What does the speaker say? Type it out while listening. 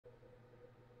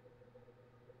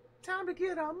Time to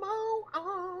get a mow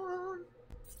on.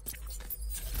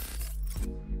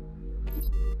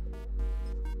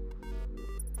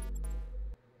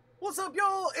 What's up,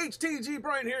 y'all? HTG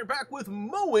Brian here, back with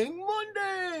Mowing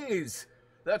Mondays.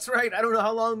 That's right, I don't know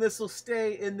how long this will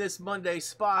stay in this Monday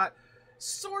spot.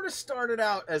 Sort of started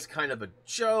out as kind of a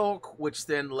joke, which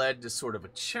then led to sort of a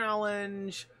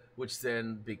challenge, which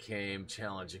then became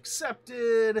challenge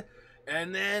accepted.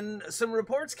 And then some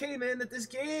reports came in that this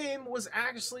game was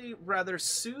actually rather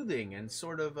soothing and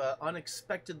sort of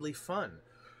unexpectedly fun.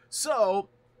 So,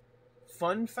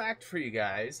 fun fact for you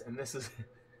guys, and this is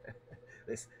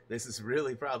this is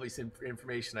really probably some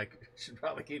information I should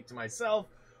probably keep to myself,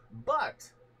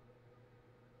 but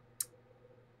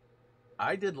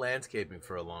I did landscaping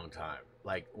for a long time.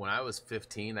 Like when I was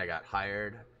 15, I got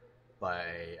hired by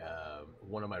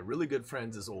one of my really good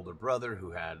friends' older brother who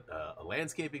had a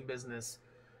landscaping business,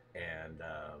 and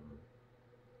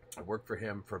I worked for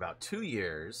him for about 2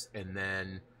 years, and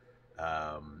then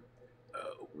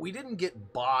we didn't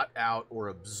get bought out or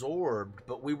absorbed,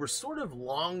 but we were sort of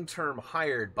long-term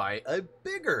hired by a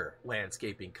bigger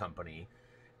landscaping company,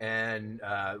 and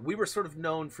we were sort of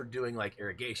known for doing like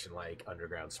irrigation, like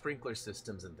underground sprinkler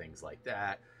systems and things like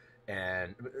that.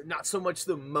 And not so much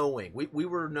the mowing. We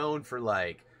were known for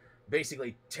like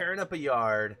basically tearing up a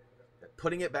yard,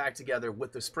 putting it back together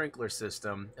with the sprinkler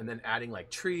system, and then adding like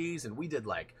trees. And we did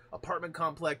like apartment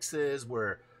complexes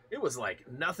where it was like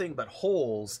nothing but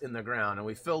holes in the ground, and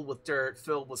we filled with dirt,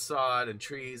 filled with sod and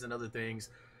trees and other things.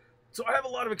 So I have a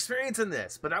lot of experience in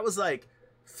this, but I was like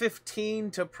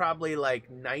 15 to probably like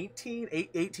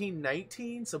 18,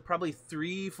 19, so probably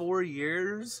 3-4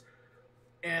 years.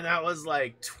 And that was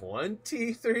like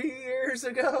 23 years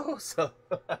ago, so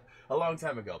a long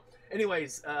time ago.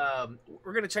 Anyways,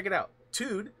 we're going to check it out.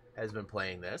 Tude has been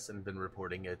playing this and been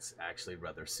reporting it's actually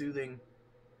rather soothing,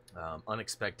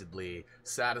 unexpectedly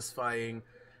satisfying.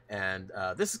 And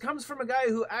this comes from a guy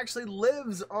who actually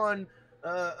lives on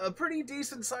a pretty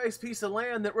decent-sized piece of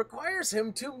land that requires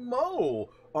him to mow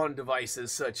on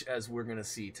devices such as we're going to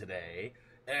see today.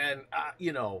 And,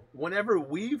 you know, whenever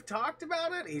we've talked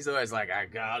about it, he's always like, I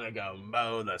gotta go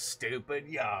mow the stupid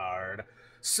yard.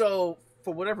 So,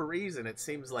 for whatever reason, it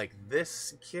seems like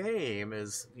this game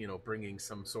is, you know, bringing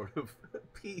some sort of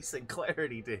peace and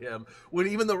clarity to him, when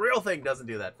even the real thing doesn't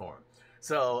do that for him.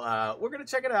 So, we're gonna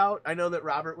check it out. I know that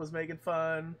Robert was making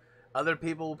fun. Other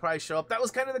people will probably show up. That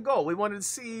was kind of the goal. We wanted to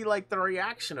see, like, the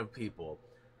reaction of people.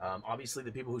 Obviously,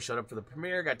 the people who showed up for the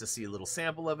premiere got to see a little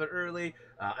sample of it early.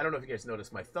 I don't know if you guys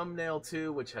noticed my thumbnail,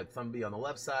 too, which had Thumby on the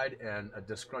left side and a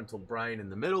disgruntled Brian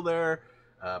in the middle there.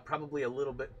 Probably a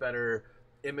little bit better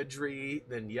imagery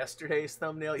than yesterday's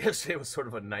thumbnail. Yesterday was sort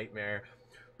of a nightmare.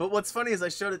 But what's funny is I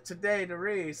showed it today to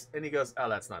Reese, and he goes, oh,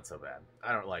 that's not so bad.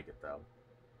 I don't like it, though.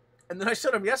 And then I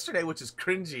showed him yesterday, which is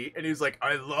cringy, and he was like,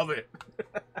 I love it.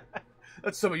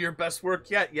 That's some of your best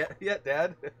work yet,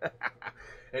 Dad.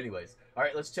 Anyways, all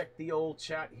right, let's check the old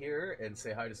chat here and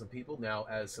say hi to some people. Now,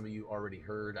 as some of you already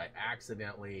heard, I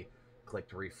accidentally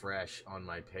clicked refresh on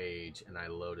my page, and I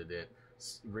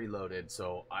reloaded,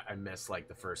 so I missed like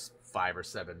the first 5 or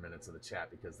 7 minutes of the chat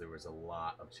because there was a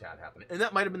lot of chat happening. And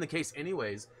that might have been the case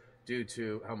anyways, due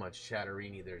to how much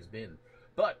chatterini there's been.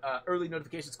 But early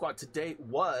notification squad today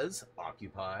was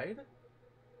Occupied,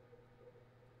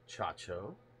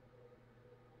 Chacho,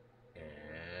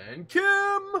 and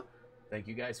Kim. Thank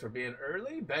you guys for being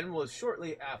early. Ben was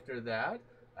shortly after that,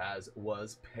 as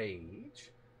was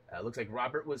Paige. Looks like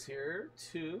Robert was here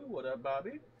too. What up,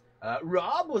 Bobby?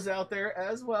 Rob was out there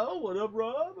as well. What up,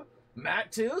 Rob?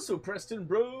 Matt too. So Preston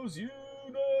Bros Unite.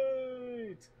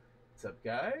 What's up,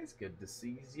 guys? Good to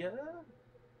see ya.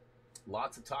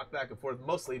 Lots of talk back and forth,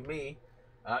 mostly me.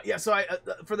 Yeah, so I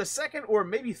for the second or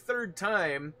maybe third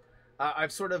time,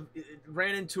 I've sort of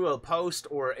ran into a post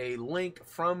or a link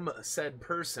from said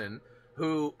person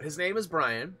who, his name is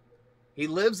Brian. He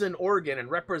lives in Oregon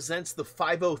and represents the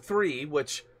 503,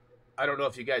 which I don't know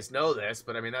if you guys know this,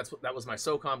 but I mean, that was my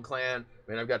SOCOM clan.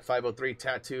 I mean, I've got 503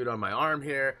 tattooed on my arm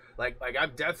here. Like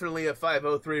I'm definitely a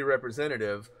 503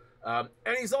 representative. And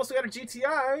he's also got a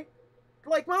GTI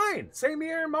like mine. Same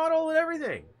year, model, and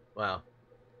everything. Well,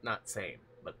 not same,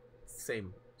 but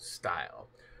same style.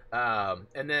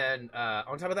 And then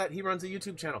on top of that, he runs a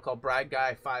YouTube channel called Bride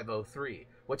Guy 503,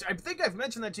 which I think I've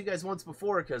mentioned that to you guys once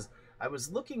before because I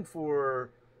was looking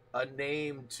for a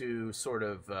name to sort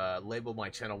of label my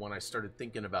channel when I started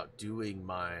thinking about doing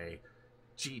my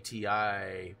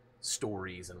GTI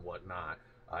stories and whatnot.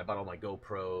 I bought all my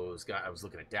GoPros, I was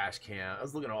looking at dash cam, I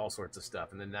was looking at all sorts of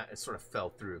stuff, and then that sort of fell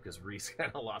through because Reese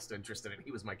kind of lost interest in it.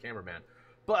 He was my cameraman.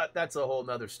 But that's a whole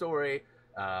nother story.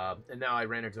 And now I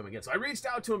ran into him again. So I reached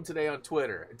out to him today on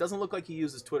Twitter. It doesn't look like he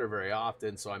uses Twitter very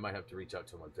often, so I might have to reach out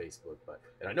to him on Facebook.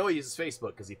 And I know he uses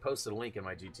Facebook because he posted a link in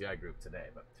my GTI group today.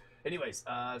 But anyways,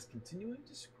 continuing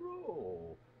to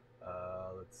scroll.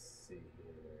 Let's see here.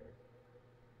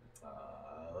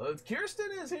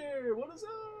 Kirsten is here. What is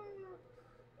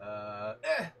up?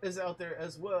 Is out there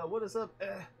as well. What is up?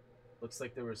 Looks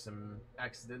like there were some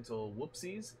accidental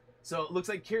whoopsies. So it looks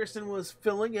like Kirsten was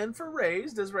filling in for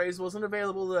Raised, as Raised wasn't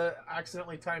available to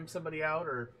accidentally time somebody out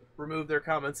or remove their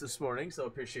comments this morning. So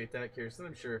appreciate that, Kirsten.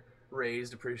 I'm sure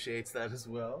Raised appreciates that as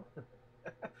well.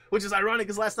 Which is ironic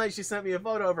because last night she sent me a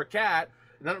photo of her cat.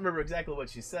 And I don't remember exactly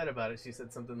what she said about it. She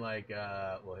said something like,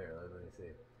 well, here, let me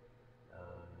see.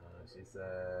 She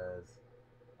says,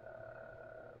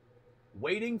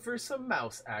 waiting for some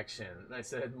mouse action. And I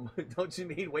said, don't you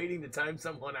mean waiting to time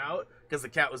someone out? Because the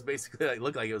cat was basically, like,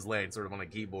 looked like it was laying sort of on a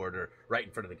keyboard or right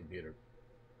in front of the computer.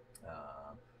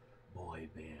 Boy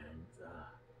band.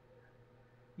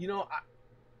 You know,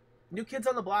 New Kids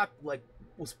on the Block, like,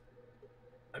 was...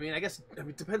 I mean,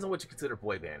 it depends on what you consider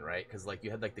boy band, right? Because, like,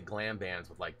 you had, like, the glam bands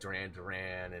with, like, Duran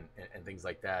Duran and things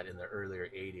like that in the earlier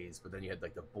 80s. But then you had,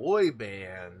 like, the boy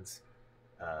bands.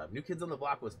 New Kids on the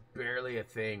Block was barely a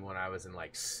thing when I was in,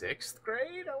 like, 6th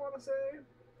grade, I want to say.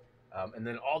 And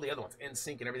then all the other ones,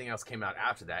 NSYNC and everything else came out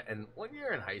after that. And when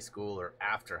you're in high school or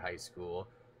after high school,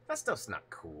 that stuff's not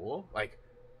cool. Like,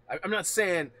 I'm not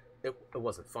saying it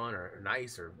wasn't fun or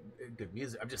nice or good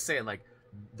music. I'm just saying, like,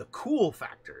 the cool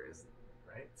factor is...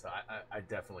 Right? So I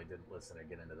definitely didn't listen or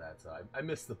get into that. So I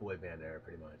missed the boy band era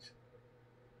pretty much.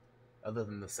 Other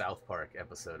than the South Park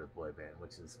episode of Boy Band,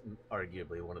 which is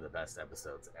arguably one of the best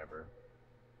episodes ever.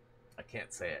 I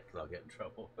can't say it because I'll get in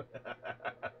trouble.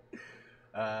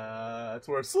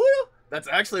 That's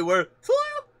actually where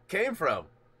Soil came from.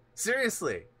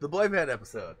 Seriously, the boy band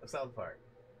episode of South Park.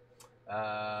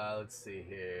 Let's see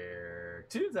here.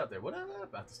 Tunes out there. What up?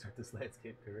 About to start this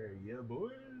landscape career. Yeah, boy.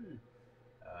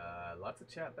 Lots of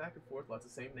chat back and forth, lots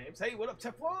of same names. Hey, what up,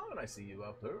 Teflon? I see you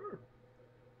out there.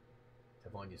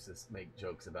 Teflon used to make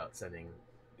jokes about sending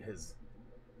his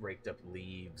raked up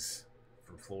leaves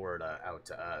from Florida out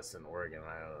to us in Oregon.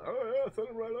 Oh yeah, send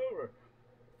them right over.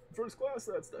 First class,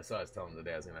 that stuff. So I was telling him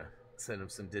today I was gonna send him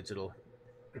some digital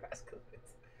grass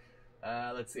clippings.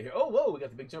 Let's see here. Oh, whoa, we got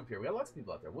the big jump here. We got lots of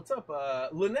people out there. What's up,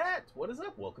 Lynette? What is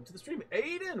up? Welcome to the stream.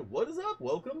 Aiden, what is up?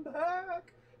 Welcome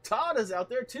back. Todd is out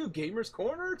there too. Gamers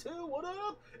Corner too. What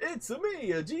up? It's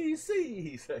me, a GC,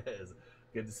 he says.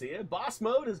 Good to see you. Boss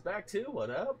Mode is back too. What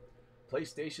up?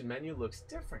 PlayStation menu looks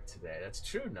different today. That's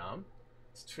true, Nom.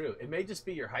 It's true. It may just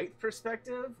be your height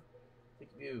perspective. I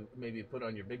think if you maybe put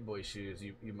on your big boy shoes,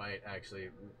 you might actually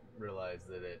realize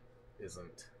that it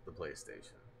isn't the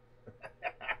PlayStation.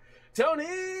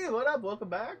 Tony, what up? Welcome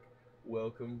back.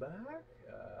 Welcome back.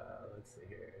 Let's see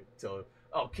here. So,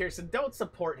 oh, Kirsten, don't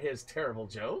support his terrible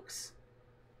jokes.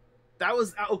 That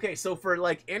was okay. So for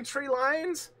like entry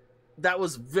lines, that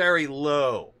was very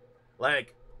low.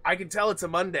 Like, I can tell it's a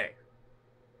Monday.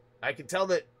 I can tell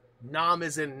that Nom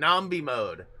is in Nambi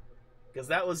mode. Because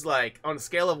that was like, on a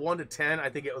scale of 1 to 10, I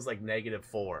think it was like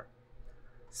 -4.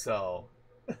 So,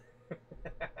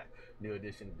 new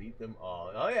edition beat them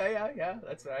all. Oh, yeah,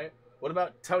 that's right. What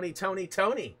about Tony?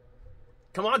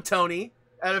 Come on, Tony.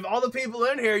 Out of all the people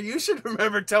in here, you should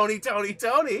remember Tony.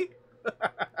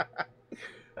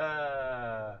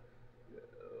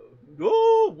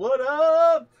 Oh, what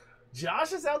up?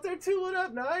 Josh is out there too. What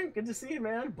up, 9? Good to see you,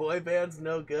 man. Boy band's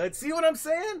no good. See what I'm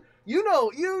saying? You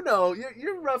know.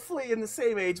 You're roughly in the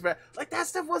same age, but like that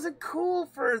stuff wasn't cool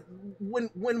for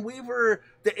when we were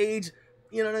the age.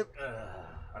 You know.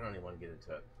 I don't even want to get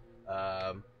into it.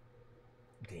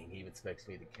 Dang, he even expects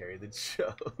me to carry the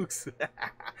jokes.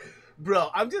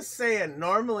 Bro, I'm just saying,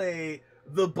 normally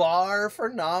the bar for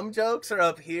Nom jokes are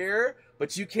up here,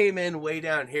 but you came in way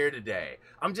down here today.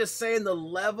 I'm just saying the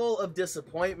level of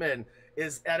disappointment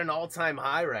is at an all-time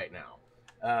high right now.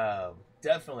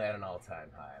 Definitely at an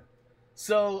all-time high.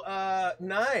 So,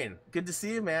 9, good to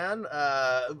see you, man.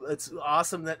 It's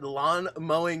awesome that Lawn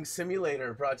Mowing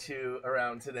Simulator brought you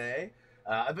around today.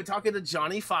 I've been talking to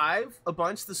Johnny 5 a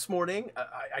bunch this morning.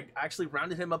 I actually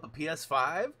rounded him up a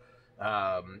PS5.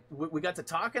 We got to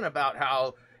talking about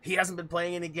how he hasn't been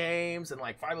playing any games, and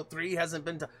like 503 hasn't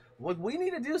been. We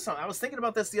need to do something. I was thinking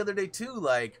about this the other day too.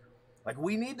 Like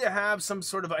we need to have some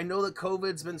sort of. I know that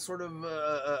COVID's been sort of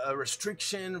a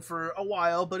restriction for a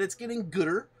while, but it's getting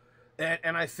gooder,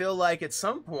 and I feel like at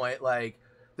some point, like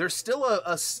there's still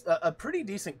a pretty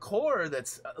decent core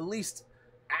that's at least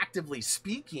actively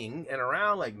speaking and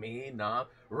around. Like me, nah.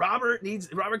 Robert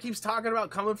keeps talking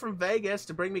about coming from Vegas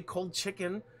to bring me cold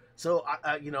chicken So,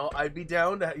 you know, I'd be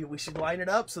down to, we should line it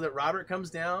up so that Robert comes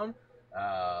down.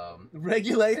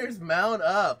 Regulators mount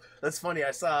up. That's funny.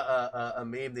 I saw a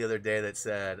meme the other day that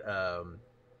said,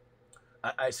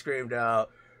 I screamed out,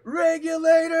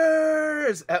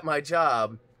 regulators, at my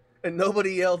job, and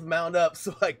nobody yelled mount up,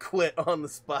 so I quit on the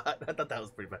spot. I thought that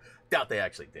was pretty fun. Doubt they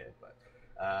actually did, but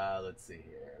let's see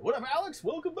here. What up, Alex?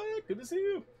 Welcome back. Good to see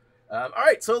you. All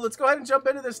right, so let's go ahead and jump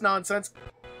into this nonsense.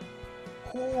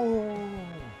 Oh.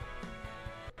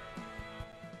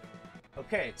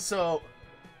 Okay, so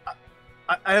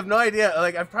I have no idea.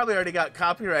 Like, I've probably already got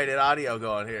copyrighted audio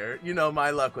going here. You know my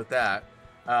luck with that.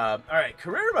 All right,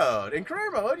 career mode. In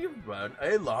career mode, you run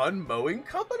a lawn mowing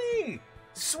company.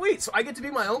 Sweet. So I get to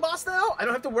be my own boss now? I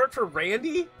don't have to work for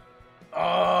Randy?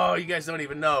 Oh, you guys don't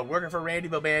even know. Working for Randy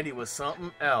Bobandy was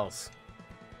something else.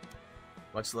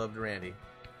 Much love to Randy.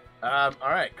 All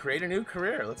right, create a new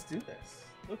career. Let's do this.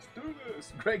 Let's do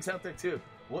this. Greg's out there too.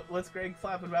 What's Greg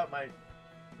flapping about my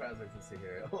browser? Let's see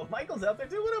here. Oh, Michael's out there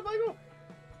too. What up, Michael?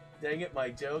 Dang it, my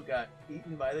joke got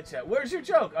eaten by the chat. Where's your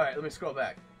joke? All right, let me scroll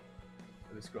back.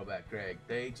 Let me scroll back, Greg.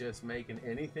 They just making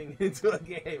anything into a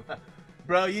game.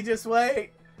 Bro, you just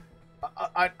wait.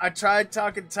 I tried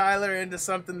talking Tyler into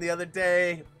something the other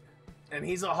day, and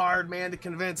he's a hard man to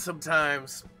convince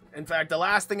sometimes. In fact, the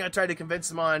last thing I tried to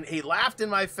convince him on, he laughed in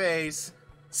my face,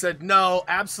 said no,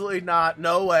 absolutely not,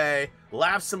 no way,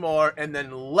 laughed some more, and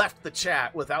then left the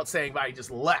chat without saying bye. He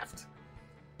just left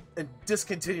and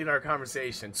discontinued our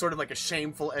conversation. Sort of like a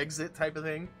shameful exit type of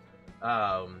thing.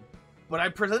 But I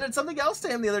presented something else to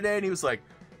him the other day, and he was like,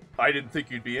 I didn't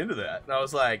think you'd be into that. And I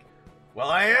was like, well,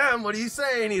 I am. What do you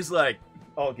say? And he's like,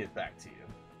 I'll get back to you.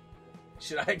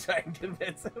 Should I try and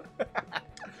convince him?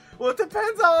 Well, it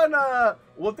depends on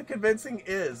what the convincing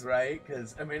is, right?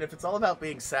 Because, I mean, if it's all about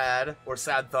being sad or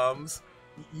sad thumbs,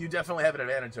 you definitely have an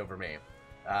advantage over me.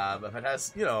 If it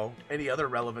has, you know, any other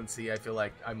relevancy, I feel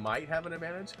like I might have an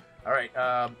advantage. All right.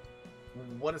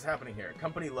 What is happening here?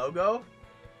 Company logo?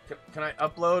 Can I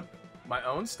upload my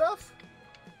own stuff?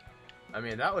 I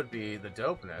mean, that would be the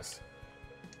dopeness.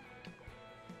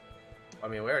 I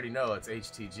mean, we already know it's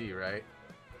HTG, right?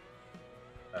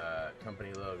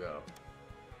 Company logo.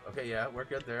 Okay, yeah, we're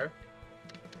good there.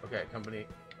 Okay, company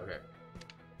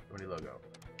logo.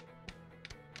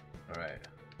 All right.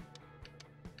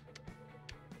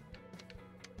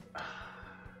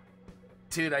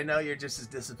 Dude, I know you're just as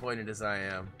disappointed as I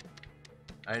am.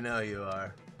 I know you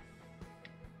are.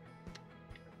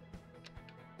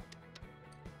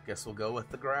 Guess we'll go with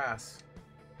the grass.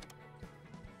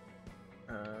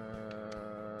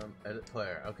 Edit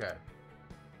player. Okay.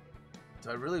 Do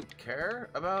I really care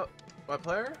about my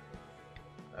player?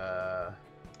 I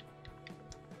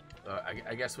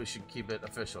guess we should keep it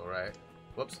official, right?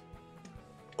 Whoops.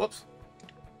 Whoops.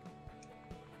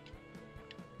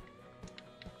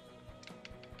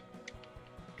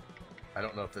 I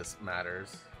don't know if this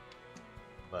matters,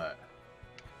 but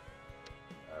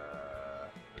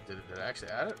did it actually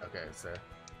add it? Okay, so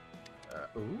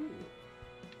ooh.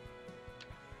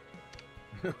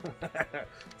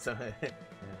 So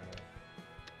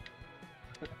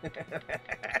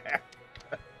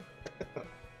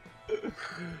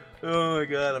oh my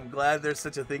god, I'm glad there's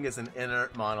such a thing as an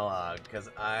inert monologue, because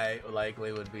I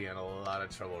likely would be in a lot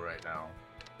of trouble right now.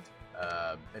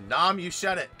 And Nom, you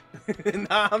shut it.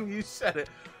 Nom, you shut it.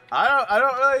 I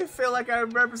don't really feel like I'm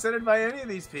represented by any of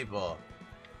these people.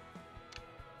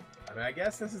 I mean, I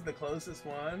guess this is the closest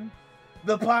one.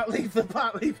 The pot leaf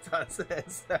does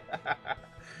this.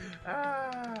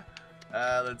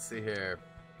 Let's see here.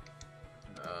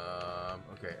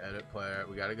 Okay, edit player.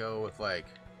 We gotta go with like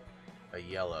a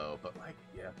yellow, but like,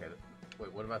 yeah, okay.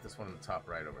 Wait, what about this one on the top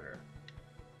right over here?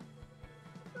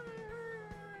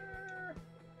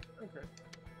 Okay.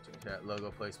 Change that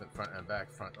logo placement, front and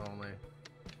back, front only.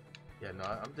 Yeah, no,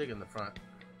 I'm digging the front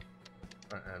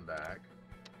and back.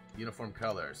 Uniform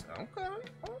colors. Okay,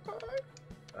 okay.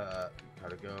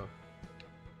 Gotta go.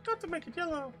 Got to make it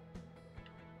yellow.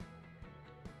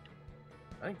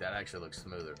 I think that actually looks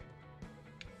smoother.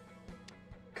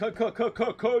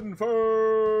 Confirm.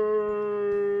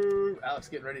 Alex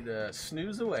getting ready to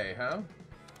snooze away, huh?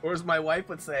 Or as my wife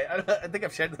would say, I think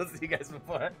I've shared those with you guys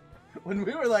before. When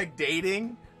we were like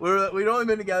dating, we'd only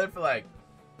been together for like,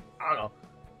 I don't know,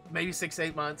 maybe 6 to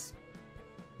 8 months.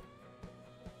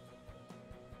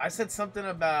 I said something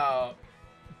about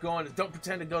don't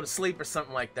pretend to go to sleep or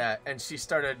something like that, and she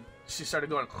started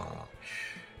going,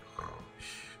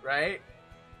 right?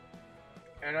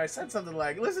 And I said something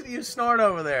like, listen to you snort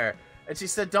over there. And she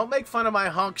said, don't make fun of my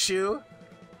honk shoe.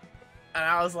 And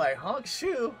I was like, honk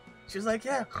shoe? She was like,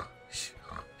 yeah,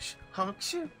 honk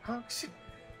shoe, honk shoe.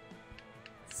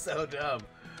 So dumb.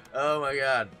 Oh my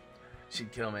god.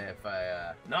 She'd kill me if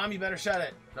I, Nom, you better shut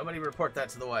it. Nobody report that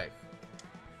to the wife.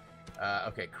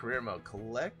 Okay, career mode.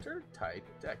 Collector type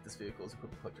deck. This vehicle is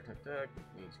equipped with collector type deck.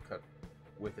 You need to cut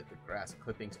with it. The grass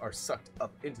clippings are sucked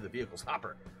up into the vehicle's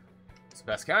hopper. It's the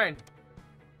best kind.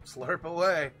 Slurp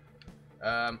away.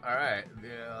 Alright.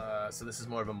 So this is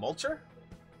more of a mulcher?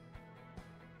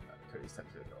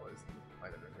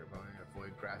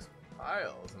 Avoid grass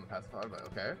piles on the path of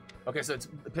okay. Okay, so it's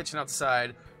pitching out the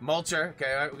side. Mulcher.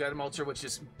 Okay, all right, we got a mulcher, which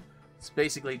is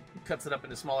basically cuts it up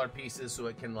into smaller pieces so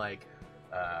it can, like,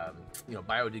 you know,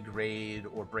 biodegrade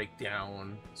or break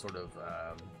down, sort of,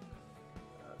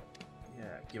 yeah,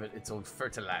 give it its own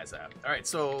fertilizer. All right,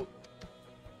 so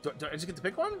do I just get to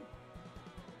pick one?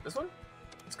 This one?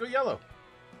 Let's go yellow.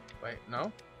 Wait,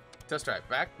 no? Test drive.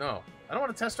 Back? No. I don't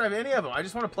want to test drive any of them. I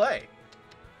just want to play.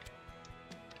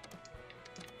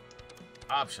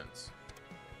 Options.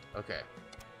 Okay.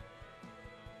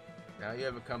 Now you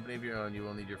have a company of your own. You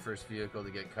will need your first vehicle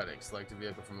to get cutting. Select a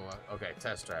vehicle from the left. Okay,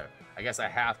 test drive. I guess I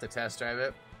have to test drive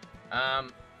it.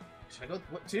 Should I go?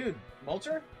 What, dude?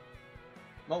 Mulcher?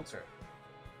 Mulcher.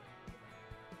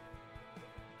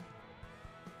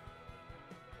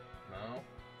 No.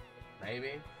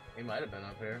 Maybe. He might have been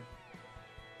up here.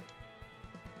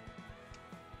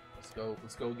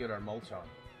 Let's go get our mulch on.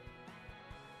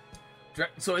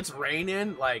 So it's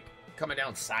raining, like, coming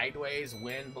down sideways,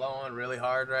 wind blowing really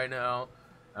hard right now.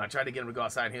 And I tried to get him to go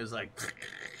outside, and he was like...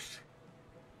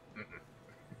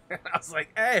 I was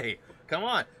like, hey, come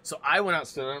on. So I went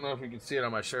outside. I don't know if you can see it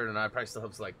on my shirt, and I probably still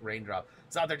have, like, raindrop.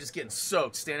 It's out there just getting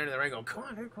soaked, standing in the rain going, come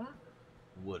on, dude, come on.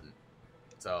 Wouldn't.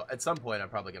 So at some point, I'm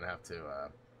probably going to have to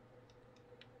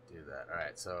do that. All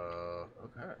right, so,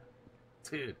 okay.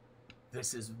 Dude,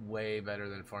 this is way better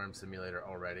than Farm Simulator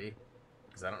already.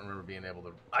 Because I don't remember being able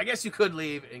to... I guess you could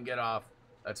leave and get off.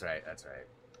 That's right, that's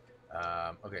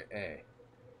right. Okay, A.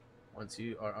 Once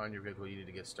you are on your vehicle, you need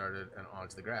to get started and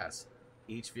onto the grass.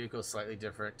 Each vehicle is slightly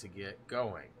different to get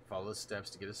going. Follow the steps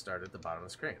to get it started at the bottom of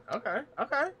the screen. Okay,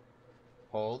 okay.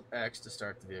 Hold X to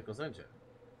start the vehicle's engine.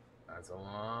 That's a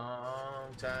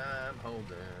long time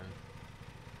holding.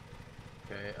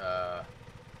 Okay,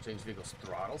 change vehicle's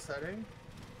throttle setting.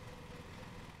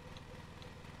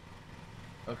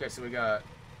 Okay, so we got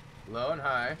low and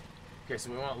high. Okay, so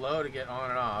we want low to get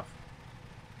on and off.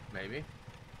 Maybe.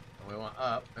 And we want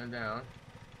up and down.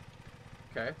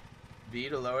 Okay. B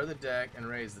to lower the deck and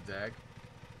raise the deck.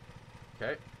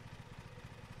 Okay.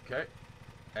 Okay.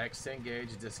 X to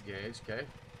engage, disengage. Okay.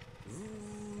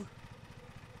 Ooh.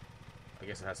 I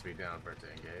guess it has to be down for it to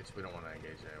engage. We don't want to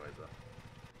engage anyways, though.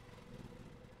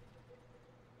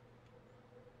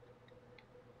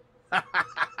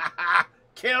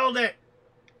 Killed it!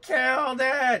 Killed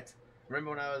it! Remember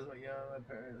when I was young, my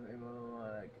parents made me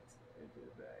want to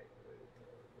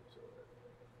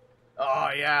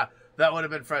Oh, yeah. That would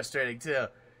have been frustrating, too.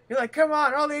 You're like, come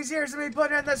on, all these years of me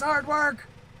putting in this hard work.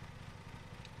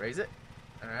 Raise it.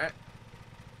 Alright.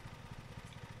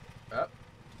 Up.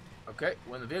 Okay.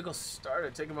 When the vehicle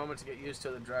started, take a moment to get used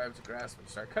to the drive to grasp and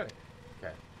start cutting.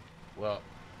 Okay. Well,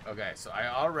 okay. So I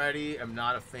already am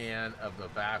not a fan of the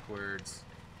backwards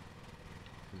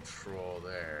control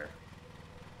there.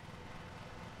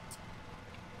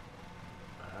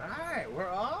 Alright, we're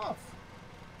off.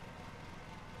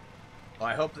 Well,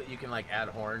 I hope that you can, like, add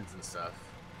horns and stuff.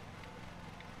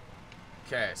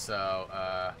 Okay, so,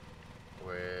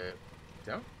 we're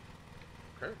down.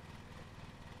 Okay.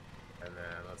 And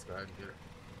then let's go ahead and get it.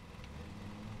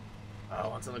 Oh,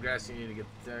 once on the grass, you need to get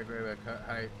the deck right by cut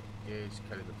height, gauge,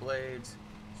 cutting the blades.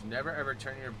 You should never ever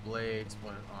turn your blades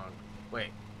when on. Wait,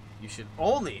 you should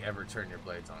only ever turn your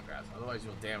blades on grass, otherwise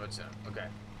you'll damage them. Okay.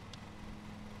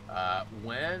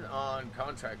 When on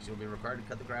contracts, you'll be required to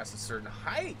cut the grass a certain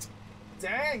height.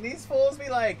 Dang, these fools be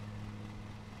like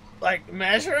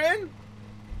measuring?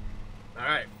 All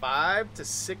right, 5 to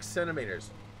 6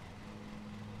 centimeters.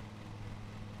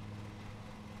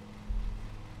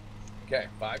 Okay,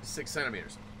 5 to 6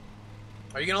 centimeters.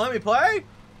 Are you gonna let me play?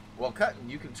 While cutting,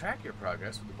 you can track your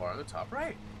progress with the bar on the top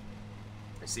right.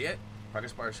 I see it.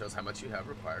 Progress bar shows how much you have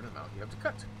required and the amount you have to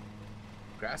cut.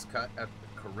 Grass cut at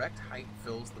the correct height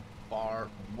fills the bar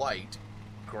white.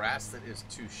 Grass that is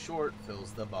too short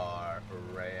fills the bar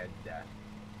red.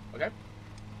 Okay.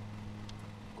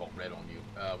 Go red on you.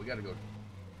 We gotta go.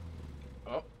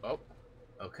 Oh.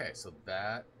 Okay, so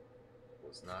that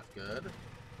was not good.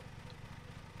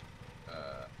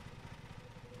 Yeah,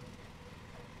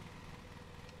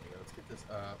 let's get this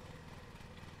up.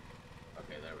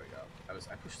 Okay, there we go.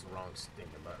 I pushed the wrong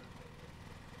stinking button.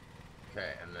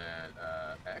 Okay, and then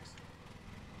X.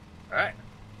 Alright.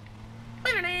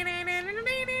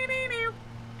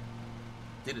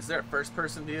 Dude, is there a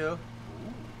first-person view? Ooh.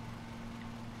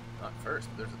 Not first,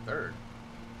 but there's a third.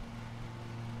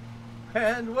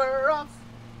 And we're off.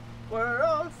 We're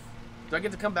off. Do I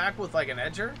get to come back with, like, an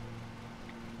edger?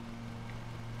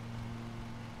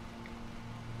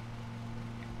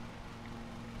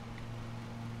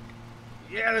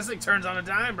 Yeah, this thing turns on a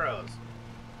dime, bros.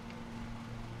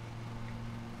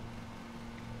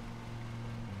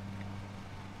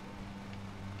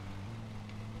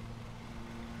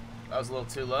 That was a little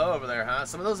too low over there, huh?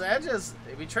 Some of those edges,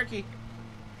 they'd be tricky.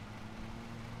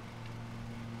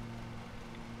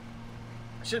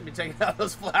 I shouldn't be taking out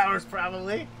those flowers,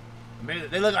 probably. I mean,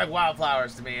 they look like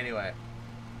wildflowers to me anyway.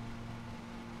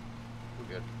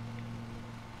 We're good.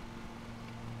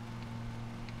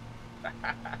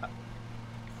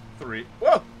 3.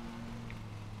 Whoa!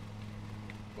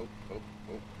 Oh, oh,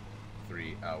 oh.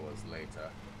 3 hours later.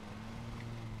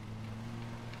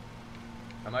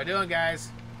 How am I doing,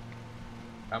 guys?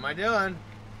 How am I doing?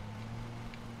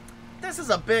 This is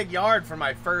a big yard for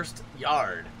my first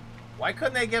yard. Why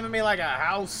couldn't they give me like a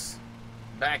house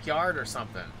backyard or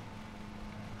something?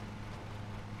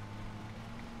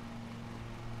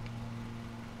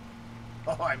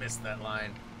 Oh, I missed that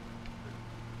line.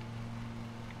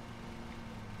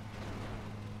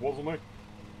 Wasn't me.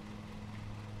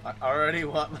 I already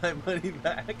want my money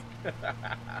back.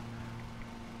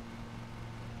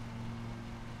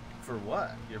 For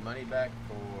what? Your money back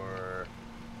for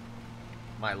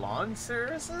my lawn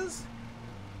services?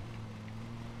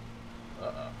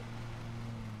 Uh-oh.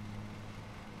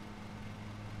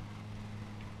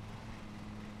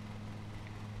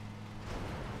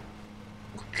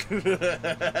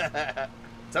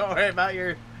 Don't worry about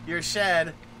your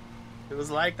shed. It was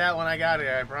like that when I got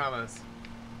here, I promise.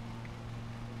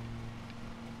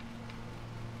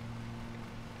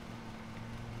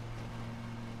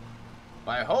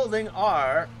 By holding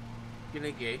R, you can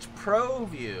engage Pro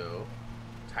View,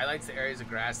 which highlights the areas of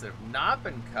grass that have not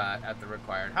been cut at the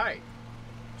required height.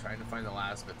 Trying to find the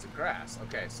last bits of grass.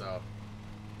 Okay, so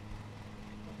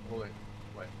hold it.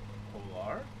 Wait, hold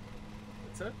R.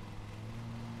 That's it.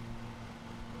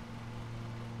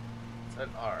 It said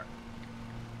R.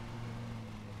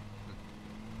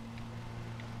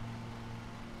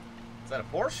 Is that a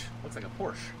Porsche? Looks like a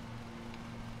Porsche.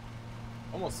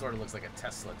 Almost sort of looks like a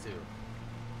Tesla too.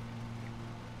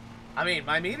 I mean,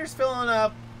 my meter's filling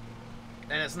up,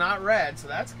 and it's not red, so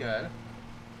that's good.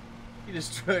 You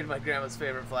destroyed my grandma's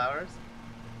favorite flowers.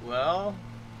 Well,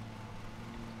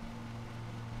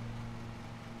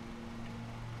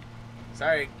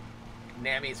 sorry,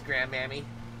 Nammy's grandmammy.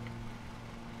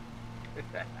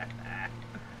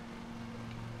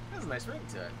 Has a nice ring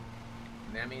to it.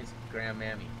 Nammy's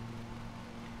grandmammy.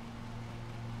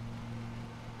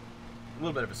 A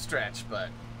little bit of a stretch, but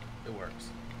it works.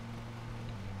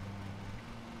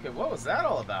 Okay, what was that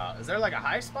all about? Is there like a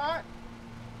high spot?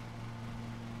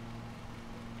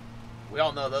 We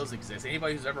all know those exist.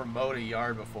 Anybody who's ever mowed a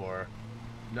yard before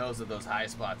knows that those high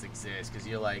spots exist, because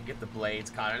you like get the blades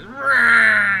caught in,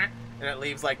 and it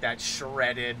leaves like that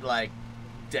shredded like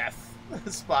death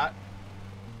spot.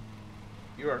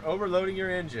 You are overloading your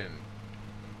engine.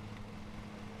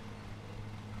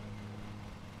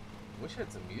 Wish I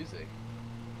had some music.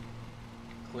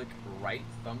 Click right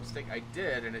thumbstick. I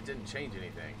did, and it didn't change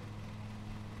anything.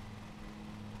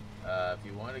 If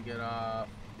you want to get off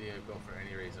vehicle for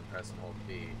any reason, press and hold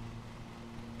B.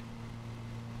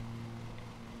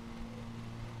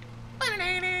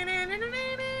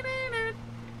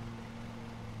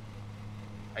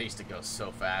 I used to go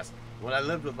so fast. When I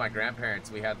lived with my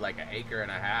grandparents, we had like 1.5 acres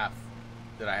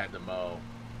that I had to mow.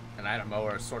 And I had a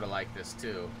mower sort of like this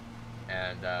too.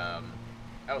 And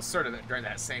I was sort of during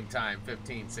that same time,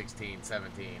 15, 16,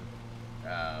 17.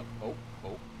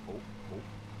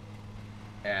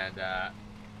 And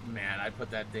man, I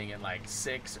put that thing at like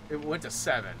 6. It went to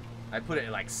 7. I put it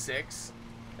at like 6,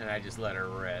 and I just let her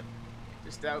rip.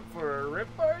 Just out for a rip,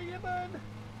 are you, bud?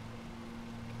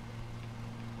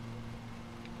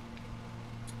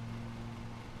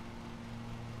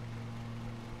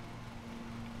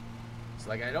 It's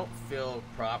like I don't feel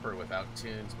proper without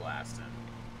tunes blasting.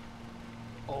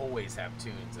 Always have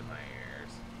tunes in my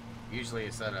ears. Usually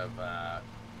a set of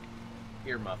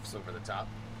earmuffs over the top.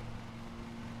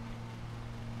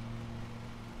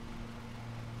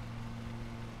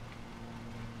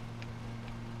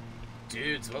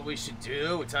 Dudes, what we should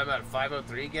do, we're talking about a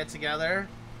 503 get together.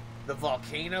 The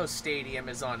Volcano Stadium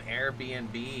is on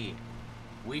Airbnb.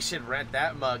 We should rent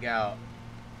that mug out.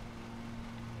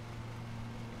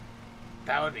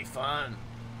 That would be fun.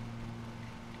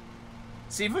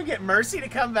 See if we get Mercy to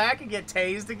come back and get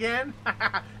tased again.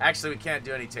 Actually, we can't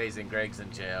do any tasing. Greg's in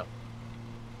jail.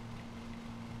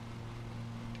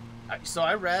 So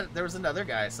I read there was another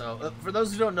guy. So for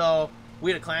those who don't know,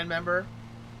 we had a clan member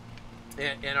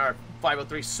in our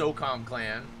 503 SOCOM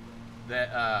clan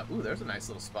that ooh, there's a nice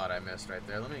little spot I missed right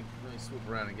there. Let me swoop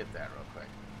around and get that real quick.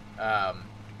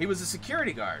 He was a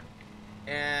security guard,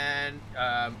 and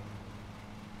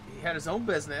he had his own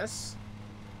business,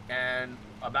 and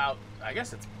about, I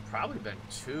guess it's probably been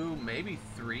 2, maybe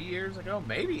 3 years ago,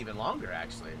 maybe even longer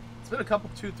actually. It's been a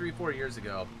couple, 2, 3, 4 years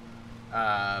ago.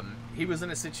 He was in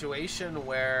a situation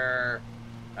where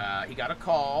he got a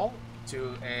call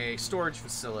to a storage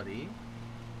facility,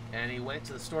 and he went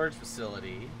to the storage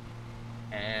facility,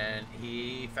 and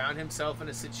he found himself in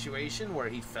a situation where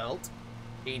he felt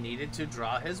he needed to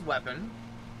draw his weapon.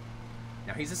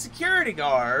 Now, he's a security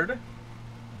guard,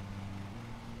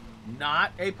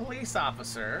 not a police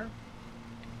officer,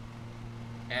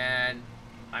 and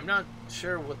I'm not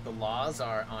sure what the laws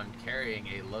are on carrying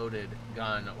a loaded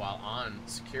gun while on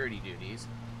security duties,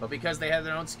 but because they had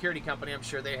their own security company, I'm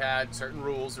sure they had certain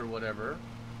rules or whatever.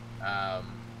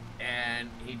 And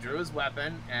he drew his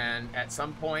weapon, and at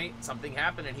some point something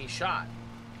happened and he shot.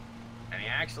 And he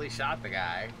actually shot the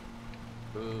guy,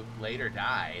 who later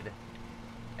died.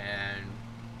 And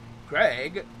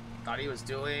Greg thought he was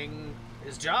doing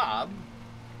his job,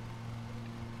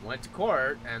 went to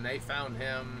court, and they found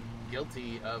him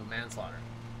guilty of manslaughter.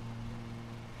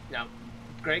 Now,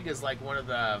 Greg is like one of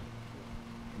the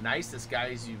nicest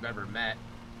guys you've ever met,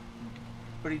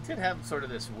 but he did have sort of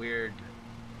this weird,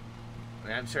 I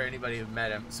mean, I'm sure anybody who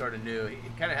met him sort of knew, he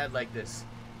kind of had like this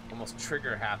almost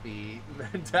trigger happy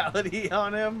mentality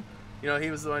on him. You know,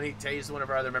 he was the one, he tased one of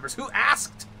our other members who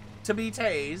asked to be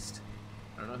tased.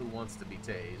 I don't know who wants to be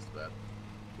tased, but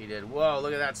he did. Whoa,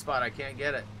 look at that spot, I can't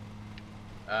get it.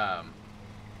 I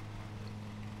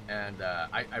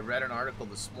read an article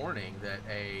this morning that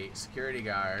a security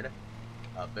guard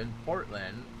up in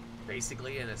Portland,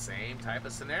 basically in the same type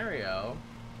of scenario,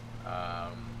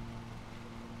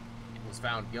 was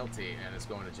found guilty and is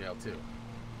going to jail too.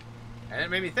 And it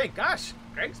made me think, gosh,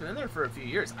 Greg's been in there for a few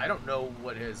years. I don't know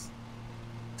what his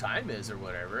time is or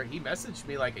whatever. He messaged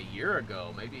me like a year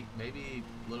ago, maybe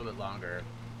a little bit longer.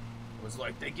 It was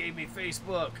like, they gave me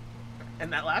Facebook.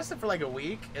 And that lasted for like a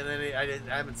week, and then I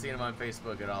haven't seen him on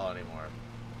Facebook at all anymore.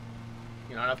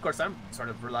 You know, and of course I'm sort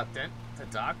of reluctant to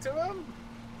talk to him.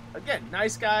 Again,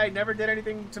 nice guy, never did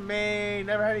anything to me,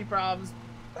 never had any problems,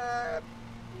 but,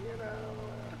 you know.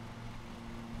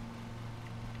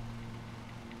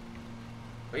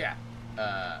 But yeah,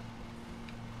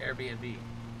 Airbnb,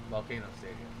 Volcano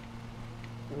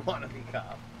Stadium, wannabe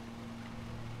cop.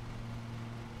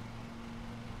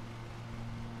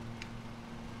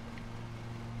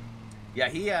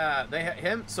 Yeah,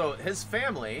 so his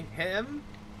family, him,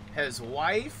 his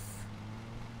wife,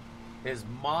 his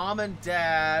mom and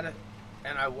dad,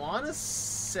 and I want to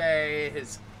say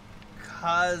his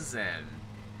cousin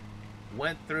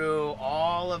went through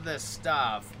all of this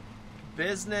stuff,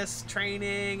 business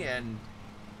training and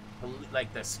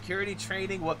like the security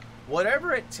training,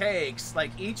 whatever it takes.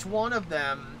 Like each one of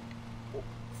them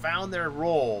found their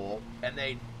role and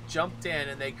they jumped in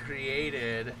and they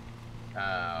created,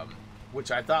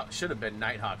 which I thought should have been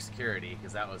Nighthawk Security,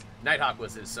 because Nighthawk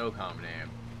was his SOCOM name,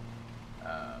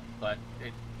 but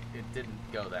it didn't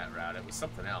go that route. It was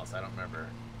something else. I don't remember.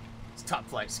 It's Top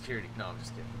Flight Security. No, I'm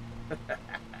just kidding.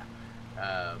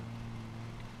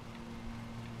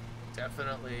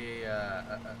 Definitely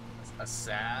a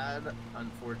sad,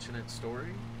 unfortunate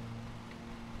story.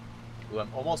 Ooh,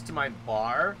 I'm almost to my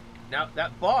bar. Now,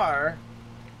 that bar,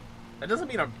 that doesn't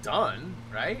mean I'm done,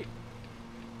 right?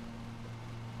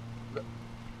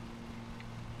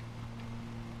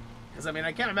 Because, I mean,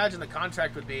 I can't imagine the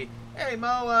contract would be, hey,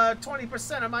 mow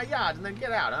 20% of my yacht and then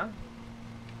get out, huh?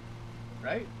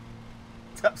 Right?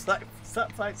 Top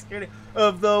flight security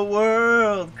of the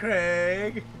world,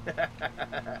 Craig.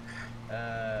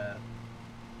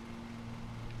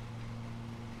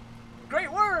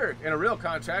 Great work! In a real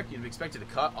contract, you'd be expected to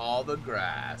cut all the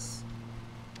grass.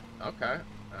 Okay.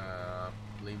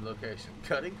 Leave location.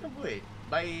 Cutting complete.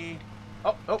 Bye.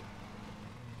 Oh.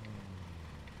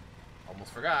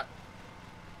 Almost forgot.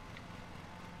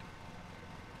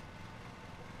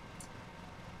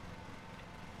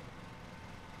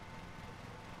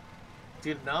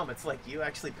 Dude, Num, it's like you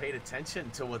actually paid attention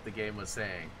to what the game was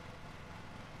saying.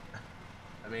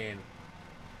 I mean,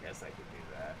 yes, I could do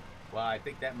that. Well, I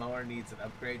think that mower needs an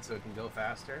upgrade so it can go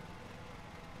faster.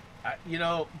 You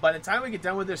know, by the time we get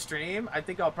done with this stream, I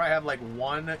think I'll probably have like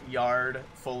 1 yard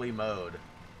fully mowed.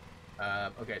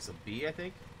 Okay, so B, I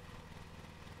think.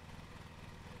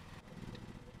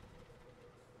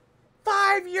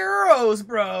 euros,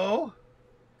 bro.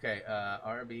 Okay,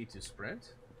 RB to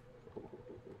sprint.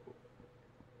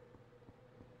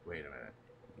 Wait a minute.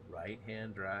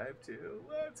 Right-hand drive too.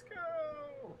 Let's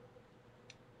go.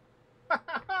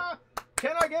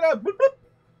 Can I get a boop, boop?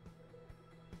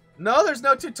 No, there's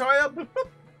no tutorial. Boop, boop.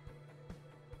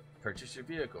 Purchase your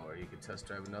vehicle, or you can test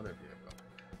drive another vehicle.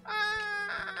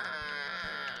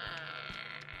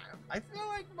 I feel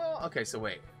like, well, okay, so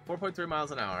wait. 4.3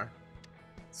 miles an hour,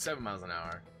 7 miles an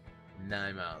hour,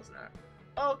 9 miles an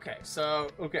hour. Okay, so,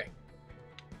 okay.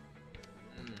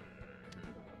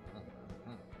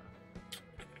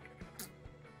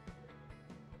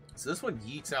 So this one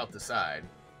yeets out the side.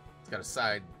 It's got a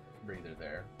side breather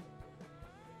there.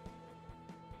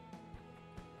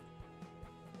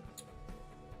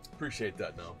 Appreciate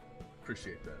that, no.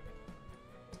 Appreciate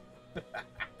that.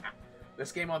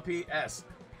 This game on PS.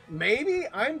 Maybe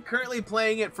I'm currently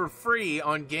playing it for free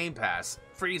on Game Pass.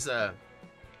 Free's a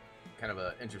kind of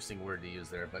an interesting word to use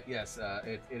there, but yes,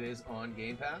 it is on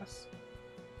Game Pass.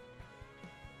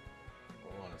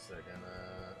 Hold on a second.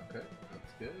 Okay,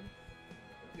 that's good.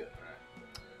 That's good.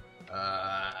 All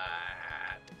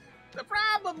right. The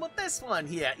problem with this one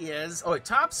here is, oh,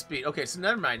 top speed. Okay, so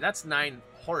never mind. That's 9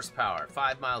 horsepower,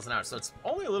 5 miles an hour. So it's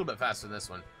only a little bit faster than this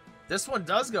one. This one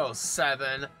does go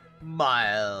 7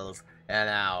 miles an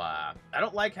hour. I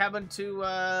don't like having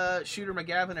to Shooter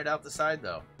McGavin it out the side,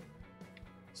 though.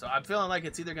 So I'm feeling like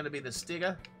it's either going to be the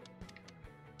Stiga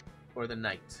or the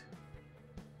Knight.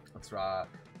 Let's rock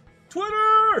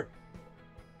Twitter!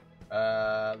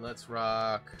 Let's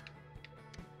rock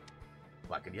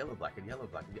black and yellow, black and yellow,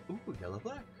 black and yellow. Ooh, yellow,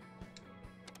 black.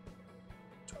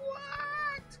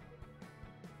 What?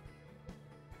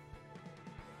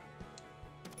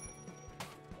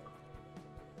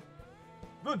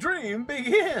 The dream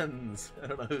begins. I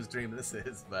don't know whose dream this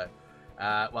is, but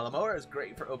while a mower is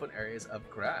great for open areas of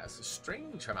grass,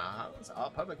 string trimmers are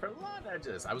perfect for lawn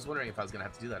edges. I was wondering if I was going to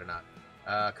have to do that or not.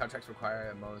 Contracts require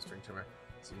a mower string trimmer,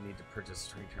 so you need to purchase a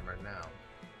string trimmer now.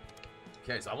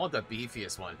 Okay, so I want the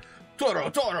beefiest one. Toro,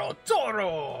 toro,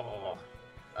 toro!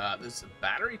 This is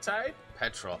battery type,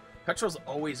 petrol. Petrol's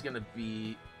always going to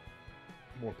be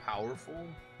more powerful.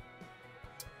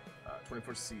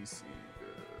 24cc.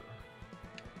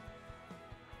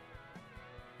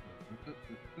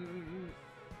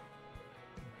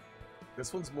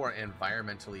 This one's more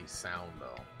environmentally sound,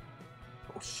 though.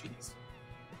 Oh, jeez.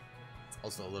 It's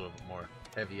also a little bit more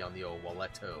heavy on the old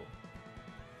walletto.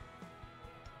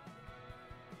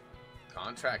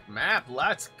 Contract map,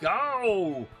 let's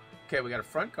go! Okay, we got a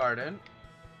front garden.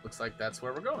 Looks like that's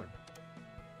where we're going.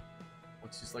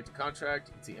 Once you select a contract,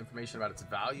 you can see information about its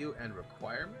value and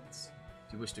requirements.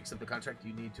 If you wish to accept the contract,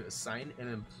 you need to assign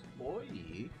an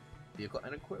employee, vehicle,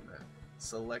 and equipment.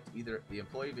 Select either the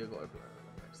employee, vehicle, or equipment.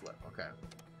 Select, okay.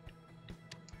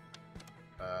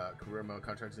 Career mode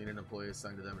contracts need an employee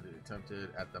assigned to them to be attempted.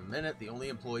 At the minute, the only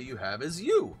employee you have is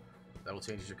you. That'll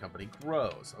change as your company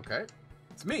grows. Okay,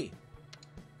 it's me.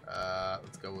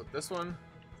 Let's go with this one.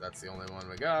 That's the only one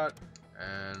we got.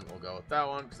 And we'll go with that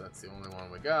one because that's the only one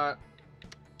we got.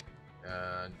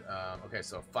 And, okay,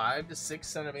 so 5 to 6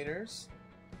 centimeters.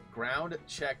 Ground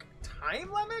check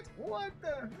time limit? What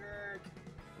the heck?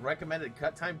 Recommended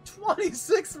cut time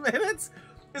 26 minutes?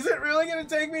 Is it really going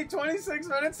to take me 26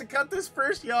 minutes to cut this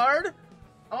first yard?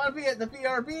 I want to be at the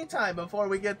BRB time before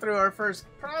we get through our first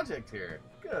project here.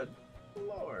 Good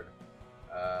Lord.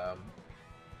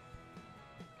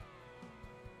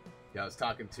 Yeah, I was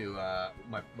talking to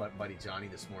my buddy Johnny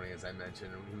this morning, as I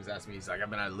mentioned, and he was asking me, he's like, I've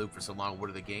been out of the loop for so long, what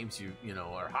are the games you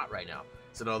know are hot right now?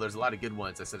 I said, oh, there's a lot of good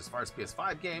ones. I said, as far as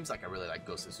PS5 games, like I really like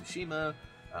Ghost of Tsushima.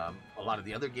 A lot of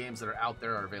the other games that are out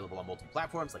there are available on multiple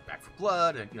platforms, like Back 4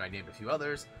 Blood, and I named a few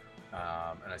others.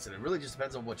 And I said, it really just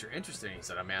depends on what you're interested in. He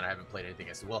said, oh man, I haven't played anything.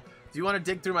 I said, well, if you want to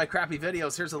dig through my crappy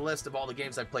videos, here's a list of all the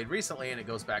games I've played recently, and it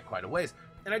goes back quite a ways.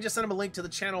 And I just sent him a link to the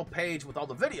channel page with all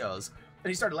the videos, and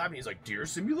he started laughing. He's like, Deer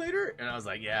Simulator? And I was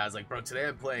like, yeah. I was like, bro, today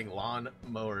I'm playing Lawn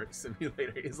Mower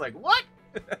Simulator. He's like, what?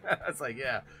 I was like,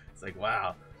 yeah. It's like,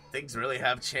 wow, things really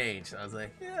have changed. And I was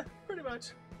like, yeah, pretty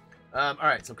much. All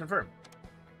right, so confirm.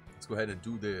 Let's go ahead and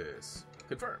do this.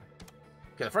 Confirm.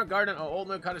 Okay, the front garden of Old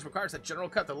Mill Cottage requires a general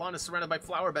cut. The lawn is surrounded by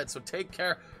flower beds, so take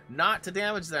care not to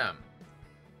damage them.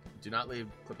 Do not leave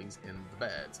clippings in the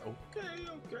beds. Okay,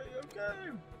 okay,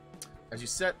 okay. As you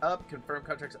set up, confirm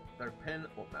contracts that are pinned.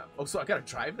 Oh, so I gotta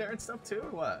drive there and stuff too,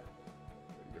 or what?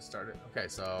 You just started. Okay,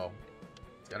 so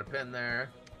it's got a pin there.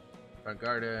 Front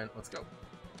garden. Let's go.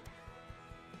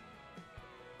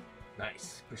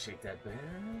 Nice. Appreciate that,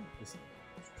 man. It's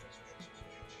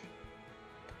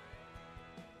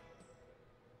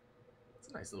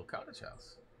a nice little cottage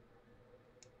house.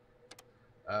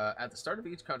 At the start of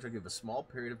each contract, you have a small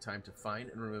period of time to find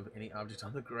and remove any object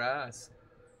on the grass.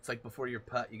 It's like before your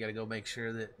putt, you got to go make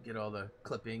sure that get all the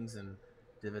clippings and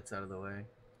divots out of the way.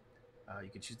 You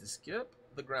can choose to skip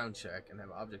the ground check and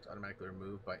have objects automatically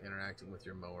removed by interacting with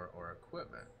your mower or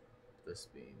equipment. This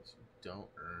means you don't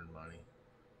earn money.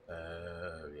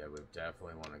 Yeah, we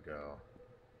definitely want to go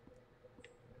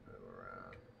move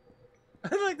around.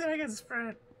 I like that I can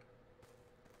sprint.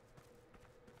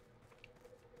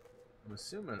 I'm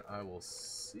assuming I will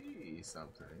see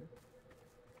something.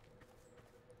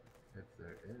 If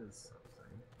there is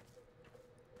something.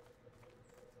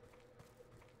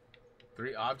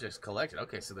 3 objects collected.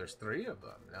 Okay, so there's 3 of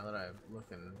them. Now that I'm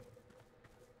looking.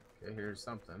 Okay, here's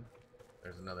something.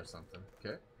 There's another something.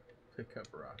 Okay. Pick up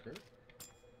rocket.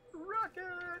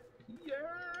 Rocket!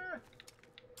 Yeah!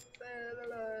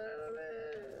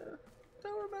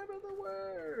 Don't remember the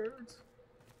words.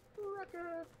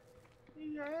 Rocket!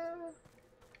 Yeah!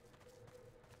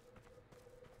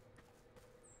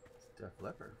 It's Def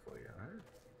Leppard for you, alright?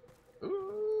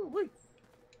 Ooh, wait!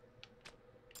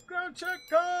 Ground check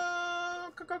complete!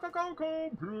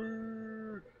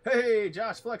 Hey,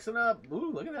 Josh flexing up.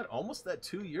 Ooh, look at that. Almost that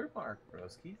 2-year mark,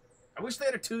 broski. I wish they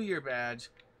had a 2-year badge.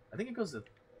 I think it goes to...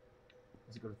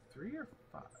 Does it go to 3 or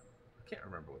 5? I can't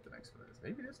remember what the next one is.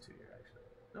 Maybe it is 2 year, actually.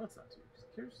 No, it's not 2 years.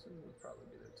 Kirsten would probably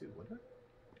be there, too, wouldn't it?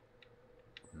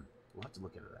 We'll have to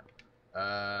look into that.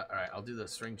 Alright, I'll do the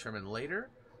string trimming later.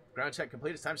 Ground check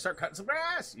complete. It's time to start cutting some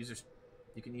grass! You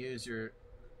can use your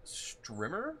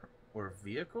strimmer or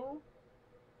vehicle.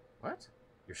 What?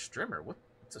 Your strimmer?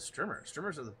 What's a strimmer?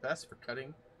 Strimmers are the best for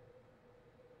cutting.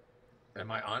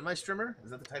 Am I on my strimmer?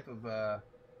 Is that the type of...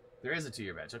 There is a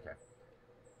 2-year badge. Okay.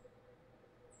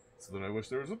 So then I wish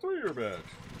there was a 3-year badge.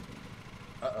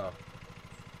 Uh-oh.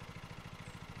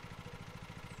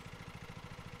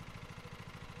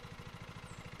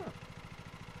 Huh.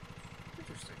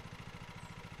 Interesting.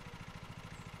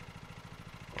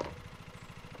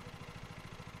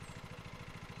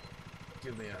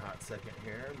 Give me a hot second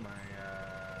here.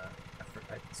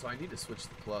 So I need to switch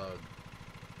the plug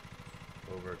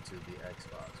over to the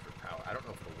Xbox for power. I don't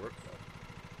know if it'll work though.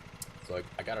 So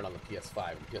I got it on the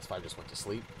PS5, and the PS5 just went to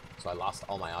sleep. So I lost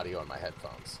all my audio on my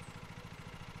headphones.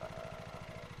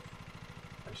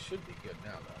 I should be good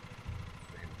now though.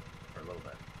 I mean, for a little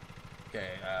bit.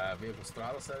 Okay, vehicle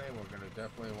throttle setting. We're gonna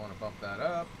definitely want to bump that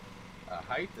up.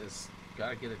 Height is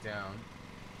gotta get it down.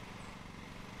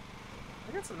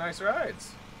 I got some nice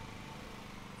rides.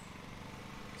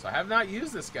 So I have not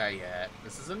used this guy yet.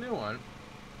 This is a new one.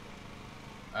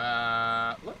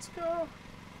 Let's go.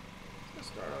 Let's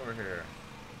start over here.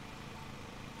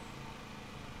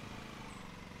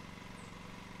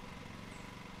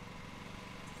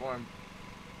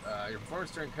 Your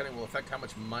performance during cutting will affect how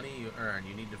much money you earn.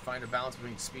 You need to find a balance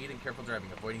between speed and careful driving,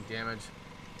 avoiding damage.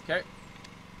 Okay.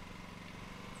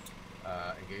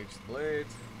 Engage the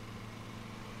blades.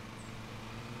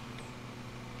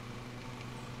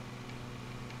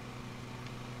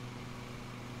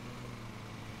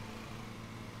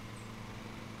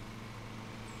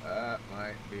 That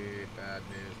might be bad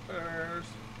news first.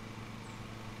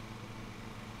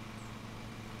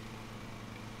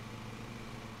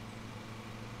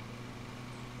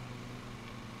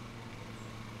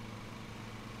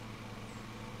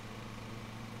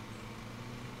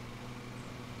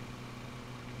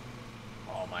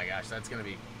 Oh my gosh, that's gonna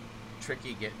be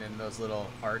tricky getting in those little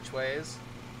archways.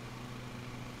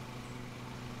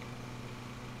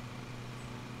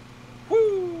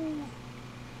 Woo!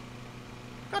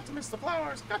 Got to miss the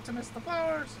flowers! Got to miss the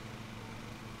flowers!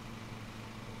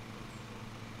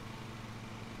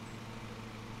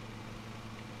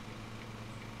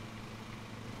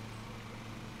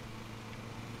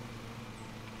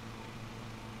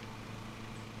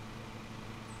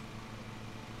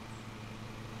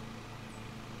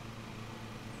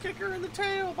 Kick her in the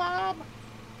tail, Bob!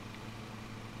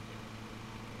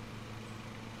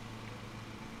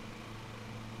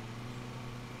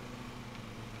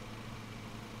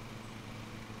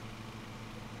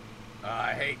 Oh,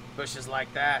 I hate bushes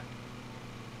like that.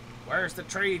 Where's the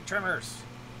tree trimmers?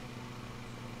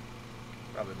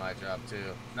 Probably my job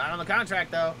too. Not on the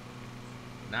contract though.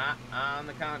 Not on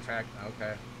the contract.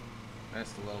 Okay.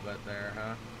 Missed a little bit there,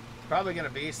 huh? Probably going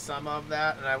to be some of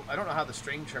that, and I don't know how the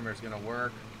string trimmer is going to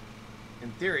work.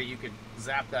 In theory, you could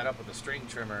zap that up with a string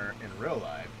trimmer in real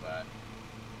life, but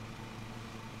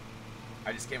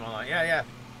I just came online. Yeah.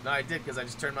 No, I did because I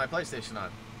just turned my PlayStation on.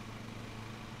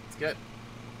 It's good.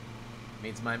 It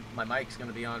means my mic's going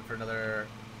to be on for another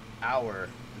hour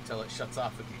until it shuts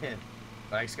off again.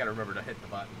 But I just got to remember to hit the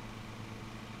button.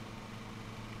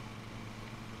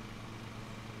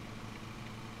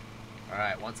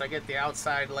 Alright, once I get the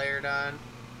outside layer done,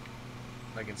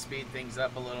 I can speed things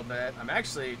up a little bit. I'm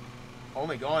actually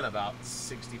only going about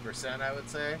 60%, I would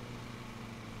say.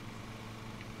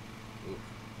 Oof.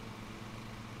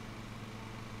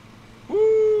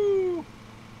 Woo!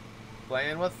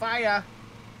 Playing with fire.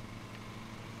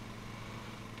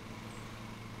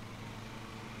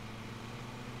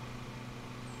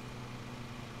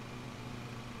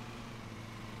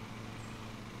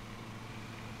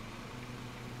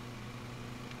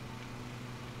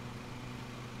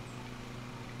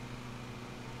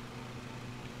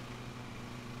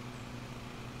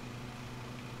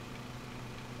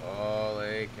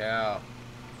 Holy cow.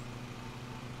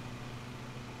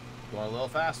 Going a little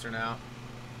faster now.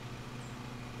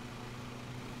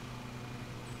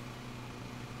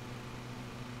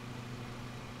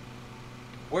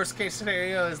 Worst case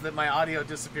scenario is that my audio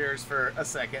disappears for a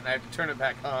second and I have to turn it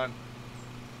back on.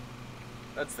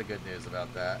 That's the good news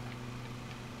about that.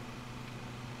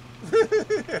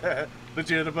 The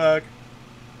jitterbug.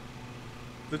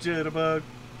 The jitterbug.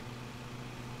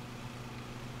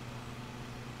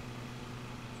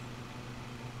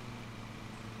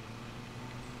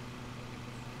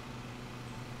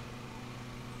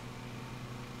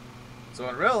 So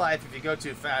in real life, if you go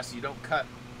too fast, you don't cut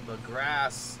the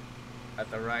grass at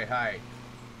the right height.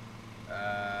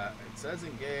 It says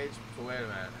engage, but wait a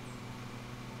minute.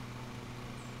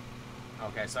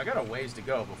 Okay, so I got a ways to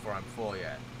go before I'm full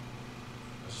yet.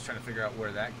 I was just trying to figure out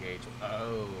where that gauge...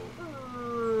 Oh.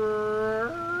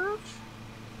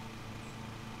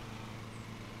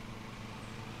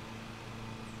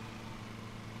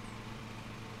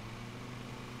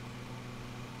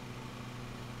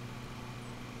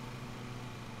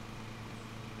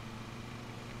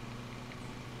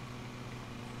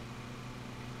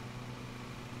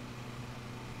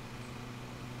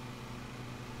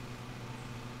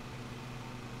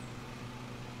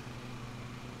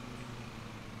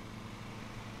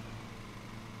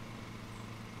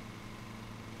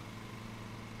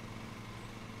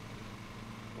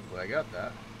 I got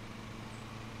that.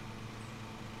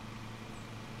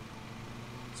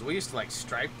 So we used to like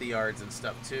stripe the yards and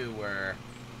stuff too, where,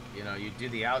 you know, you do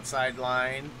the outside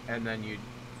line and then you'd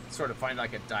sort of find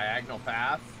like a diagonal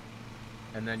path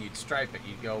and then you'd stripe it.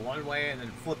 You'd go one way and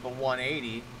then flip a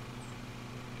 180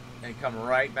 and come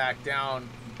right back down,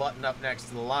 button up next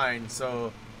to the line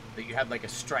so that you had like a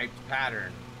striped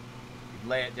pattern. You'd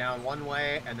lay it down one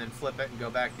way and then flip it and go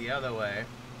back the other way.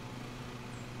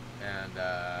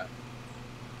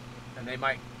 And they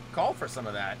might call for some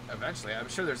of that eventually. I'm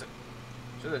sure there's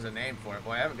a name for it.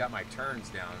 Boy, I haven't got my turns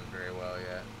down very well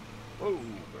yet. Whoa,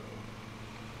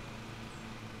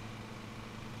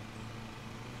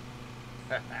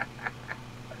 bro.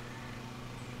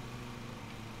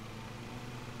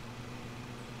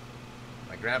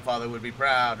 My grandfather would be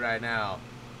proud right now.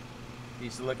 He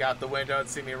used to look out the window and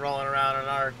see me rolling around in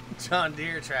our John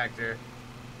Deere tractor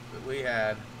that we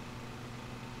had.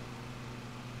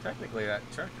 Technically, that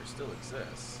tractor still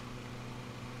exists.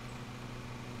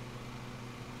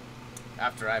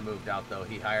 After I moved out, though,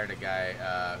 he hired a guy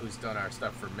who's done our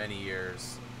stuff for many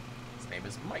years. His name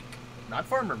is Mike. Not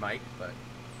Farmer Mike, but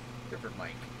different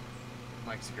Mike.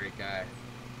 Mike's a great guy.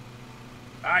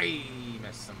 I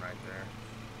missed him right there.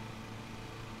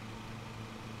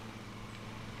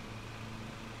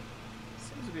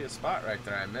 Seems to be a spot right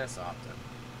there I miss often.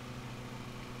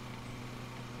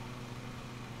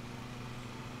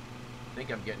 I think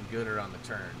I'm getting gooder on the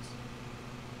turns.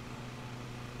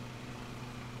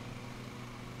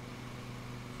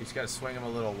 You just got to swing them a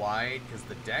little wide because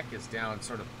the deck is down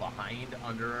sort of behind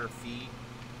under our feet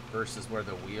versus where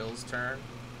the wheels turn.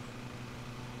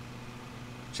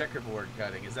 Checkerboard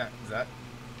cutting, is that what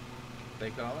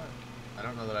they call it? I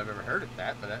don't know that I've ever heard of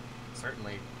that, but that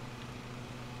certainly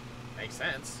makes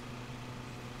sense.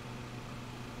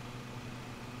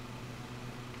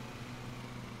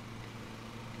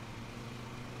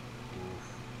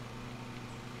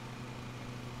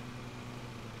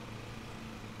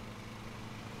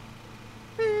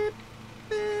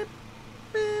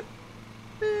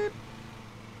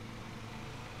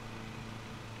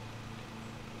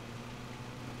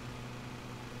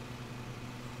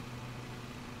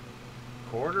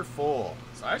 Quarter full.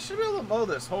 So I should be able to mow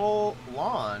this whole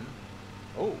lawn.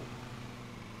 Oh.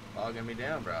 Bogging me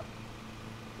down, bro.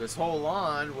 This whole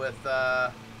lawn with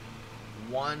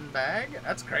one bag?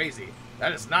 That's crazy.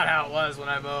 That is not how it was when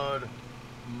I mowed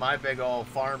my big old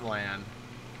farmland.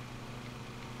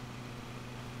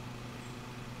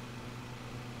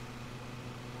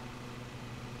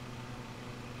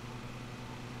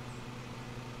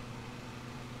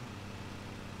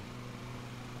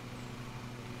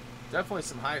 Definitely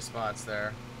some high spots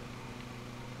there.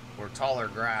 Or taller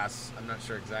grass. I'm not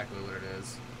sure exactly what it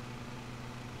is.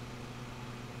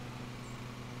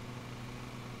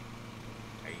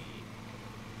 Hey.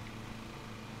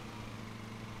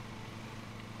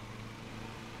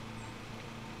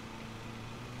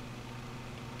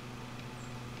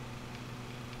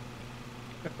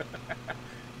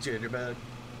 Jitterbug.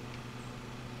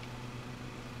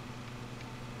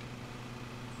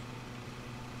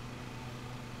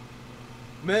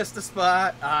 Missed a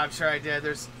spot. I'm sure I did.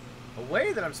 There's a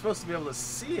way that I'm supposed to be able to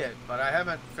see it, but I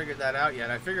haven't figured that out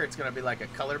yet. I figure it's going to be like a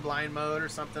colorblind mode or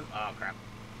something. Oh, crap.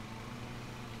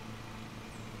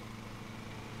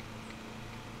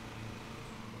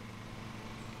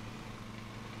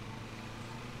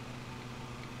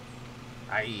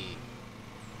 Aye.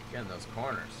 Get in those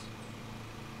corners.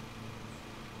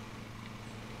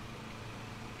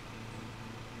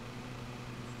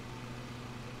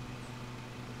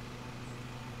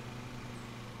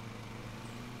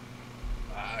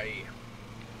 Aye.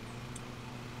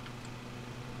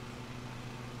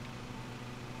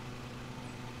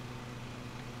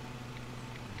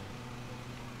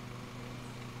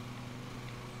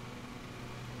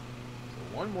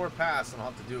 So one more pass and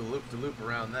I'll have to do a loop-to-loop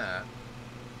around that.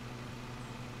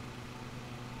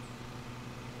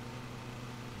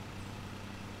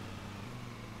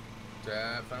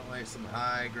 Definitely some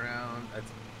high ground. It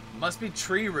must be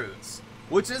tree roots,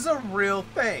 which is a real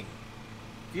thing.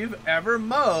 If you've ever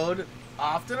mowed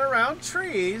often around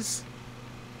trees,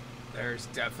 there's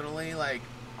definitely like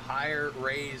higher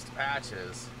raised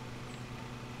patches.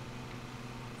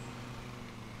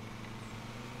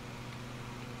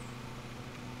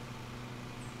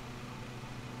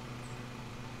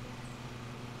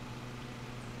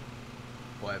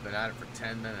 Boy, I've been at it for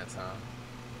 10 minutes, huh?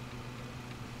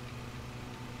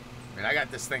 I mean, I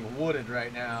got this thing wooded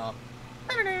right now.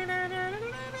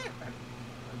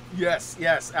 Yes,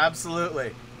 yes,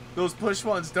 absolutely. Those push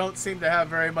ones don't seem to have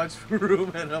very much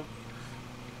room in them.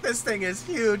 This thing is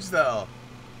huge, though.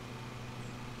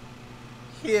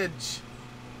 Huge.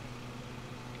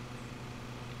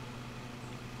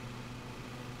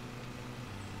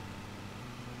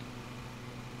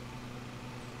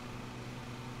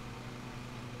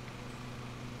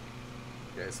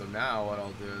 Okay, so now what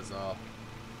I'll do is I'll...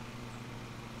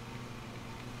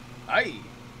 Aye!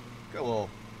 Got a little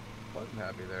button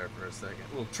happy there for a second.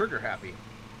 A little trigger happy.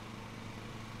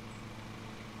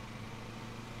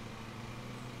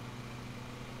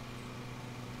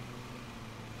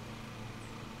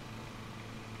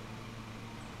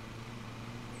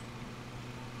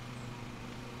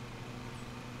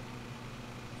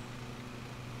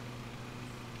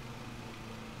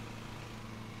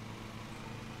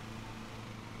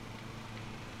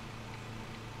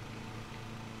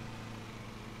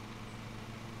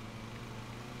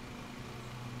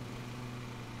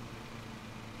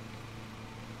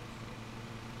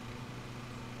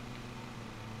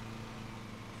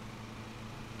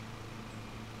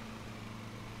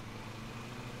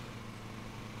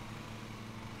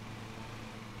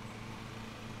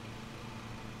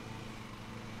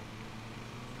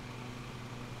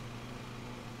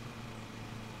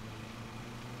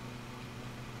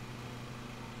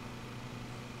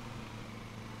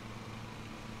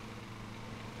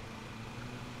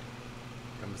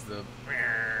 Comes the...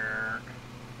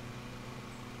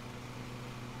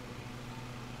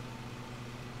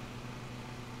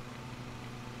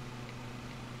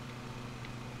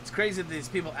 It's crazy that these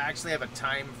people actually have a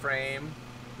time frame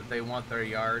that they want their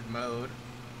yard mowed.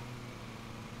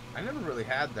 I never really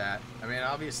had that. I mean,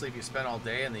 obviously, if you spent all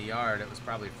day in the yard, it was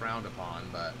probably frowned upon,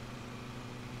 but...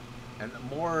 And the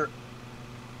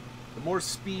more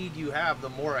speed you have, the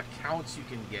more accounts you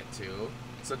can get to.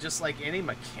 So just like any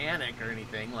mechanic or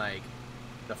anything, like,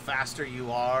 the faster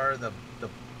you are, the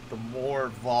more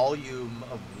volume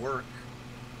of work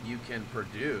you can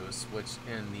produce, which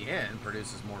in the end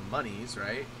produces more monies,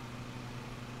 right?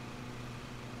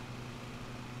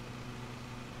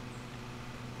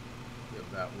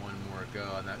 Give that one more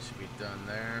go, and that should be done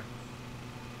there.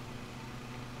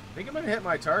 I think I'm going to hit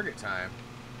my target time.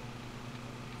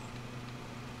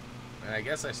 And I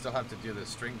guess I still have to do the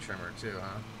string trimmer too,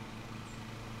 huh?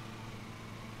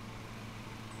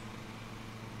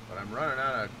 But I'm running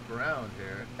out of ground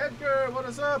here. Edgar, what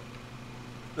is up?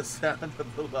 The sound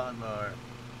of the lawnmower.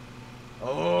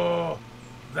 Oh,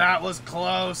 that was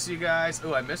close, you guys.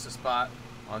 Oh, I missed a spot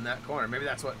on that corner. Maybe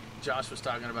that's what Josh was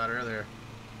talking about earlier.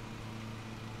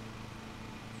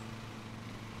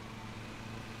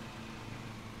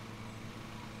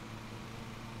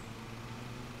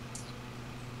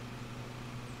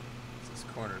 This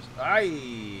corner's...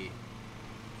 Aye!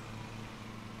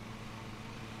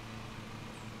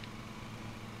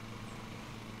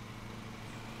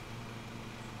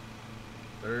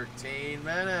 13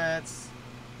 minutes.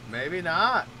 Maybe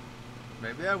not.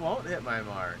 Maybe I won't hit my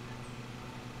mark.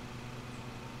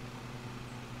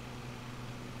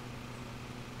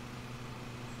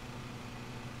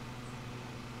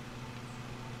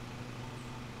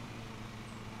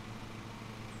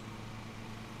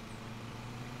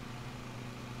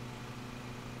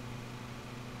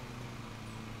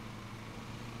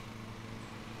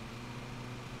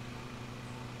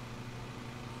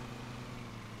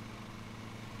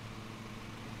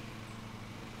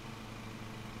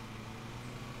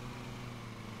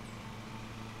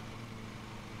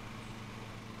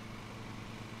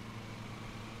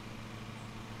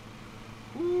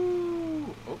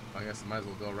 I guess I might as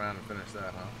well go around and finish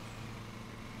that, huh?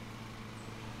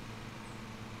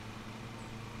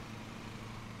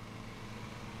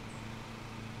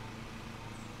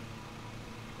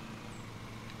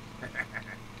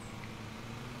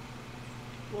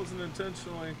 Wasn't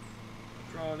intentionally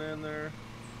drawn in there.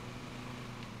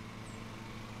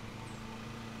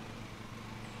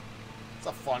 It's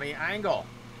a funny angle.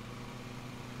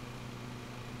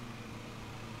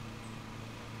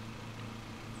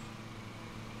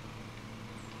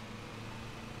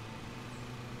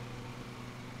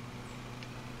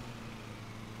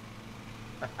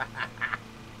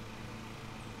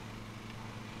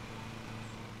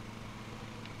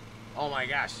 Oh my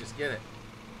gosh, just get it.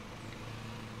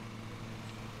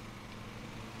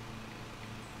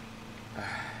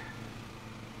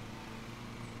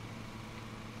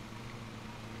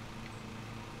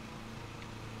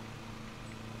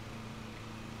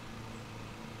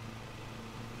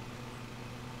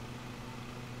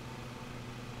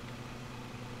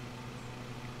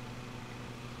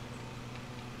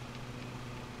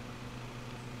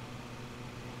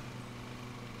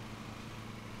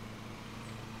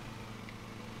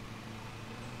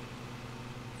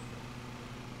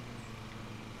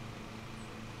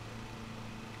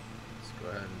 Go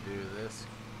ahead and do this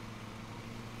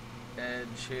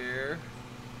edge here.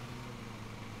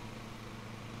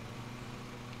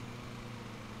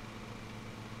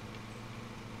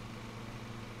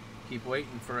 Keep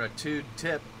waiting for a 2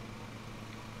 tip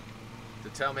to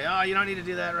tell me, oh, you don't need to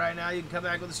do that right now. You can come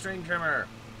back with a string trimmer.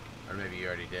 Or maybe you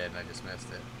already did and I just missed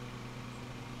it.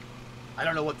 I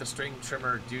don't know what the string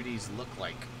trimmer duties look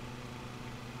like.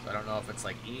 So I don't know if it's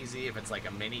like easy, if it's like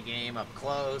a mini game up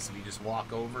close, if you just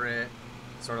walk over it.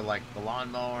 Sort of like the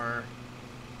lawnmower.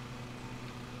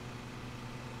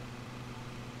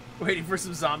 Waiting for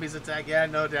some zombies attack, yeah,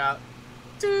 no doubt.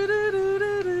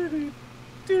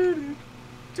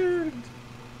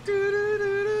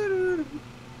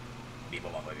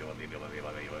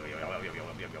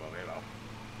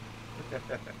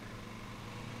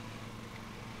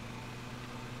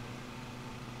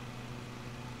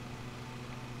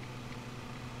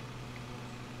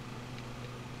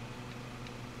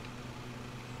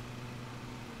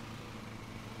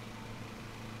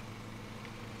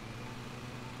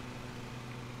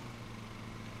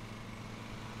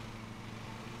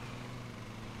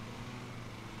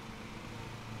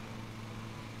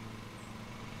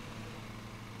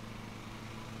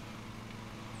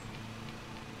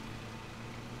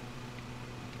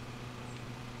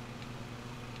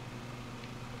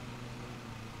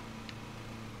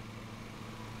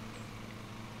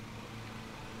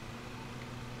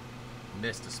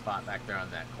 Missed a spot back there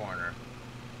on that corner.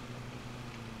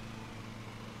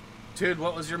 Dude,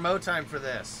 what was your mow time for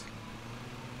this?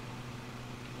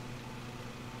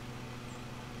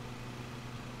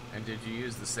 And did you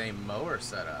use the same mower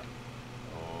setup?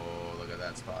 Oh, look at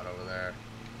that spot over there.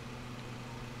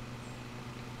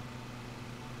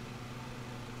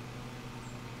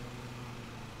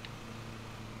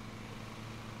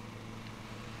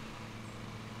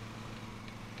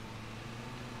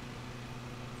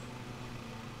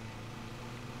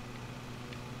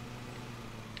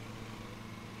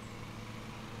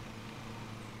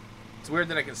 It's weird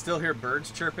that I can still hear birds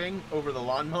chirping over the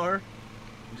lawnmower.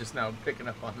 I'm just now picking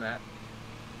up on that.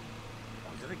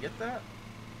 Oh, did I get that?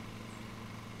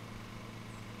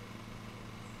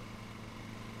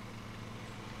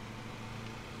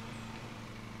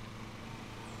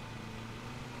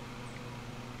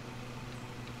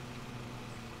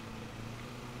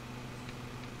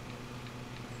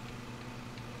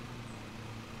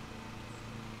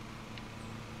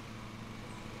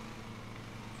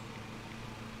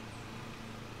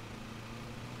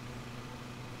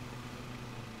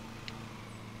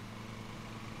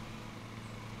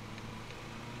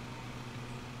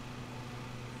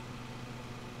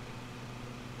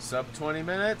 Sub 20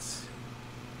 minutes?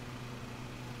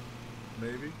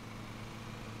 Maybe.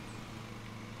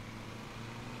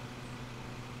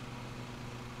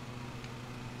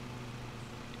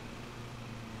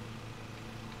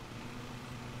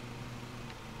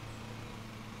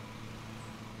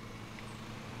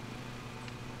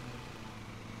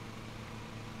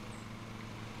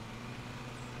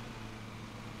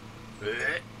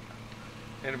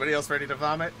 Anybody else ready to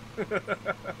vomit?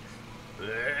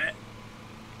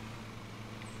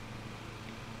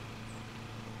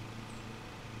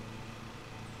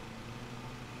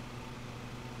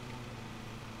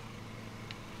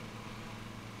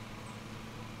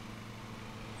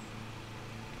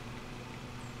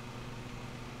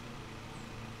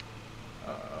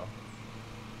 Uh-oh.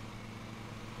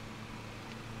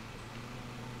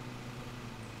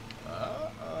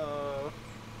 Uh-oh.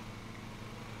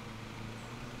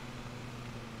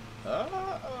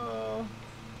 Uh-oh.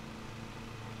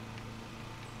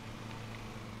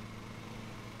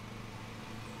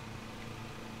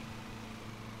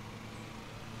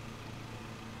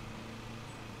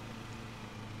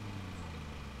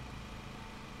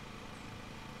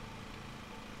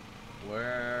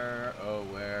 Where, oh,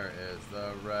 where is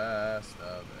the rest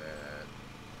of it?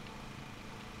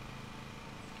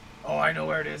 Oh, I know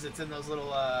where it is. It's in those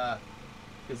little,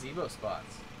 gazebo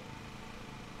spots.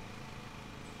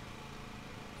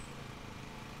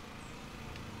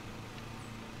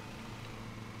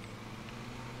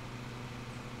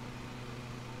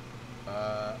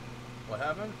 What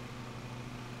happened?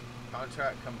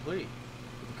 Contract complete.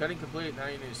 With the cutting complete, now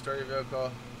you need to store your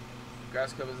vehicle.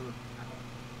 Grass covers in the...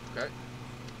 Okay.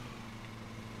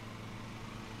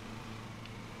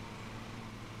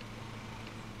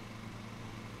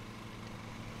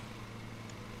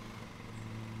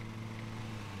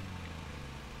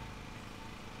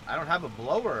 I don't have a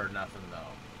blower or nothing, though.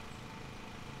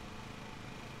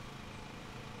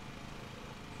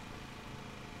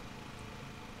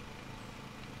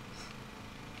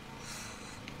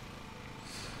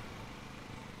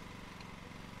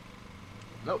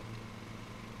 Nope.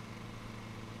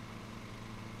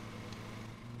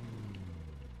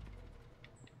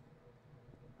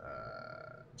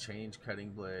 Change cutting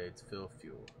blades, fill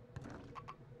fuel.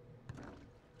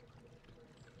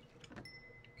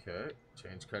 Okay,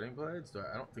 change cutting blades.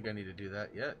 I don't think I need to do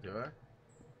that yet, do I?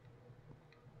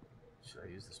 Should I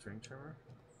use the string trimmer?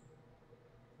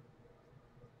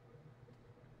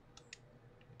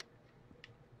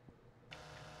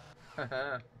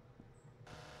 Haha.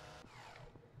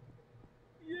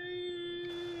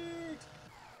 Yeet!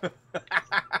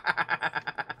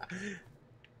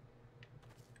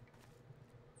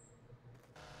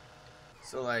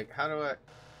 So, like, how do I...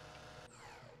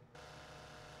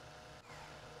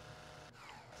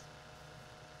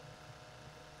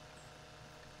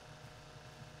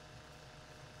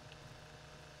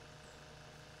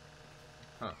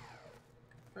 Huh.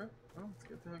 Okay, well, let's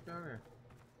get the heck out of here.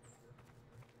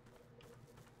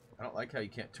 I don't like how you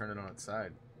can't turn it on its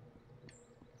side.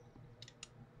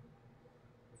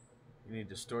 You need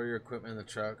to store your equipment in the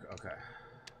truck. Okay.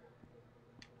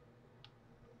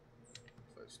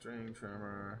 String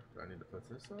trimmer. Do I need to put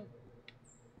this up?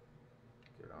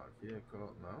 Get on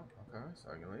vehicle. No. Okay, so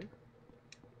I can leave.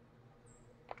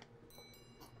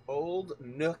 Old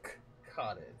Nook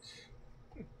Cottage.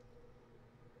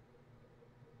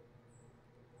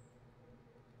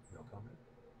 No comment.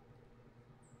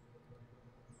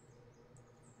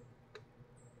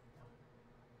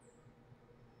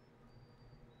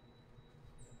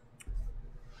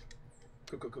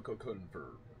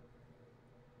 Confirm.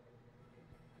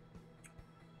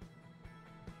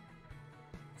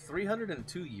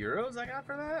 €302 I got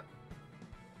for that?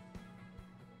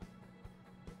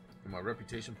 And my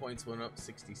reputation points went up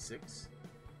 66.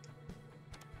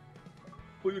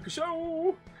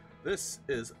 Show! This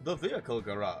is the Vehicle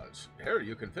Garage. Here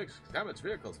you can fix damaged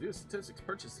vehicles, view statistics,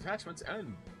 purchase attachments,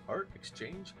 and part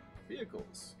exchange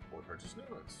vehicles. Or purchase new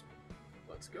ones.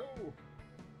 Let's go.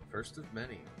 First of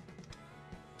many.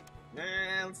 Nah,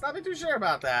 let's not be too sure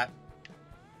about that.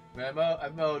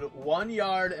 I've mowed 1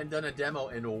 yard and done a demo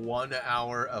in 1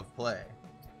 hour of play.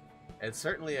 It's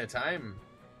certainly a time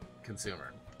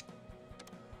consumer.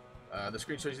 The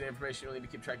screen shows you the information you'll need to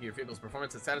keep track of your vehicle's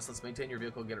performance and status. Let's maintain your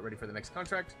vehicle and get it ready for the next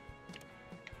contract.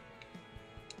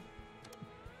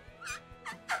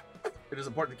 It is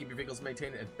important to keep your vehicles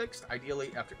maintained and fixed.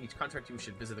 Ideally, after each contract, you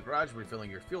should visit the garage, refilling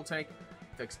your fuel tank,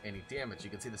 fix any damage. You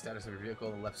can see the status of your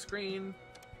vehicle on the left screen.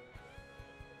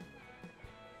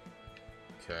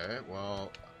 Okay,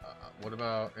 well, what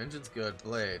about engine's good,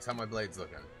 blades? How are my blades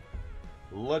looking?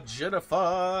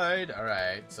 Legitified. All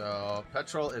right, so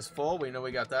petrol is full. We know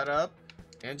we got that up.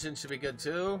 Engine should be good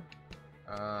too.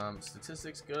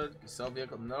 Statistics good. Sell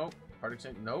vehicle, nope. Part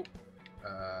exchange, nope.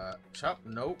 Shop,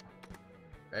 nope.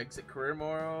 Exit career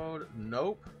mode,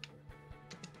 nope.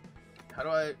 How do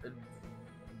I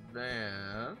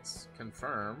advance?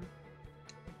 Confirm.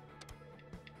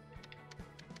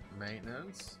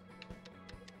 Maintenance.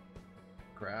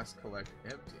 Grass collect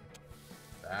empty.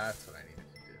 That's what I needed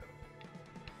to do.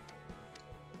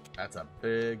 That's a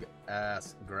big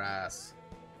ass grass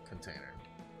container.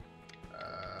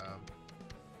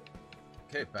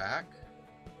 Okay, back.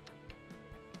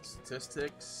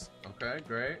 Statistics. Okay,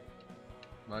 great.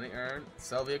 Money earned.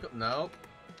 Sell vehicle. Nope.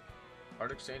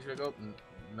 Part exchange vehicle.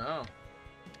 No.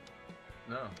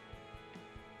 No.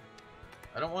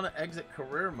 I don't want to exit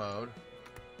career mode.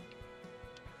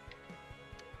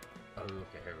 Oh,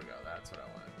 okay, here we go. That's what I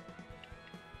wanted.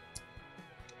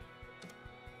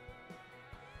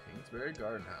 Kingsbury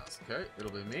Garden House. Okay,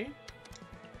 it'll be me.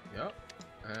 Yep.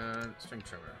 And string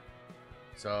trimmer.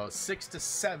 So 6 to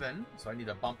 7. So I need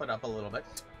to bump it up a little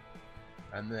bit.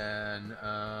 And then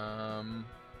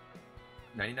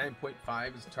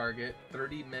 99.5 is target.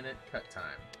 30-minute cut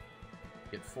time.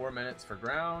 Get 4 minutes for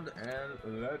ground,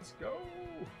 and let's go.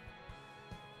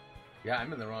 Yeah,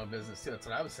 I'm in the wrong business too. That's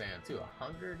what I was saying too.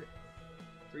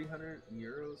 300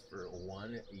 euros for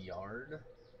 1 yard.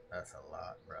 That's a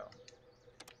lot, bro.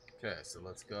 Okay, so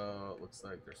let's go. Looks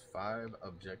like there's 5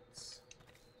 objects.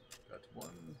 Got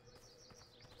 1.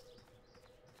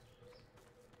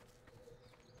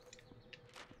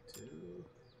 2,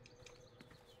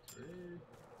 3,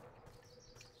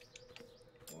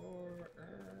 4,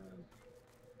 and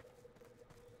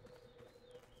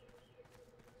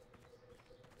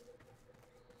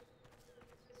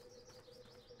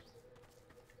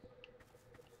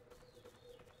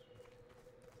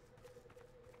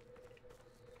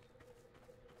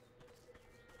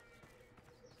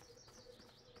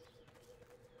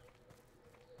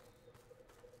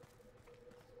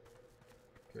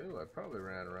okay, well, I probably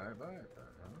ran right by it then,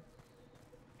 huh?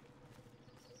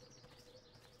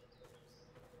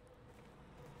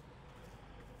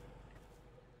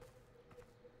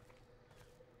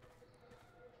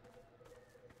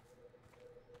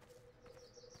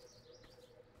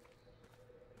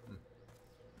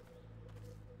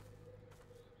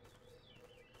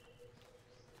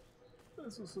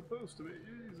 This was supposed to be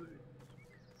easy.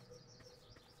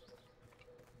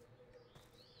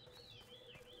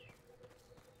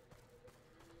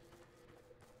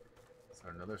 Is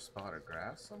there another spot of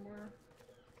grass somewhere?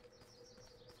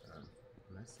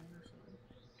 Missing or something?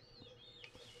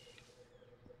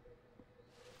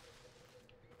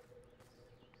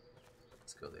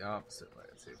 Let's go the opposite way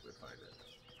and see if we find it.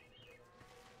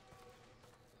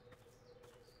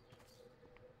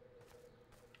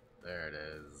 There it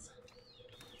is.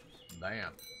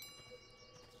 Bam.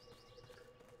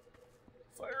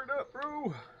 Fire it up,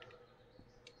 bro.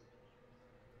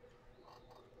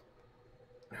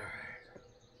 Alright.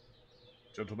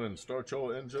 Gentlemen, start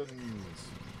your engines.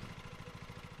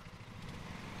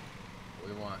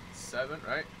 We want 7,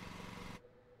 right?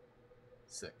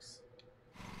 6.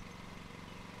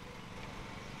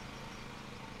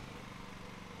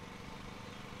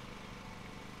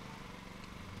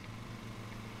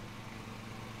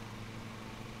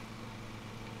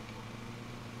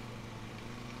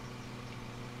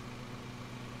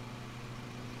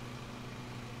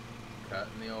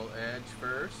 Cutting the old edge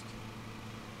first.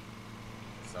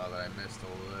 Saw that I missed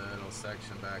a little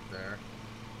section back there.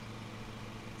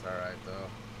 It's alright though.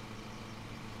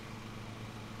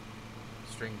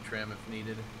 String trim if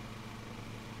needed.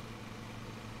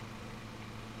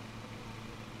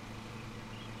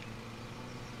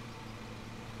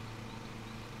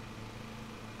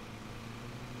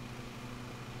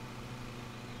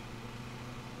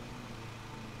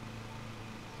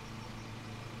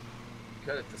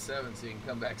 Cut it to 7 so you can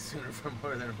come back sooner for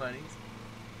more than monies.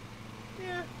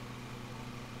 Yeah.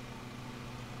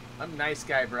 I'm nice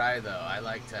guy Bri though. I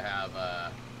like to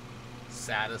have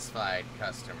satisfied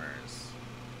customers.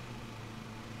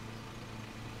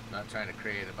 Not trying to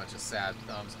create a bunch of sad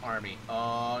thumbs army.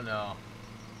 Oh no.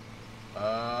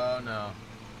 Oh no.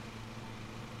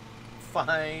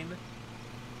 Fine.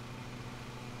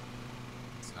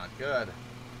 It's not good.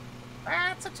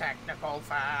 That's a technical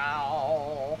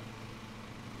foul.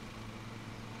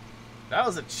 That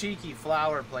was a cheeky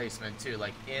flower placement too,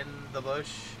 like in the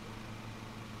bush.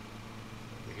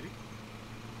 Giggity.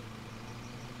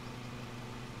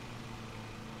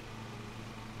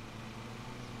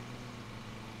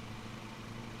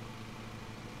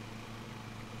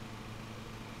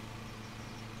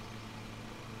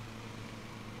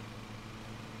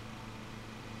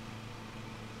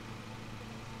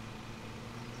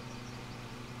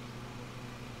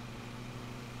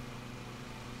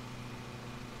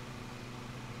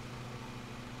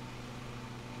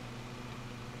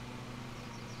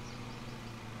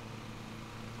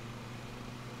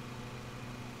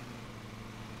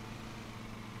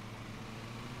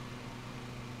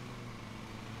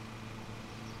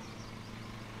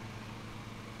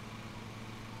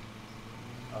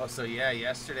 Oh, so yeah,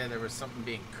 yesterday there was something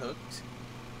being cooked.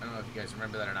 I don't know if you guys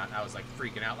remember that or not. I was like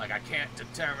freaking out, like I can't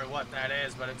determine what that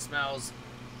is, but it smells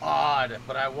odd.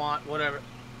 But I want whatever.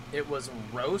 It was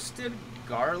roasted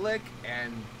garlic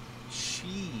and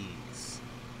cheese.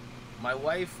 My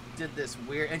wife did this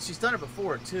weird, and she's done it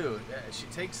before too. She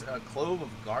takes a clove of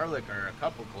garlic or a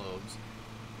couple cloves,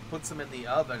 puts them in the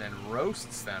oven and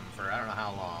roasts them for I don't know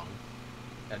how long.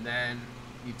 And then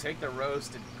you take the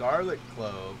roasted garlic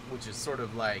clove, which is sort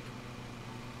of like,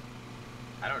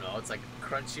 I don't know, it's like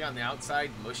crunchy on the outside,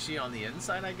 mushy on the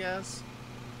inside, I guess.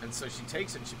 And so she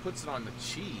takes it and she puts it on the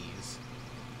cheese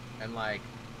and like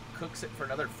cooks it for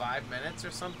another 5 minutes or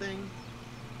something.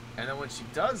 And then when she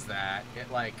does that,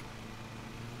 it like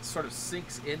sort of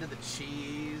sinks into the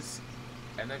cheese.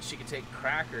 And then she can take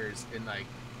crackers and like,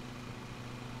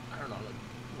 I don't know,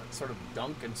 like sort of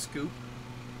dunk and scoop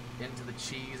into the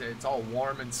cheese. And it's all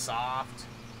warm and soft.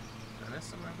 Did I miss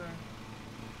some right there?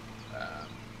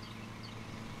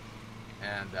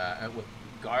 And with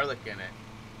garlic in it.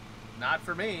 Not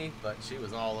for me, but she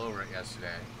was all over it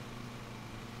yesterday.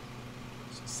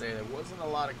 Should say there wasn't a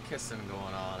lot of kissing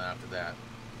going on after that.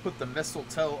 Put the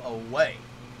mistletoe away.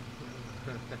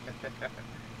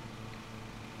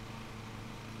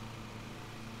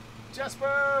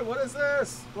 Jesper, what is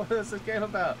this? What is this game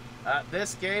about?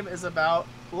 This game is about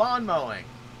lawn mowing.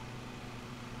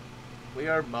 We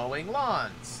are mowing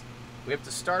lawns. We have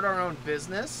to start our own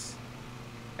business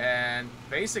and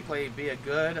basically be a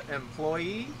good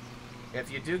employee. If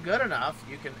you do good enough,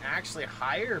 you can actually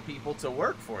hire people to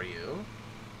work for you.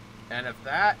 And if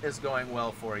that is going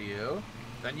well for you,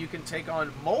 then you can take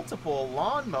on multiple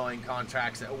lawn mowing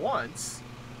contracts at once,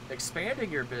 expanding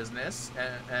your business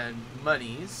and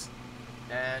monies,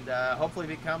 and hopefully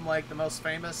become like the most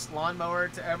famous lawnmower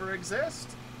to ever exist.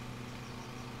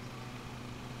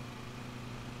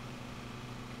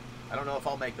 I don't know if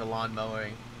I'll make the Lawn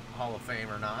Mowing Hall of Fame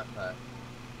or not, but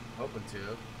I'm hoping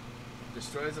to.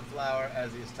 Destroys a flower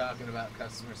as he's talking about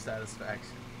customer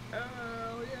satisfaction.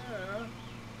 Oh, yeah.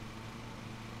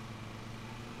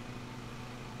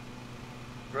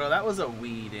 Bro, that was a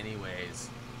weed anyways.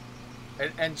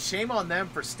 And shame on them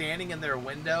for standing in their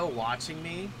window watching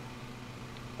me.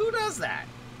 Who does that?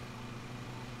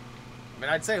 I mean,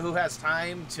 I'd say who has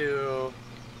time to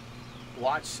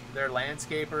watch their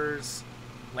landscapers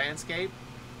landscape,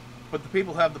 but the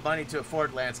people who have the money to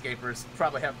afford landscapers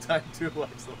probably have time to watch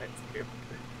the landscape.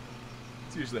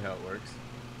 It's usually how it works.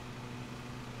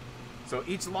 So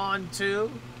each lawn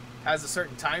too has a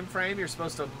certain time frame you're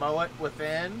supposed to mow it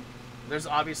within. There's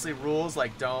obviously rules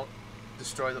like don't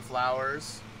destroy the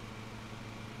flowers,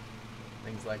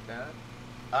 things like that.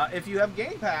 If you have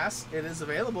Game Pass, it is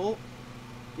available.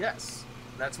 Yes,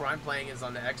 that's where I'm playing, is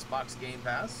on the Xbox Game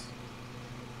Pass.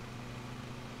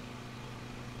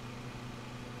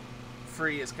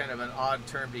 Free is kind of an odd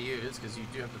term to use because you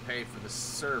do have to pay for the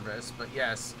service, but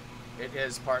yes, it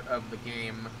is part of the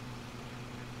game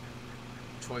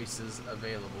choices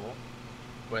available.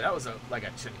 Boy, that was like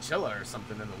a chinchilla or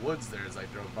something in the woods there as I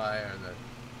drove by on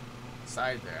the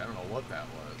side there. I don't know what that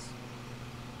was.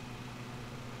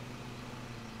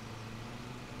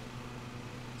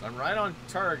 So I'm right on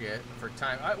target for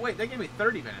time. Wait, they gave me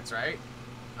 30 minutes, right?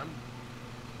 I'm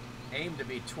aimed to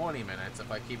be 20 minutes if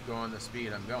I keep going the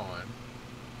speed I'm going.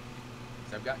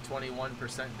 So I've got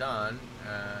 21% done,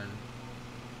 and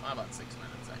well, about 6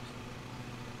 minutes actually.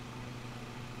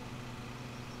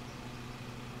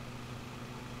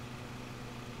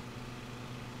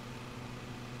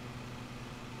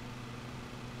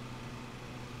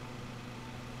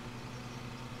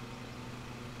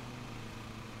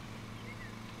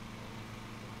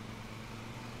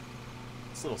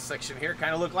 This little section here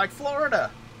kind of looked like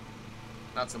Florida.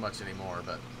 Not so much anymore,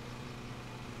 but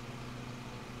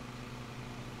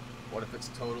what if it's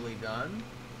totally done?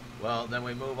 Well, then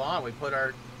we move on. We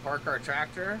park our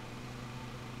tractor,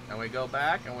 and we go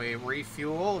back and we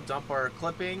refuel, dump our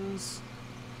clippings.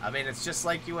 I mean, it's just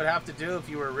like you would have to do if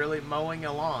you were really mowing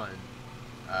a lawn.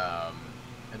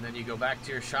 And then you go back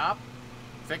to your shop,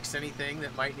 fix anything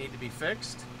that might need to be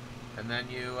fixed, and then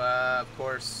you, of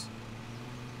course,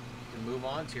 can move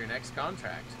on to your next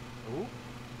contract. Ooh.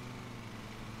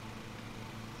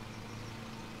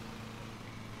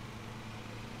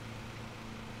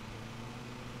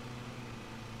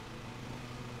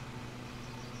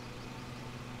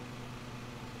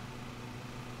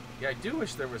 Yeah, I do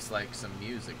wish there was like some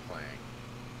music playing.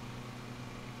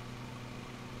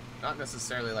 Not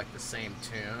necessarily like the same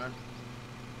tune.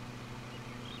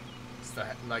 It's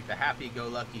like the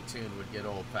happy-go-lucky tune would get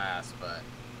old fast, but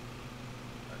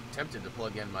I'm tempted to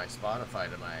plug in my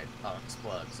Spotify to my aux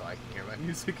plug so I can hear my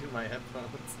music in my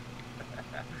headphones.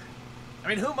 I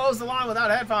mean, who mows the lawn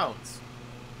without headphones?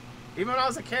 Even when I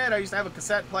was a kid, I used to have a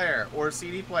cassette player or a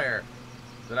CD player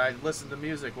that I listened to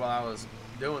music while I was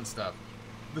doing stuff.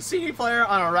 The CD player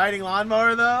on a riding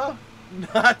lawnmower, though,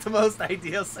 not the most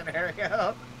ideal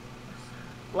scenario.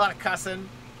 A lot of cussing.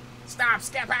 Stop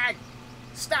skipping!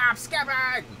 Stop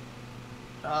skipping!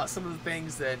 Some of the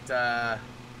things that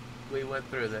we went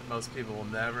through that most people will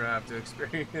never have to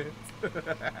experience.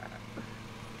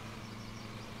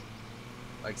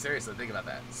 Like, seriously, think about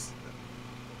that.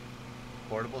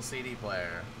 Portable CD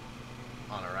player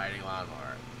on a riding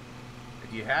lawnmower.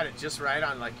 If you had it just right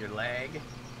on, like, your leg,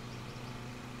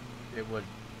 it would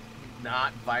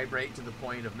not vibrate to the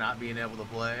point of not being able to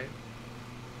play.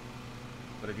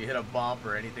 But if you hit a bump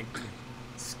or anything,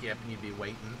 skip and you'd be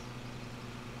waiting.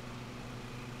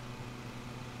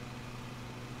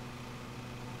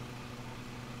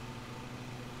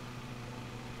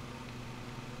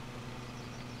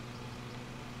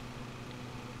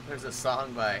 There's a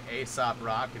song by Aesop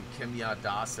Rock and Kimya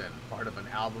Dawson, part of an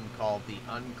album called The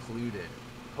Uncluded,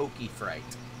 Pokey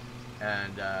Fright.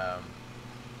 And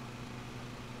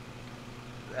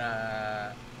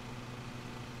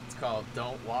it's called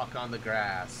Don't Walk on the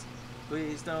Grass.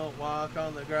 Please don't walk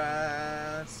on the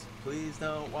grass. Please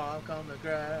don't walk on the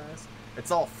grass.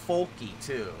 It's all folky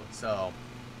too, so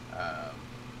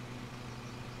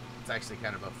it's actually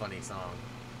kind of a funny song.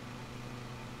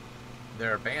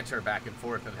 Their banter back and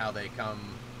forth and how they come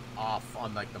off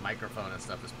on like the microphone and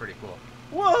stuff is pretty cool.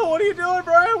 Whoa, what are you doing,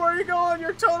 Brian? Where are you going?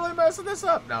 You're totally messing this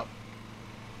up. No,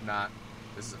 not.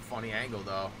 This is a funny angle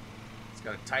though. It's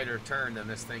got a tighter turn than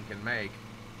this thing can make.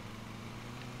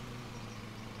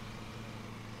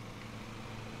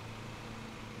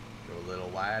 Go a little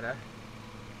wider.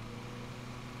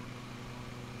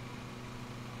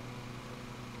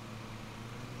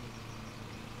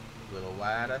 A little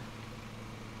wider.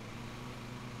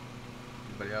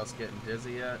 Anybody else getting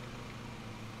dizzy yet?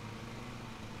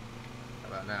 How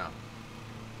about now?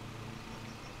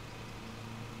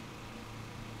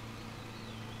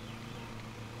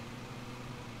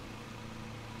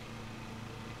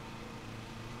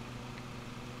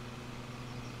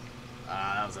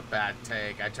 That was a bad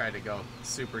take. I tried to go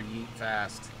super yeet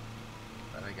fast.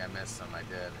 I think I missed some. I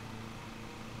did.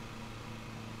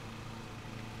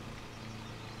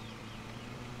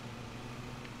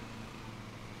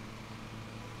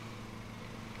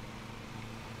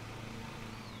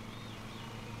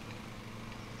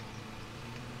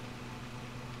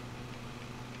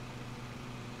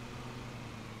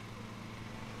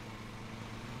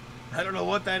 I don't know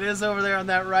what that is over there on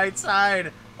that right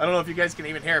side. I don't know if you guys can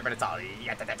even hear it, but it's all...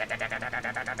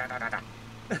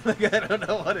 Like, I don't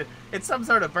know what it's some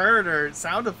sort of bird or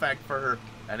sound effect for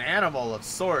an animal of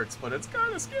sorts, but it's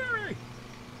kind of scary.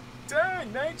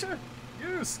 Dang, nature,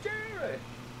 you scary.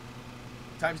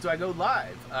 Times do I go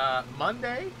live?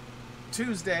 Monday,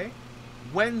 Tuesday,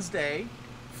 Wednesday,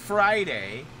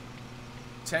 Friday,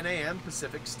 10 a.m.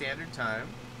 Pacific Standard Time.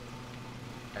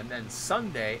 And then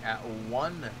Sunday at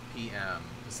 1 p.m.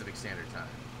 Pacific Standard Time.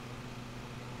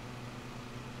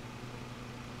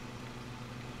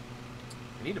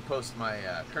 I need to post my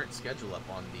current schedule up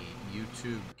on the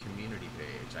YouTube community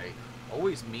page. I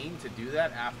always mean to do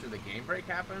that after the game break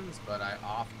happens, but I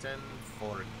often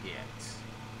forget.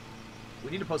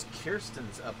 We need to post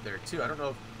Kirsten's up there too. I don't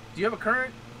know if... Do you have a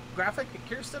current graphic,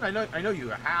 Kirsten? I know you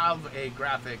have a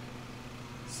graphic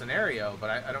scenario, but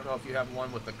I don't know if you have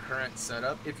one with the current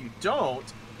setup. If you don't,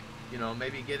 you know,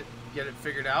 maybe get it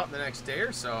figured out in the next day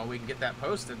or so, and we can get that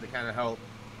posted to kind of help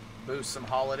boost some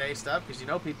holiday stuff, because you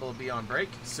know people will be on break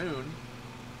soon.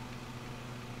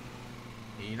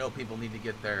 And you know people need to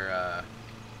get their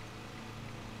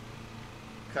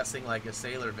cussing like a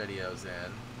sailor videos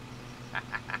in.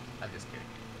 I'm just kidding.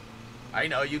 I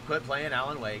know you quit playing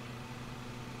Alan Wake.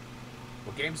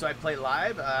 What games do I play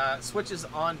live? Switches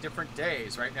on different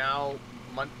days. Right now,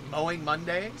 Mowing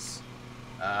Mondays.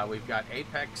 We've got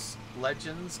Apex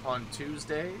Legends on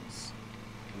Tuesdays.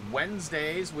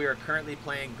 Wednesdays, we are currently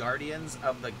playing Guardians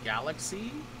of the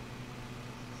Galaxy.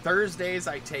 Thursdays,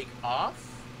 I take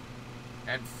off.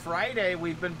 And Friday,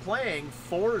 we've been playing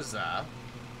Forza.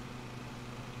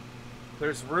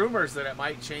 There's rumors that it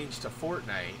might change to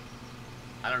Fortnite.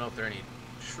 I don't know if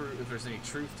there's any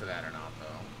truth to that or not,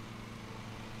 though.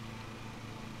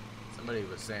 Somebody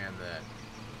was saying that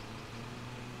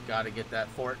got to get that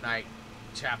Fortnite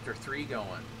Chapter 3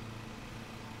 going.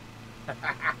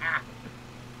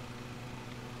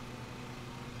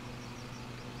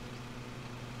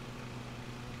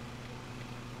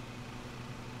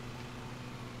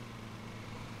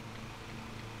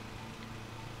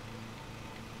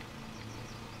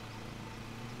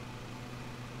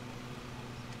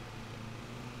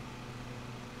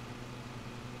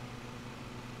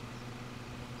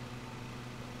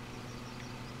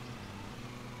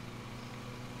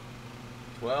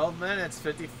 12 minutes,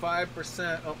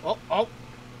 55%. Oh, oh, oh.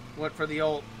 Went for the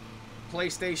old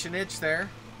PlayStation itch there.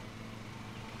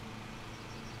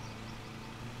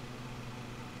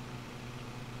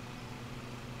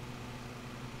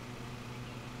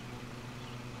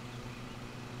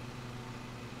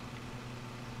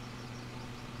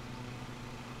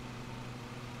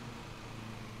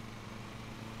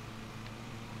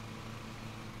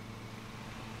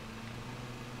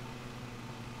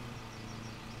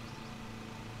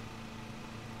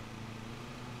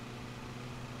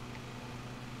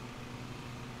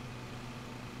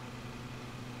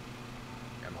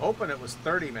 Hoping it was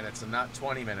 30 minutes and not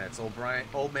 20 minutes. Old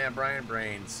man Brian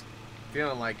Brains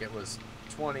feeling like it was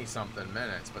 20 something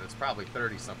minutes, but it's probably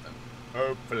 30 something.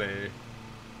 Hopefully.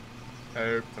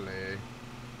 Hopefully.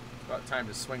 It's about time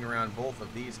to swing around both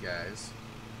of these guys.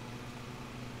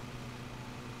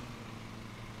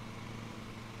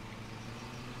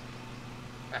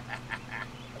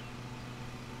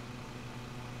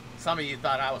 Some of you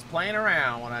thought I was playing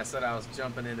around when I said I was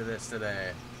jumping into this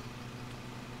today.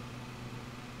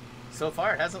 So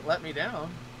far, it hasn't let me down.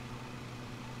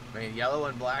 I mean, yellow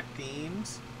and black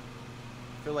themes.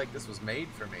 I feel like this was made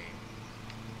for me.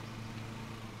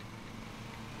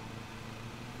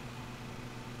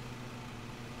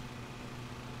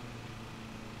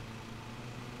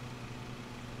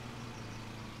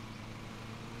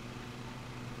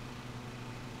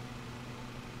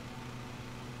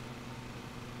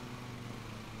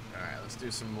 Alright, let's do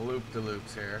some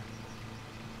loop-de-loops here.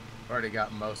 Already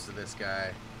got most of this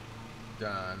guy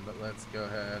done, but let's go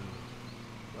ahead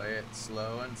and play it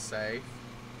slow and safe.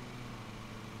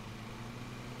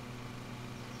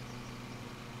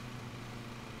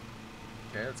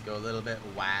 Okay, let's go a little bit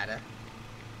wider.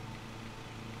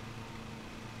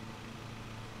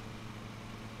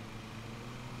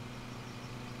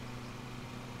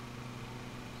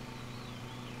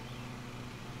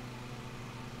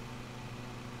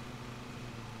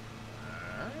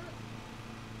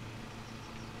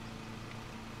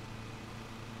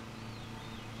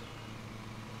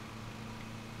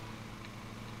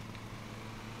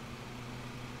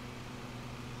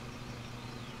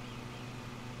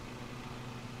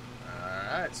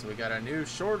 So we got a new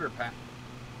shorter path.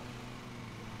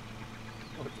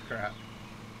 What the crap?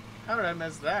 How did I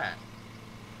miss that?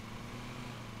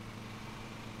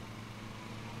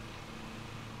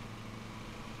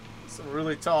 Some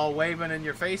really tall waving in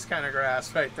your face kind of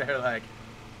grass right there, like,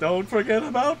 don't forget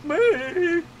about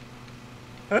me.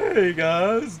 Hey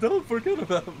guys, don't forget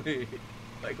about me.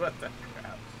 Like, what the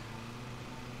crap?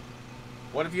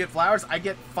 What if you hit flowers? I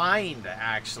get fined,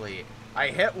 actually. I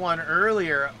hit one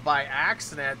earlier by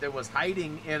accident that was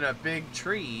hiding in a big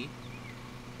tree,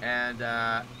 and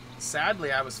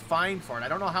sadly I was fined for it. I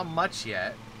don't know how much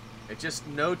yet. It just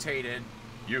notated,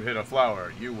 you hit a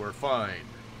flower, you were fined.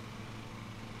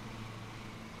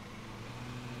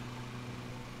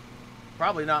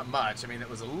 Probably not much. I mean, it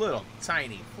was a little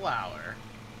tiny flower.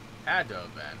 Had to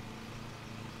have been.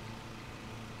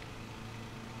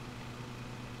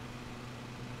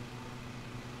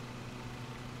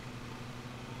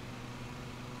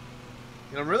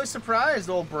 You know, I'm really surprised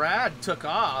old Brad took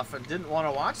off and didn't want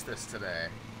to watch this today.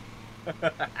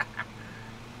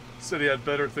 Said he had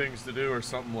better things to do or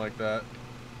something like that.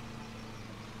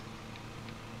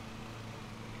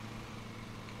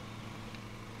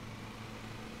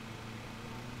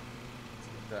 Let's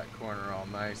get that corner all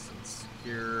nice and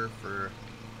secure for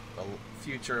the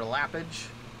future lappage.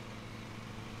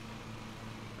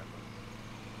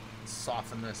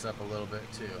 Soften this up a little bit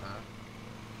too, huh?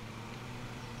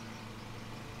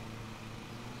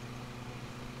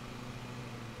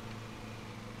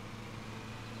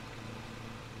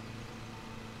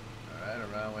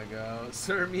 Around we go.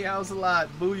 Sir Meows a Lot.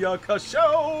 Booyaka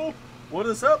Show! What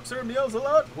is up, Sir Meows a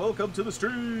Lot? Welcome to the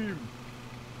stream.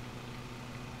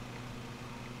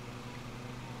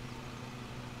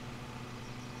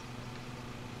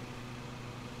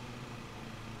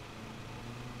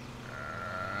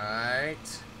 Alright.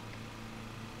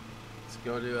 Let's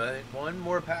go do, I think, one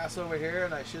more pass over here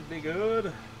and I should be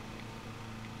good.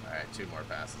 Alright, 2 more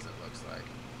passes it looks like.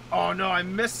 Oh no, I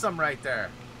missed some right there.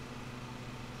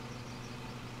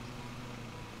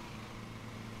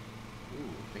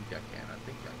 I think I can, I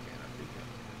think I can, I think I can.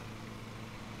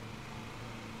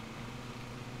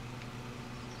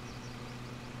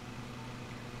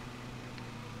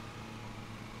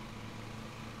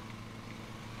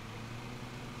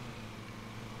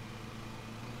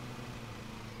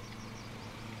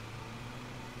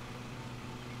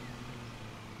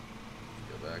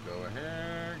 Go back over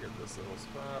here, get this little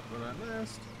spot that I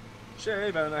missed.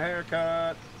 Shave and a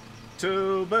haircut.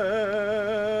 2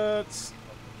 bits.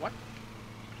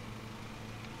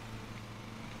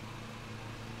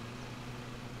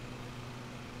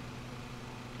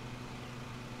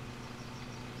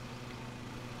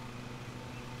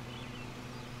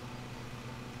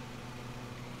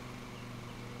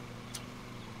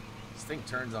 thing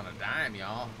turns on a dime,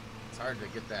 y'all. It's hard to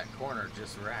get that corner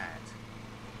just right.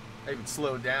 I even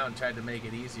slowed down, tried to make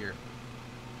it easier.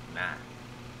 Nah.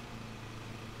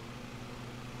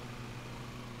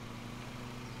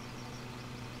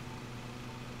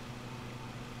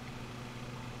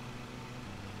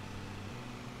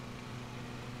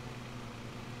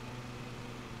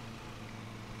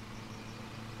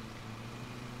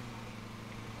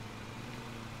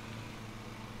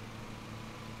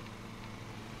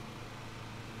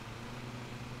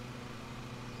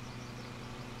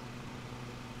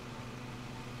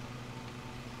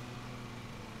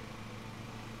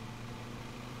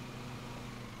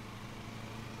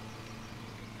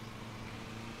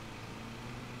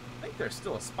 I think there's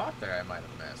still a spot there I might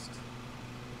have missed.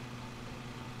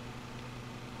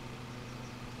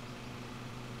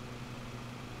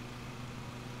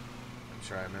 I'm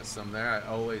sure I missed some there. I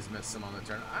always miss some on the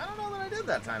turn. I don't know that I did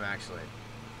that time, actually.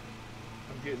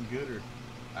 I'm getting gooder.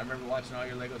 I remember watching all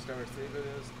your LEGO Star Wars 3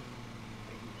 videos.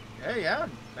 Hey, yeah.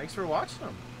 Thanks for watching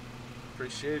them.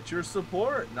 Appreciate your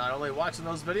support. Not only watching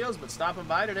those videos, but stopping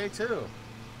by today, too.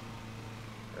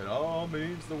 It all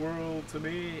means the world to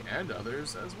me and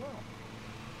others as well.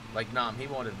 Like Nom, he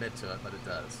won't admit to it, but it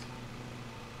does.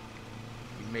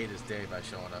 He made his day by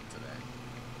showing up today.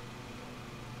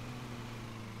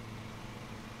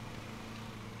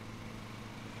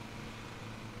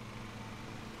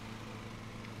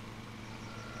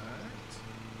 Alright.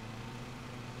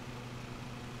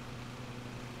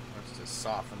 Let's just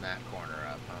soften that corner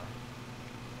up, huh?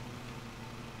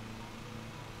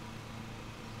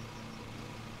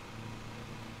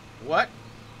 What?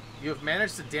 You have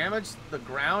managed to damage the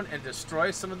ground and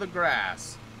destroy some of the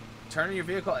grass. Turning your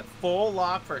vehicle at full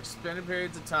lock for extended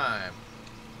periods of time.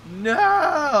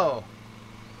 No!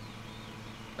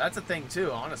 That's a thing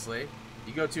too, honestly.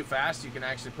 You go too fast, you can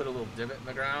actually put a little divot in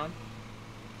the ground.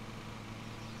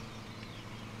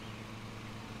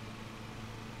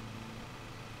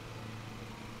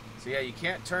 So yeah, you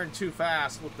can't turn too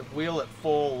fast with the wheel at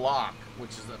full lock,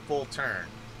 which is a full turn.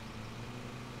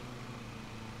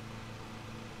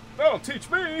 That'll teach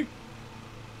me!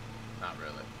 Not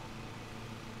really.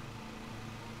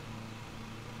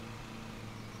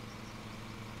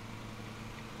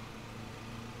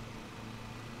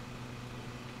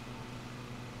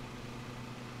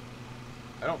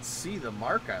 I don't see the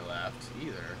mark I left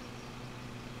either.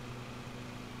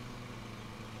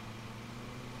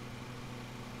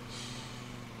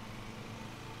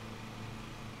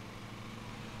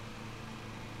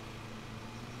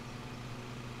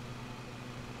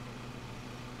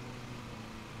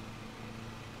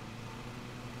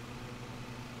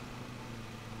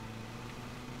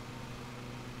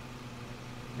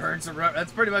 Burn some rubber.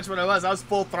 That's pretty much what I was. I was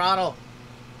full throttle.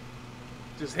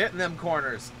 Just hitting them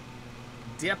corners.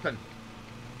 Dipping.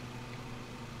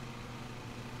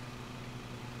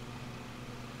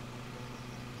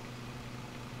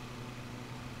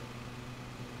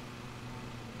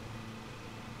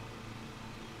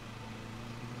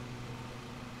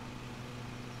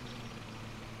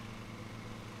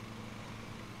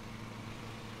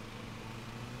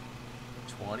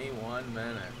 "21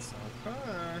 minutes.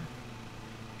 Okay.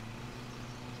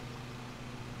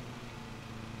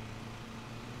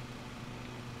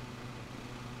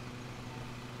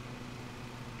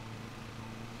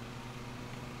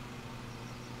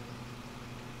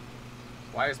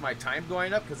 Why is my time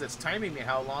going up? Because it's timing me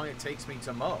how long it takes me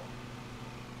to mow.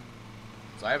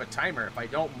 So I have a timer. If I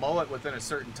don't mow it within a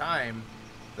certain time,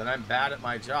 then I'm bad at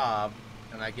my job,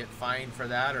 and I get fined for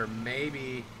that, or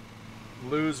maybe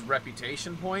lose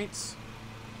reputation points,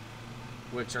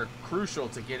 which are crucial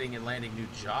to getting and landing new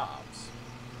jobs.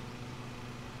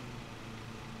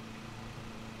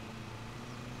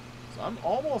 So I'm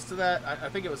almost to that. I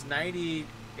think it was 98%,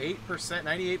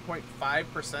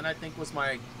 98.5%, I think was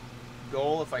my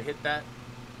goal. If I hit that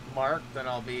mark, then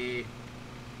I'll be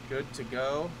good to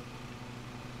go.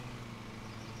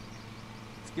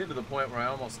 It's getting to the point where I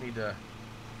almost need to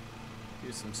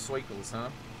do some swiggles, huh?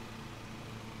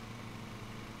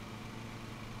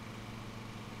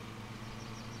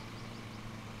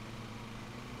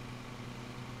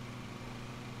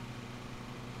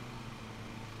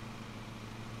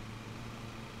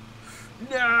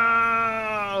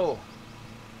 No!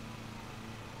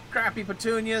 Crappy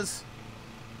petunias.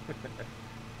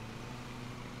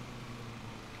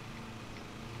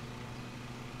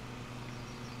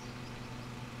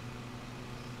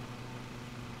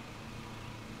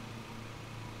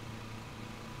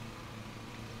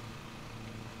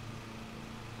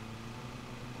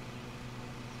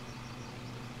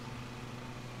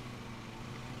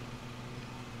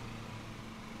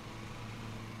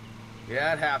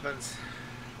 Yeah, it happens.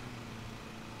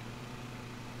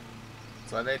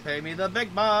 That's why they pay me the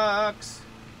big bucks.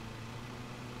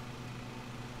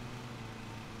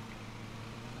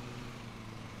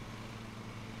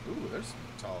 Ooh, there's some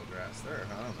tall grass there,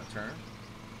 huh, on the turn.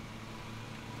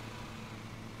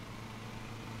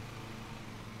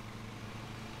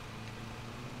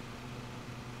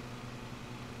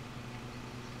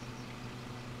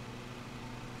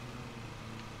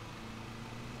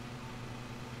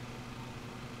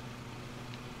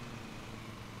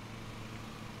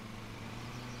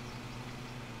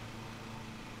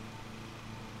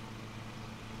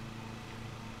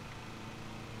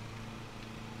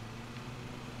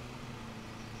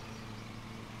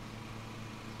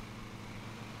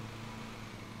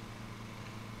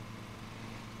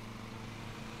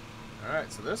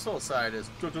 Alright, so this whole side is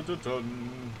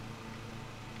dun-dun-dun-dun.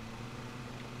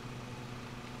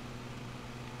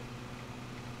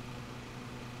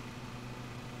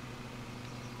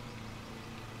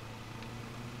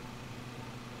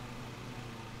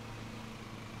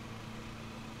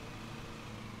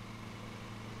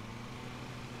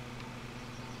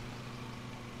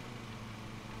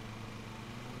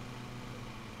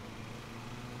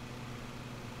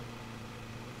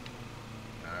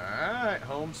 Alright,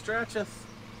 home stretcheth.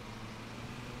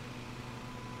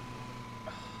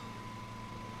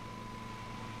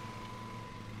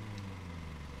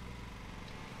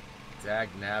 Dag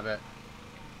nabbit.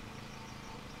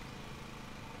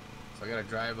 So I gotta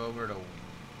drive over to... Okay.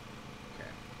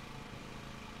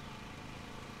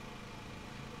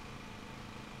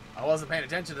 I wasn't paying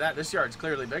attention to that. This yard's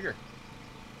clearly bigger.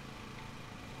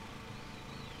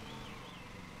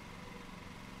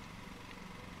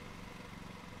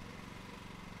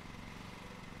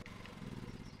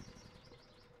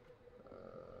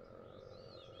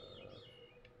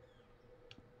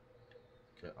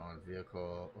 Get on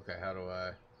vehicle. Okay, how do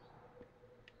I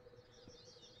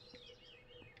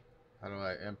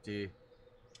empty?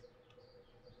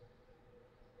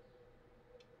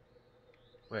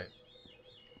 Wait.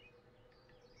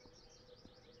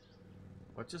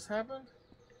 What just happened?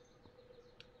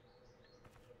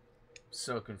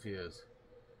 So confused.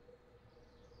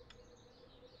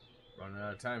 Running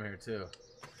out of time here too.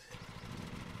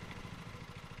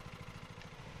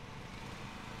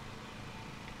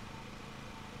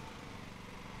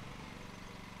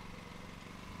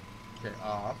 Okay,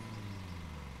 off.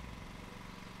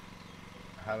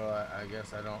 How do I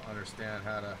guess I don't understand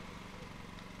how to...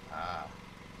 Ah.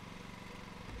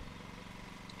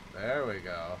 There we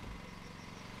go.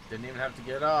 Didn't even have to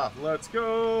get off. Let's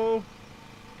go!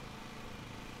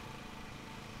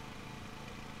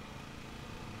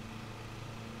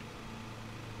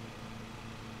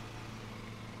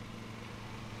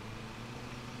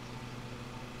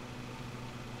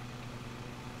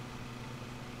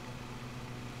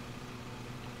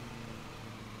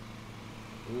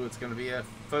 Ooh, it's gonna be a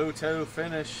photo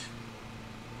finish.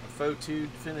 A photoed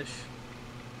finish.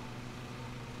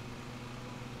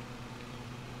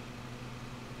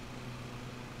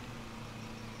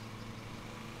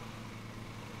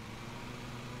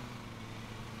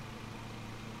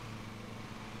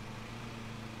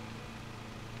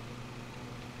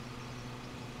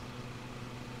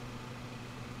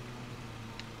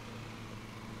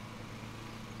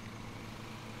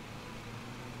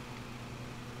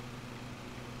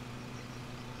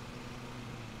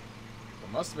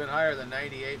 Must have been higher than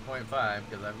 98.5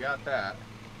 because I've got that.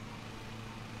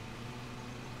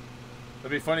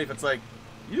 It'd be funny if it's like,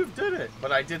 you've did it,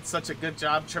 but I did such a good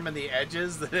job trimming the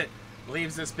edges that it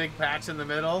leaves this big patch in the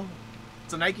middle.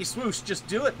 It's a Nike swoosh. Just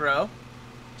do it, bro.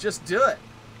 Just do it.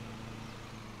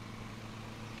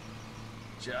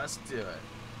 Just do it.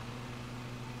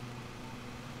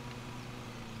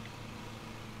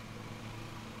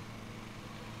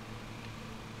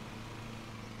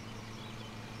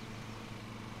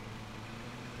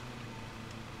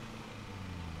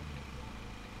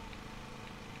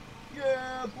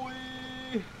 Yeah, boy!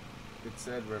 It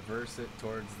said reverse it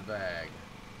towards the bag.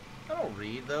 I don't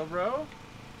read though, bro.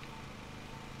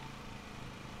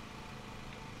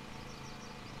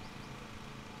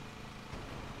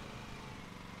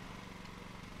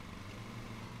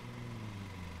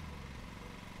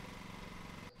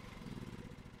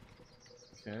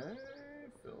 Okay,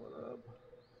 fill it up.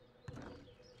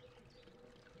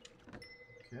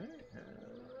 Okay,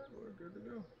 and we're good to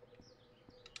go.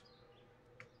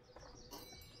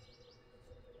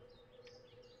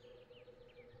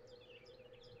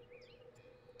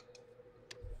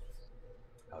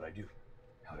 How'd I do?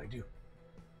 How'd I do?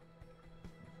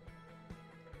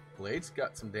 Blade's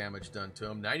got some damage done to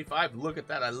him. 95, look at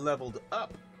that, I leveled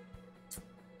up.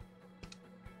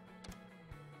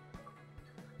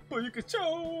 but you can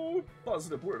show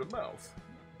positive word of mouth.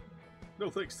 No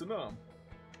thanks to Nom.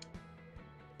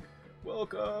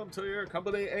 Welcome to your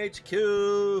company HQ.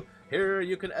 Here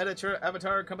you can edit your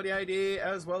avatar company ID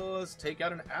as well as take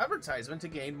out an advertisement to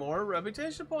gain more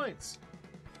reputation points.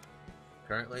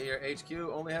 Currently, your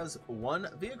HQ only has one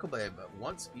vehicle bay, but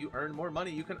once you earn more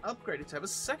money, you can upgrade it to have a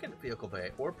second vehicle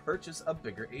bay or purchase a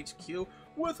bigger HQ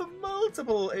with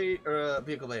multiple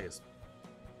vehicle bays.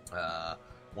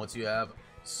 Once you have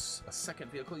a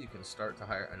second vehicle, you can start to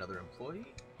hire another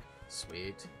employee.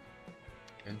 Sweet.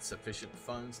 Insufficient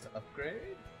funds to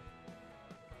upgrade.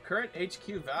 Current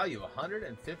HQ value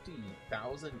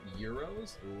 150,000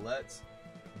 euros. Let's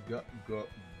go.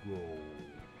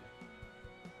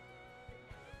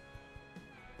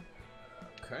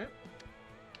 Okay.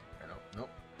 Nope.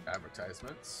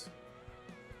 Advertisements.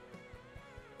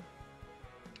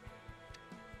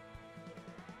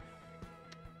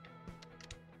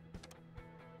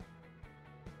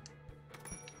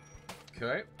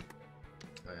 Okay.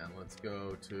 And let's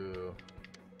go to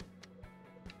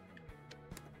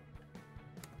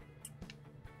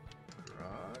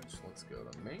garage. Let's go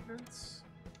to maintenance.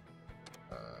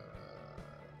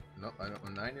 Nope, I don't.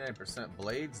 99%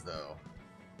 blades though.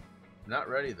 Not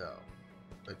ready though.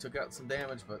 They took out some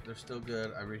damage, but they're still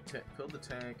good. I filled the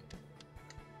tank.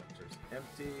 Just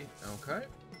empty. Okay.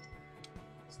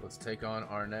 So let's take on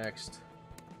our next.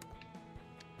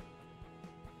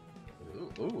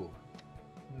 Ooh.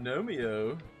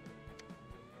 Nomeo.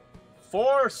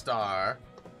 4-star.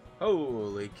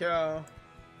 Holy cow.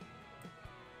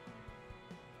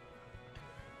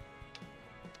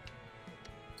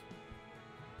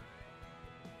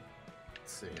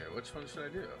 Let's see here. Which one should I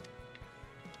do?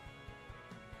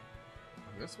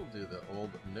 I guess we'll do the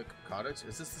old Nook Cottage.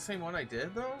 Is this the same one I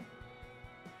did, though?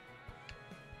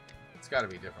 It's got to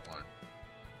be a different one.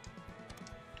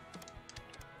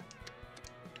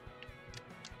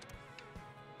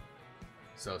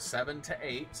 So 7 to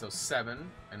 8, so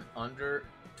 7 and under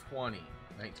 20,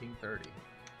 1930.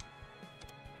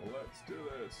 Well, let's do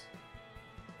this.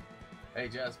 Hey,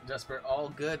 Jesper, all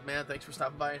good, man. Thanks for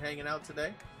stopping by and hanging out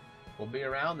today. We'll be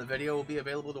around. The video will be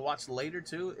available to watch later,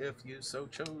 too, if you so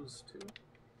chose to.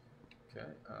 Okay.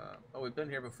 Oh, we've been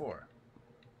here before.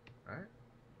 All right.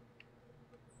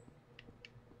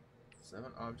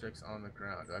 7 objects on the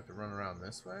ground. Do I have to run around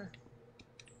this way?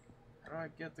 How do I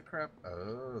get the crap?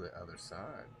 Oh, the other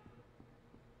side.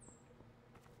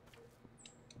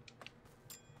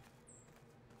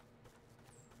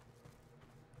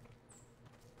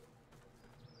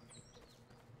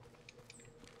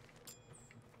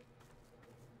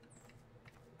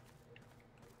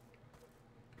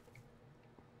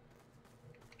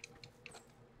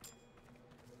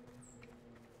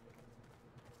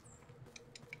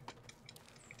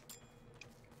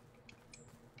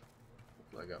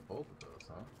 I got both of those,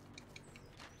 huh?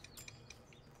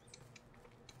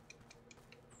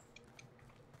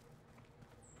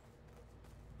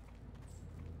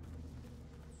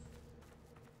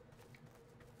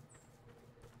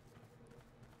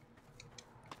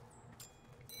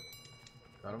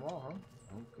 Got them all, huh?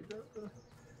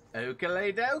 Okey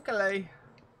dokey.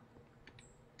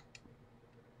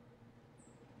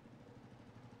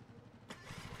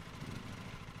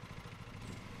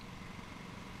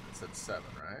 Said 7,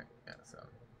 right? Yeah, 7.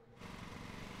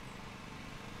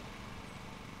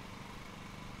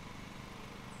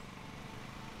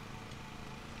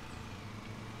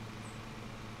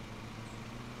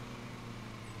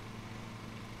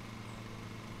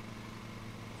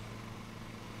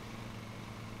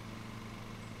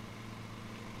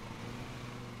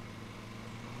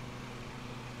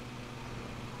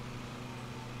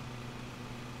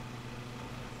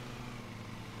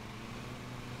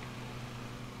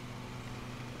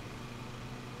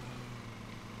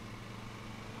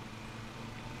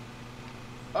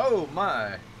 Oh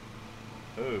my!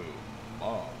 Oh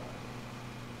my!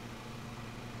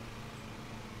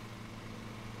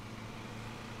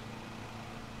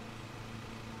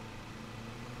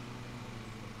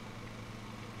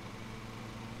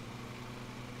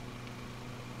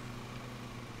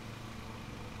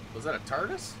 Was that a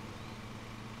TARDIS?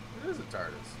 It is a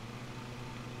TARDIS.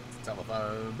 It's a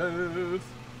telephone booth.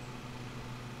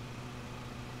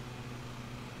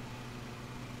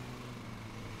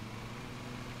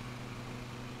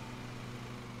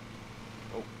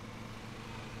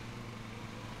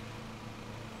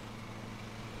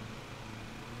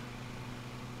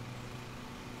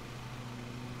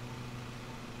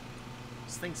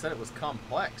 This thing said it was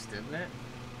complex, didn't it?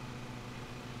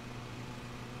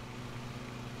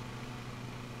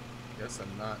 Guess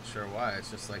I'm not sure why.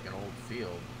 It's just like an old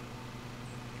field.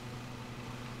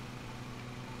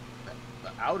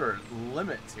 outer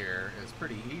limit here is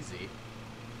pretty easy.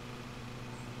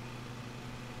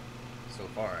 So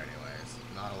far, anyways.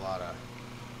 Not a lot of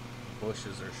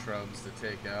bushes or shrubs to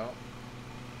take out.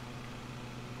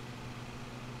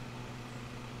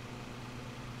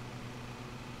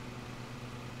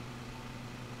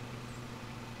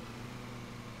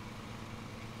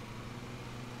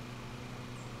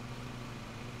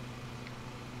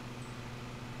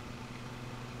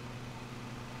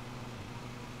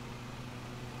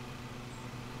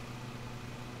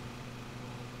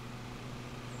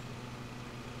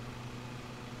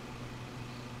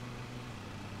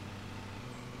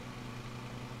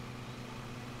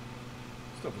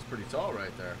 Stuff was pretty tall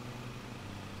right there.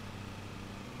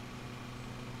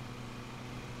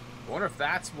 I wonder if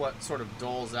that's what sort of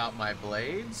doles out my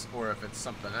blades, or if it's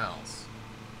something else.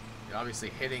 You know, obviously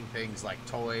hitting things like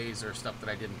toys or stuff that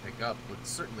I didn't pick up would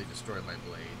certainly destroy my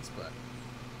blades, but...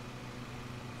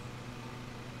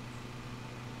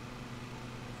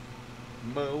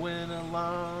 Mowing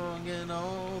along in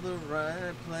all the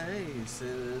right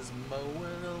places,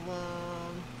 mowing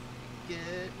along,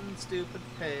 getting stupid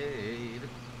paid.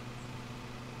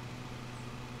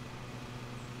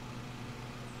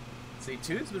 See,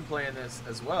 Tude's been playing this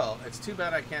as well. It's too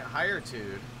bad I can't hire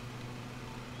Tude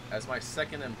as my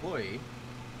second employee.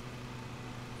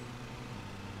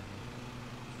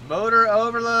 Motor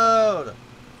overload!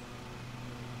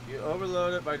 You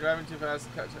overload it by driving too fast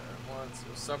and cut once.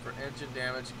 You'll suffer engine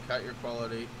damage and cut your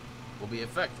quality will be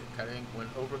affected. Cutting when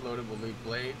overloaded will leave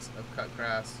blades of cut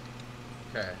grass.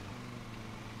 Okay.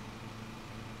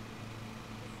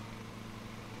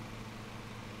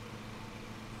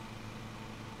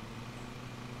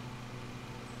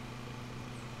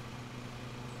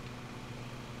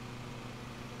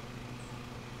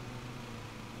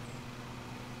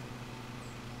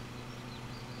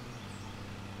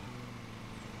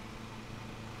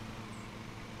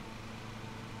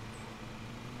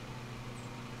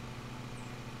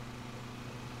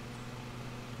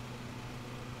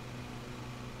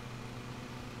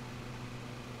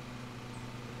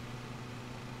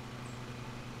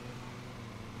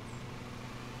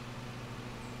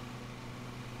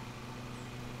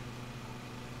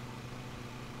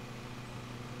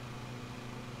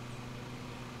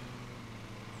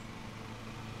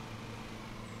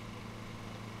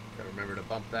 Remember to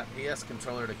bump that PS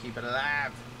controller to keep it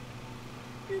alive.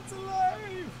 It's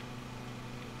alive!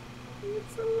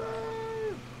 It's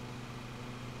alive!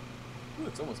 Ooh,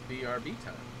 it's almost BRB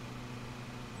time.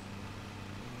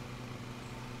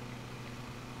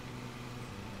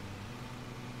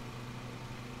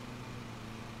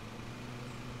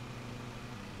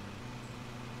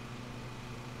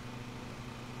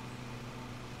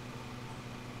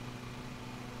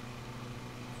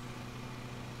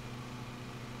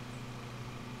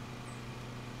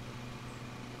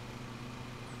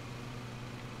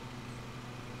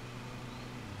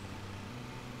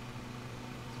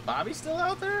 Bobby still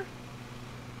out there?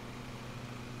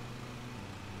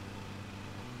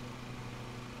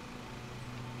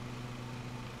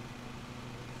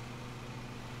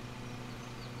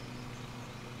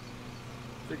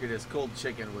 Figured his cold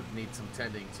chicken would need some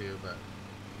tending to, but...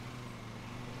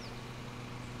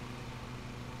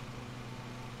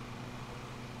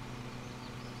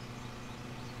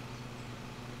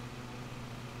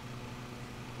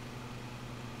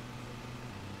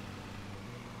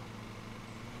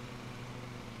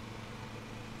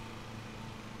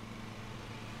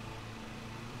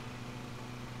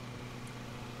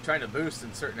 trying to boost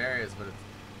in certain areas, but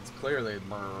it's clearly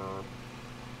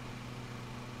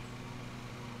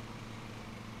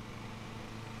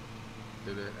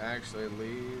Did it actually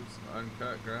leave some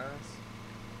uncut grass?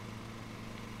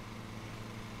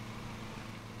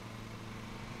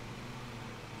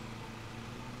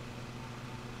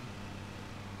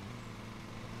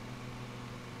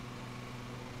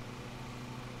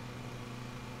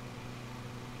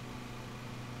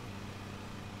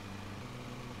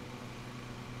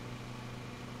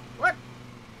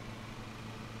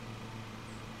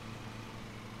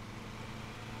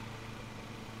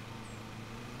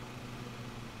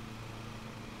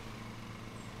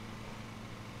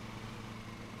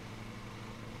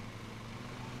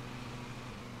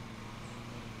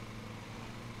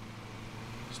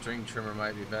 String trimmer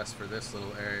might be best for this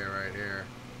little area right here.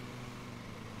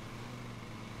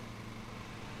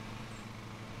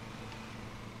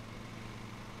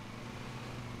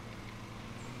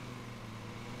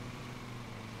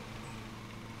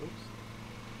 Oops.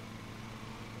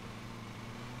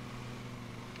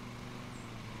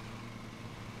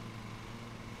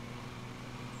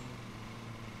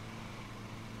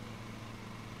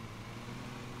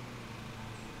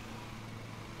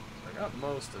 Not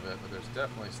most of it, but there's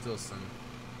definitely still some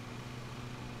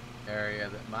area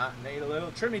that might need a little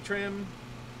trimmy trim.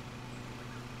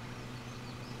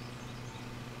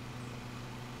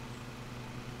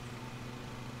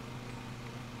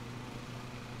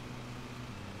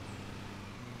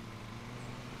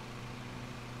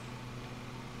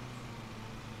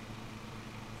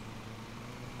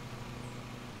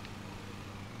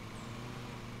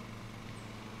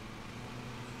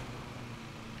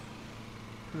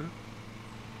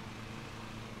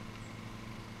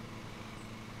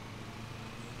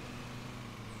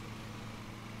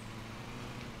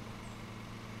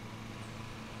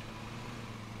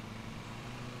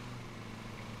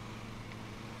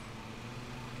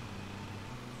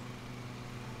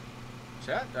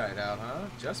 Chat died out, huh?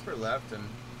 Jesper left and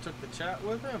took the chat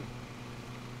with him.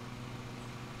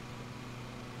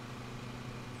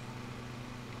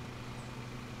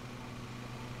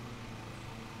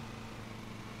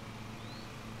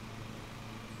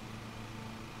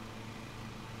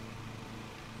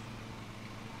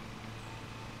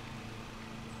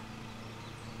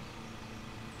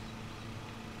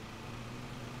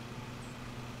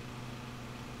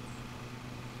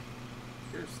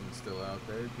 Pearson's still out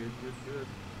there. Good, good, good.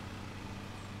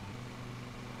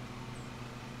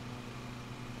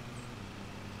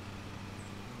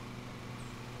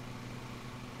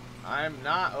 I'm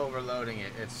not overloading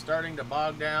it. It's starting to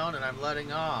bog down and I'm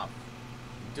letting off.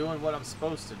 I'm doing what I'm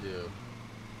supposed to do.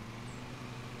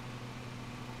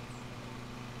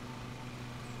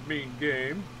 Mean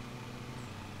game.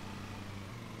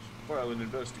 File an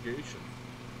investigation.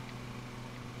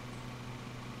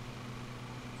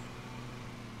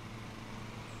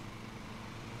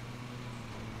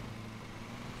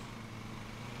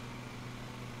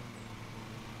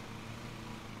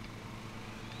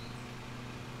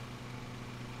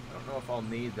 I don't know if I'll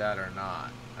need that or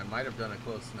not. I might have done a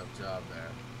close enough job there.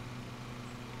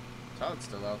 Todd's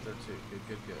still out there too. Good,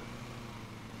 good, good.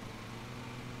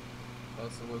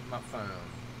 Also with my phone.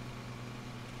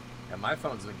 Yeah, my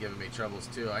phone's been giving me troubles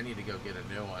too. I need to go get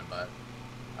a new one, but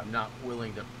I'm not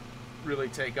willing to really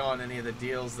take on any of the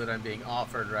deals that I'm being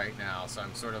offered right now. So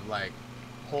I'm sort of like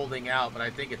holding out, but I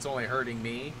think it's only hurting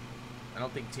me. I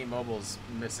don't think T-Mobile's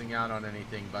missing out on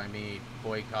anything by me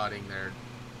boycotting their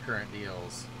current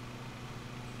deals.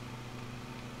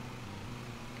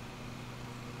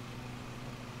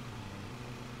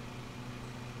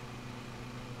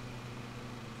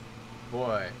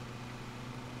 Boy,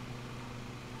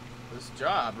 this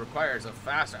job requires a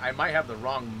faster... I might have the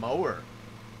wrong mower.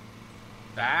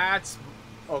 That's...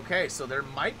 Okay, so there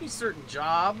might be certain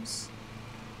jobs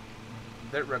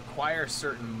that require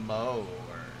certain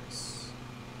mowers.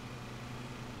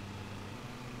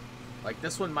 Like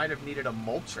this one might have needed a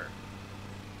mulcher.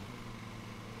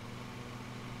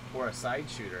 Or a side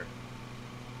shooter.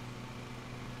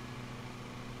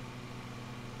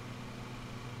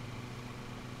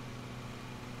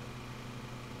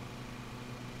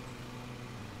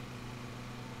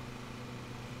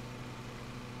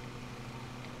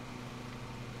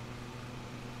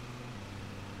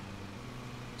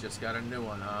 Just got a new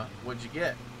one, huh? What'd you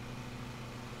get?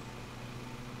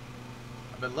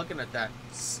 I've been looking at that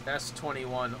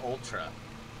S21 Ultra.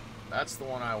 That's the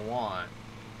one I want,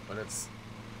 but it's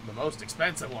the most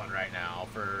expensive one right now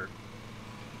for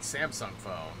Samsung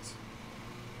phones.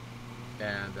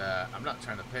 And I'm not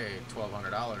trying to pay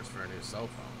 $1,200 for a new cell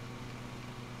phone.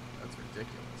 That's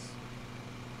ridiculous.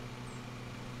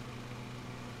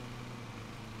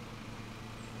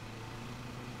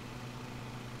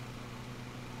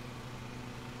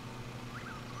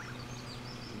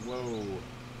 Whoa.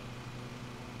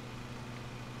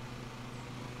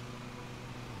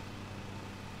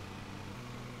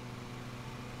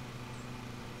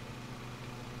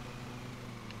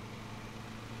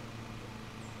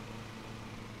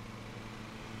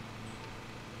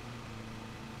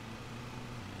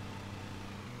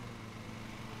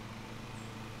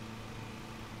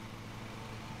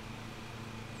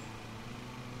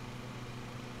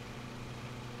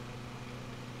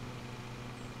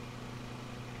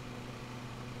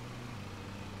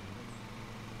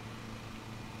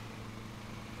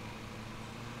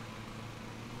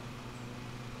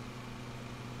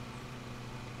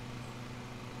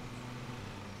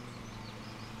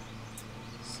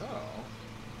 So,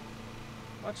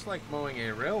 much like mowing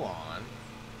a real lawn,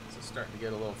 this is starting to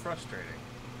get a little frustrating.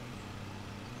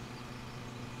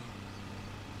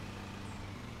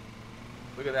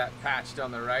 Look at that patch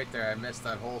down the right there. I missed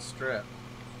that whole strip.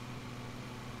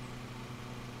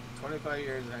 25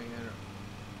 years hanging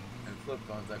and flip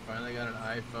phones. I finally got an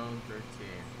iPhone 13.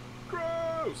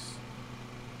 Gross!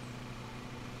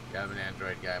 Yeah, I'm an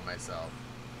Android guy myself.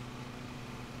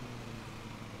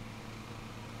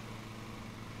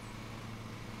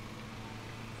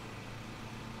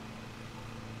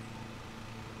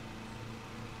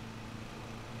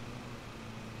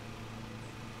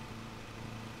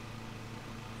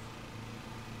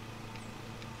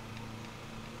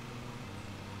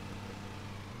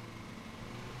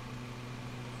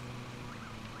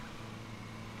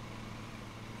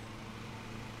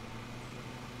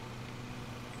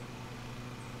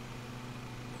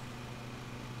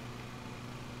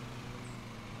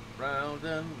 Round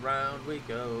and round we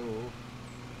go.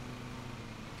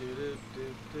 Do do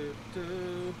do do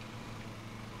do.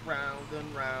 Round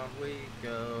and round we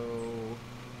go.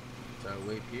 So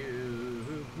we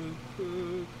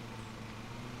puke.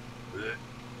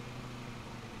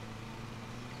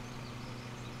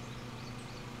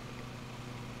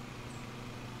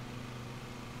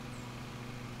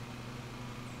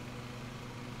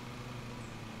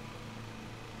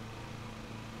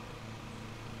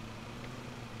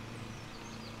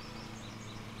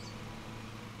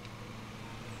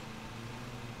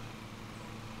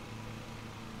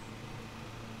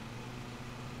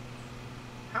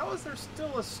 How is there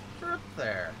still a strip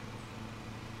there?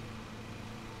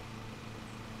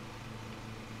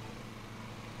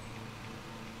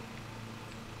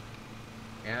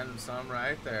 And some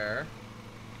right there.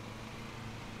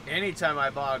 Anytime I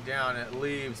bog down, it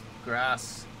leaves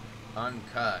grass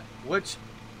uncut, which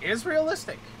is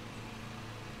realistic.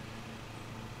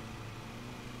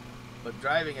 But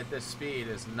driving at this speed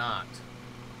is not.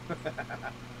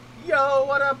 Yo,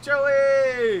 what up,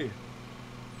 Joey?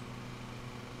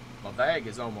 My bag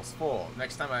is almost full.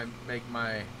 Next time I make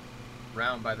my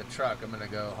round by the truck, I'm going to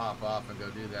go hop off and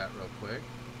go do that real quick.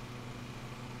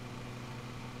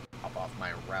 Hop off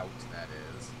my route, that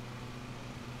is.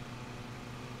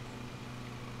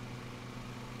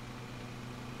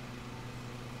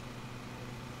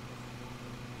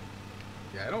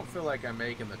 Yeah, I don't feel like I'm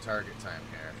making the target time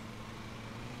here.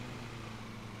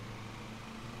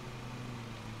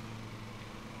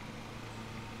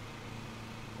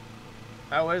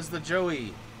 How is the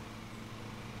Joey?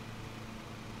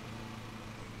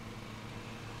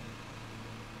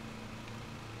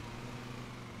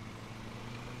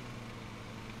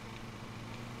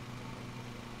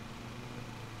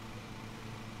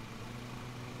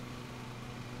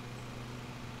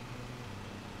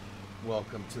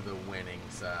 Welcome to the winning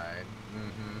side.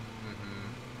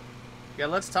 Yeah,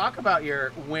 let's talk about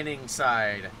your winning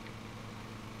side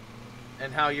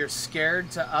and how you're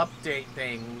scared to update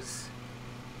things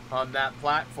on that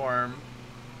platform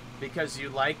because you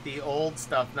like the old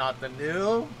stuff, not the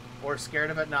new, or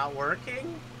scared of it not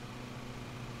working.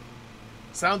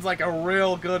 Sounds like a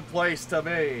real good place to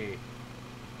be.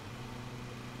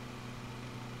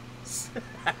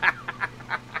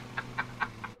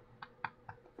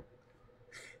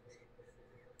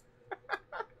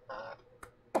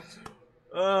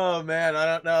 Oh man, I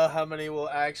don't know how many will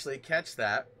actually catch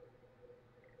that.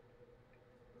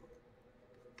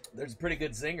 There's a pretty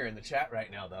good zinger in the chat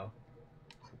right now, though.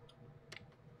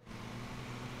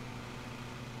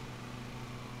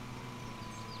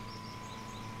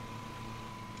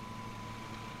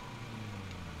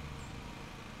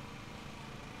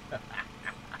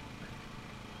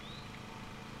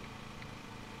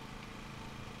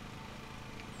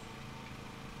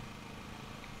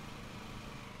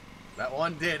 That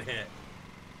one did hit.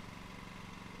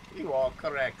 You are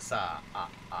correct, sir.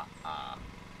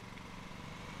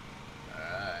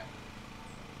 Alright.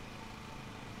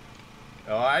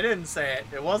 Oh, I didn't say it.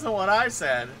 It wasn't what I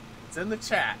said. It's in the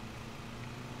chat.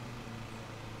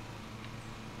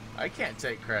 I can't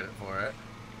take credit for it.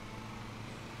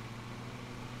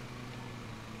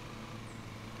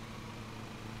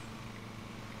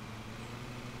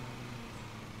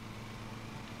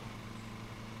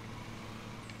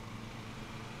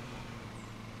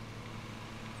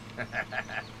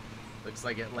 Looks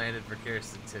like it landed for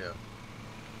Kirsten too.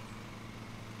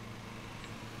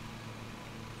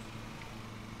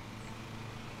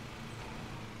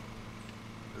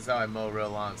 This is how I mow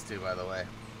real lawns too, by the way.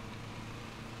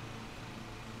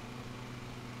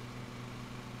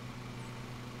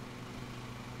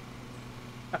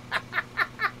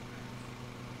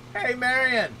 Hey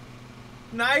Marion!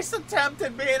 Nice attempt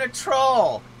at being a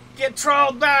troll! Get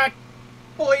trolled back,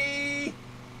 boy!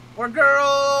 Or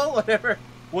girl! Whatever.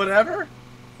 Whatever?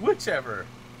 Whichever.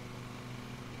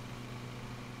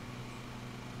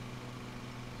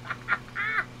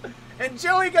 And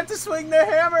Joey got to swing the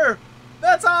hammer!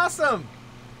 That's awesome!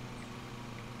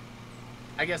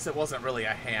 I guess it wasn't really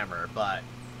a hammer, but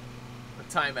a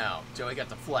timeout. Joey got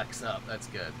to flex up. That's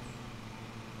good.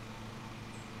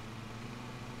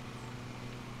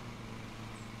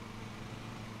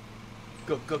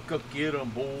 Go, go, go, get him,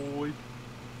 boy.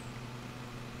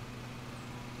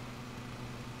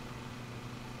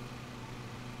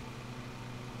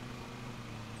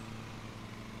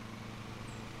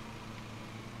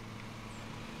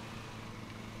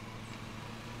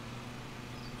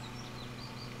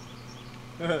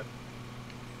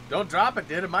 Don't drop it,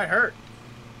 dude. It might hurt.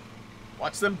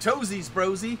 Watch them toesies,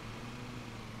 brosy.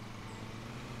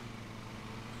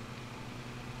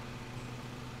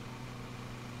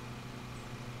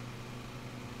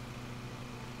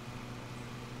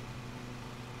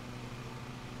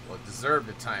 Well, it deserved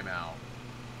a timeout.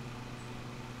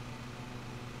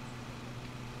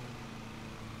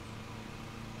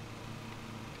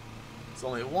 There's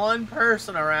only one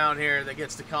person around here that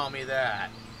gets to call me that.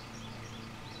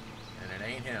 And it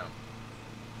ain't him.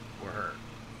 Or her.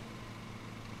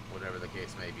 Whatever the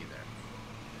case may be there.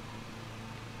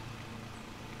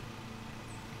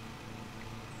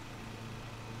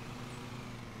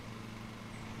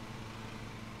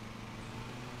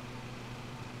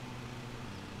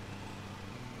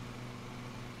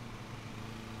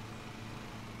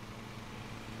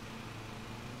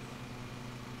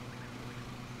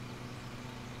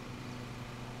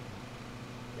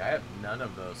 I have none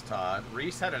of those, Todd.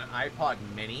 Reese had an iPod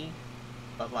Mini,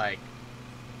 but like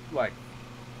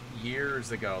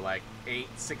years ago, like 8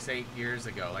 years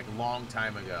ago, like a long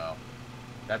time ago.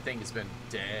 That thing has been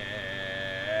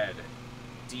dead.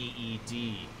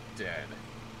 D-E-D, dead.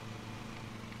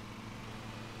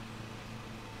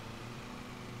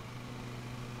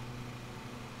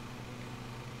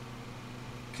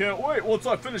 Can't wait. Once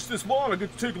I finish this lawn, I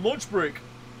get to take a lunch break.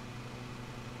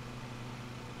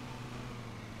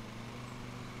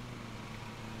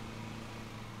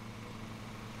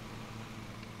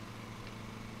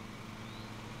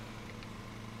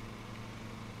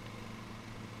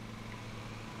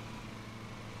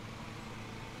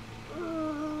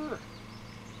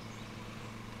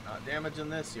 Damage in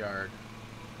this yard.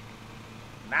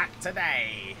 Not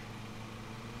today.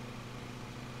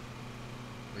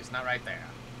 At least not right there.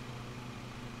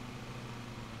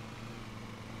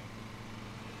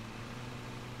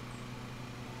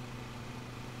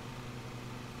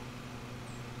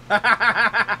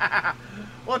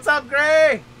 What's up,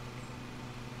 Gray?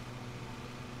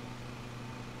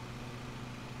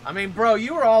 I mean, bro,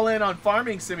 you were all in on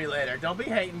Farming Simulator. Don't be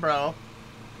hating, bro.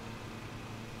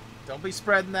 Don't be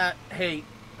spreading that hate.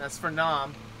 That's for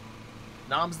Nom.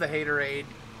 Nom's the haterade.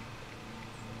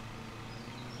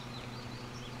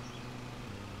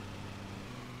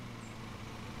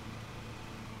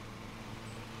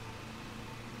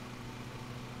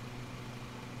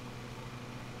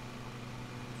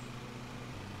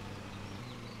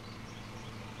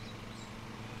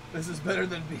 This is better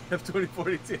than BF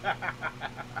 2042.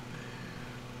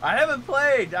 I haven't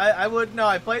played. I would no.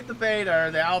 I played the beta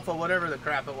or the alpha, whatever the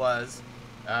crap it was,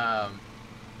 and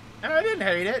I didn't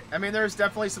hate it. I mean, there's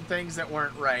definitely some things that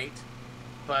weren't right,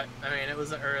 but I mean, it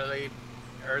was an early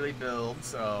build,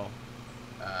 so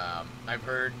I've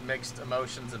heard mixed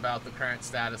emotions about the current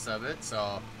status of it.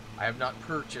 So I have not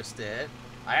purchased it.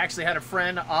 I actually had a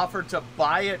friend offer to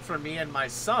buy it for me and my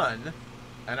son,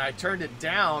 and I turned it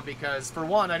down because, for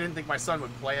one, I didn't think my son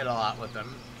would play it a lot with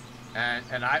him. And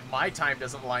my time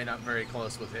doesn't line up very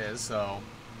close with his, so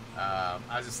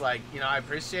I was just like, you know, I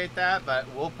appreciate that, but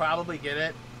we'll probably get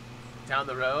it down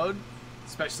the road,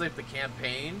 especially if the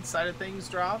campaign side of things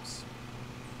drops.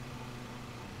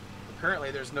 But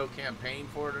currently, there's no campaign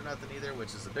for it or nothing either,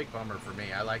 which is a big bummer for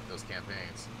me. I like those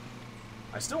campaigns.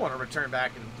 I still want to return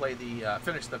back and play the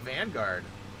finish the Vanguard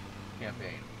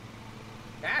campaign.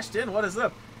 Ashton, what is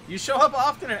up? You show up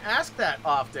often and ask that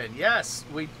often. Yes,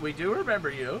 we do remember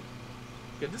you.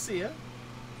 Good to see you.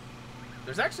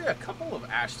 There's actually a couple of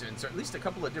Ashtons, or at least a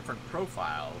couple of different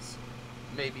profiles.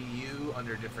 Maybe you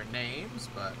under different names,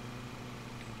 but...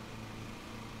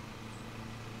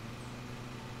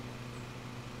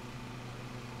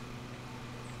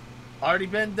 Already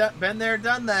been there,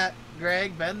 done that,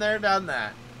 Greg. Been there, done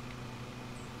that.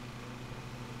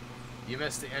 You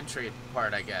missed the entry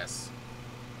part, I guess.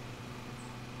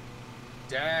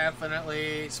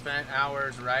 Definitely spent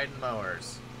hours riding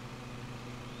mowers.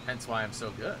 Hence why I'm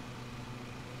so good.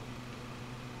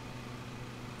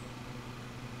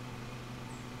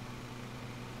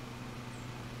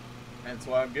 Hence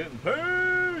why I'm getting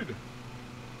paid.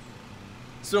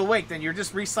 So wait, then you're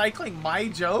just recycling my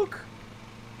joke?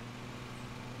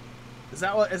 Is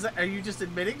that what? Are you just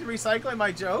admitting to recycling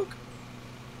my joke?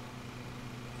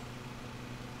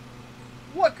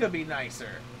 What could be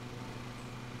nicer?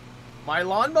 My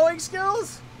lawn mowing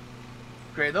skills?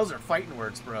 Great, those are fighting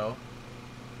words, bro.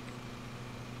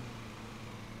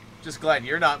 Just glad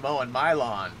you're not mowing my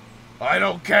lawn. I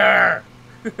don't care.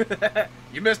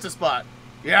 You missed a spot.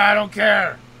 Yeah, I don't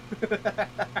care.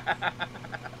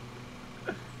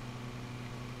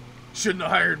 Shouldn't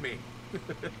have hired me.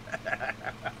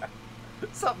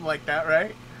 Something like that,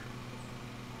 right?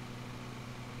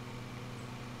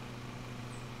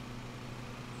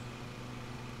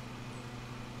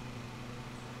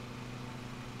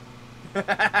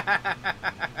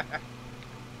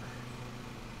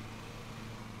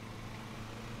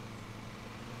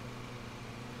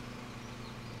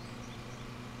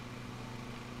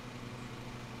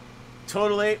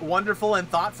 Totally wonderful and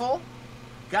thoughtful.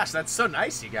 Gosh, that's so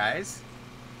nice, you guys.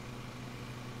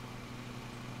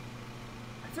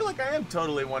 I feel like I am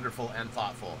totally wonderful and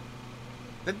thoughtful.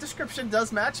 The description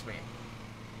does match me.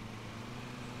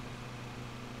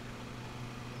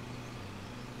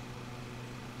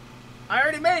 I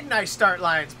already made nice start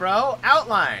lines, bro.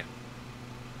 Outline.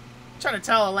 I'm trying to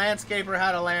tell a landscaper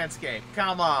how to landscape.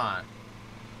 Come on.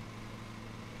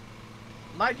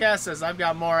 My guess is I've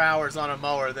got more hours on a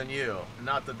mower than you.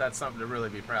 Not that that's something to really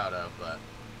be proud of, but...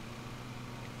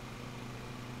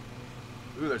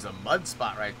 Ooh, there's a mud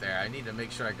spot right there. I need to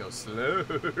make sure I go slow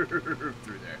through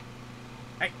there.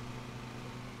 Hey!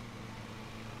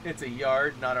 It's a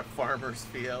yard, not a farmer's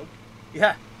field.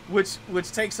 Yeah, which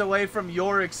takes away from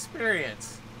your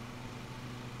experience.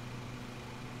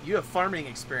 You have farming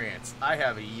experience. I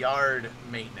have a yard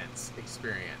maintenance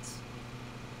experience.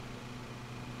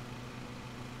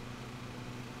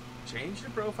 Change your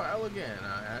profile again,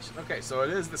 Ashton. Okay, so it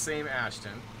is the same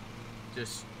Ashton,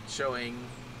 just showing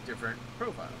different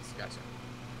profiles. Gotcha.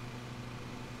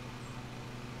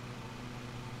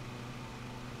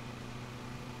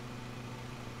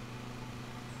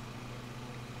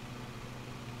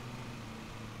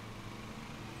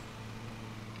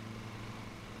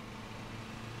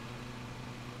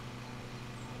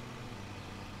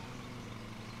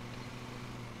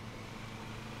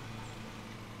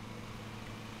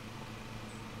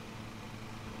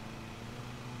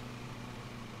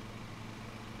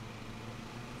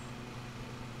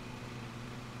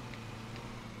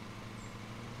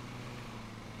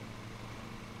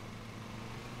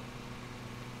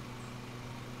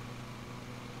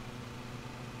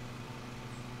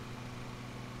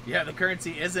 Yeah, the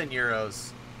currency is in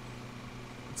euros.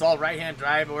 It's all right-hand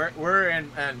drive. We're in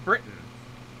Britain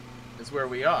is where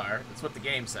we are. That's what the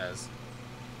game says.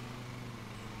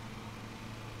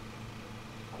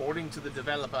 According to the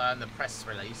developer in the press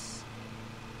release.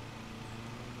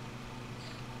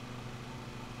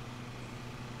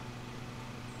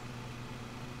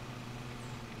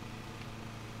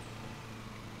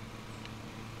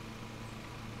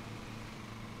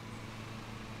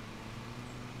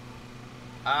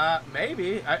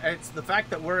 Maybe. It's the fact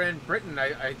that we're in Britain,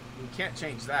 we can't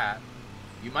change that.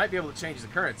 You might be able to change the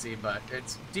currency, but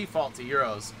it's default to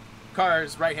euros.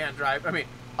 Cars, right-hand drive. I mean,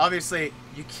 obviously,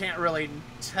 you can't really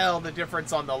tell the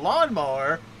difference on the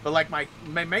lawnmower, but like my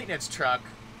maintenance truck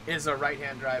is a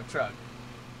right-hand drive truck.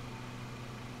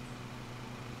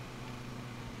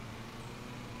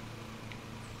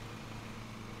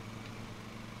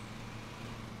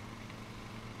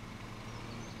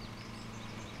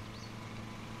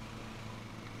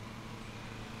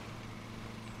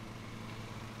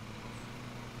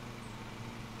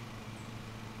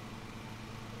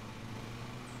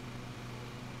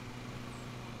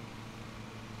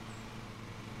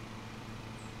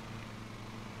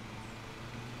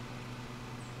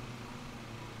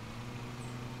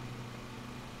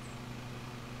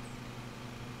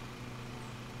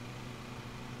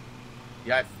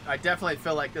 Yeah, I definitely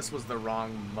feel like this was the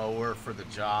wrong mower for the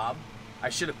job. I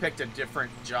should have picked a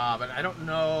different job, and I don't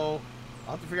know.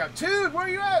 I'll have to figure out. Dude, where are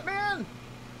you at, man?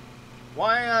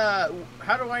 Why,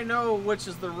 how do I know which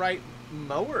is the right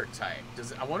mower type?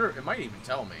 I wonder, it might even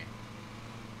tell me.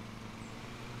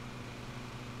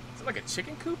 Is it like a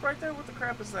chicken coop right there? What the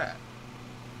crap is that?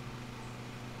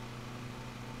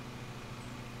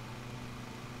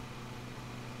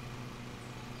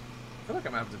 I feel like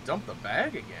I'm gonna have to dump the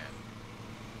bag again.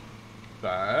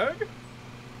 Bag?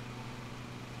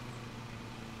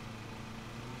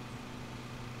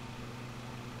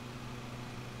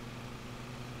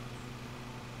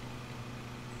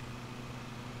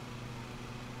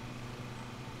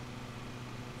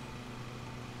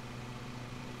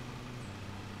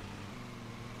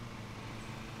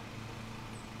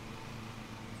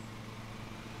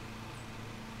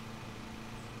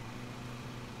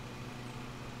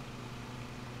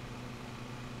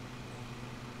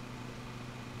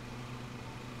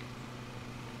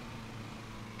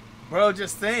 Bro,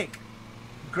 just think.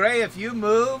 Gray, if you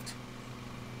moved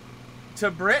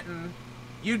to Britain,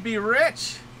 You'd be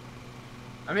rich.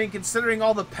 I mean, considering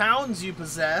all the pounds you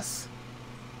possess.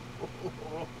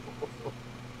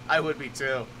 I would be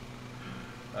too.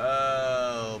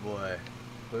 Oh boy.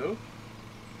 Boo?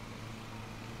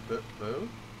 Boo?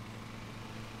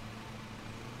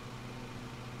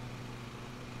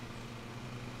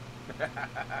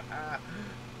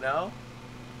 No?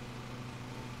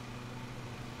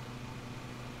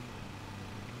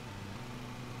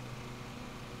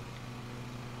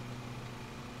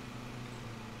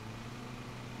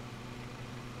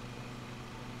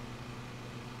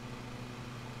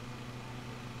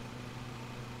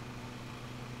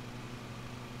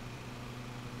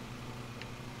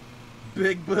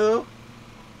 Big Boo?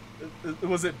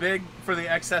 Was it big for the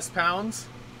excess pounds?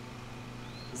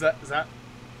 Is that...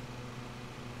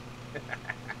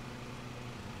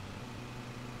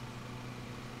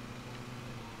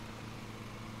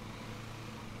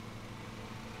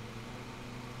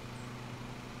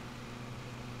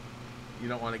 You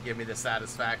don't want to give me the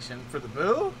satisfaction for the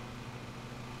Boo?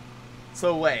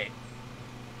 So wait.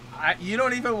 You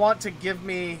don't even want to give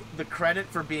me the credit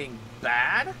for being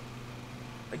bad?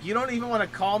 Like, you don't even want to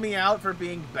call me out for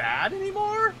being bad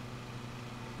anymore?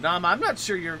 Nam, I'm not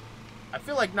sure you're... I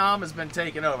feel like Nam has been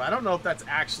taken over. I don't know if that's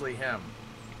actually him.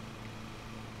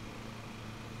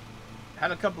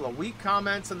 Had a couple of weak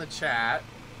comments in the chat.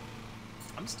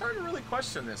 I'm starting to really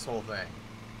question this whole thing.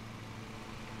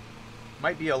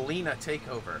 Might be a Lena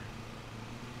takeover.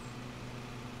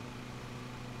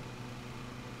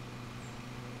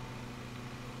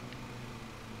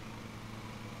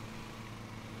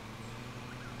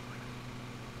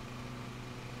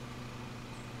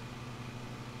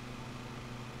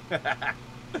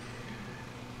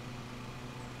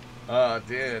 Oh,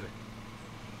 dude.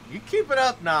 You keep it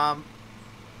up, Nam.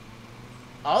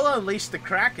 I'll unleash the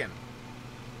Kraken.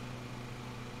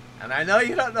 And I know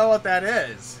you don't know what that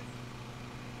is.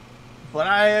 But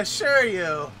I assure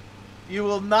you, you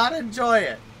will not enjoy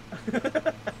it.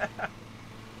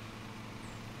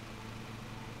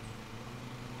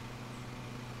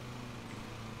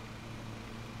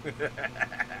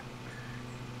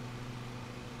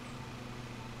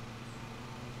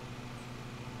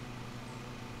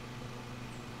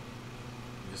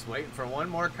 Just waiting for one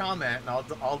more comment, and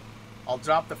I'll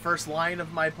drop the first line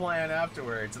of my plan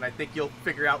afterwards, and I think you'll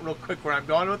figure out real quick where I'm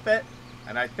going with it,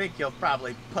 and I think you'll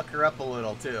probably pucker up a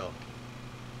little too.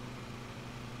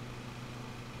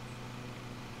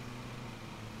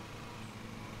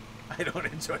 I don't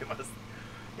enjoy most.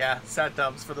 Yeah, sad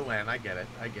thumbs for the win. I get it.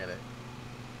 I get it.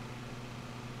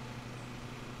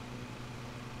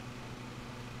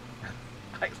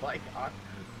 I like on.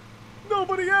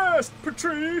 Nobody asked,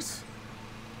 Patrice.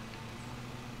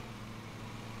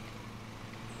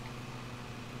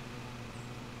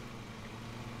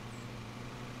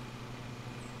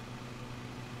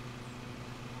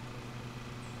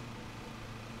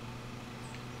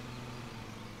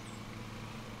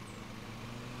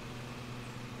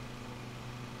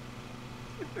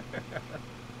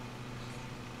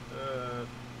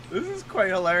 This is quite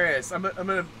hilarious. I'm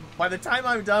gonna, by the time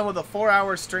I'm done with a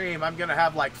 4-hour stream, I'm gonna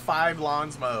have like 5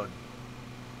 lawns mowed.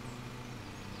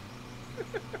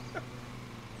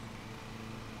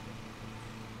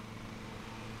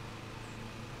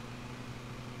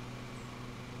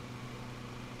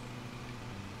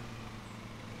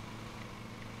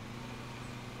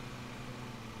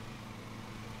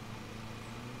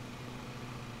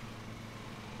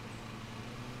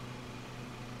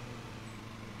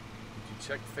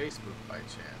 Check Facebook by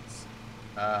chance?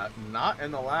 Not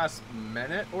in the last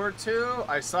minute or two.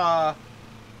 I saw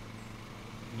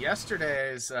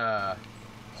yesterday's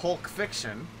Hulk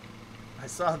Fiction. I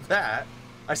saw that.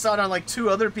 I saw it on like 2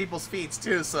 other people's feeds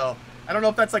too, so I don't know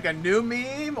if that's like a new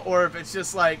meme or if it's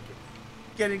just like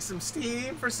getting some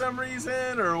steam for some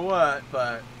reason or what,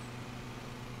 but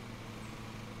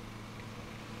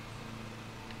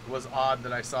it was odd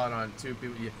that I saw it on 2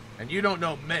 people. And you don't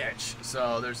know Mitch,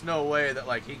 so there's no way that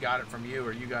like he got it from you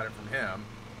or you got it from him.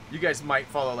 You guys might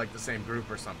follow like the same group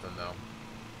or something though.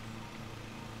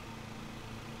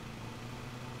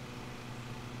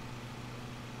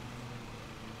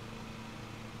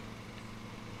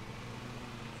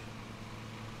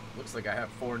 Looks like I have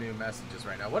 4 new messages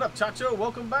right now. What up, Chacho?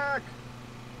 Welcome back.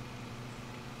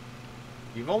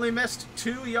 You've only missed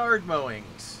 2 yard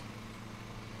mowings.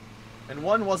 And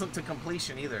 1 wasn't to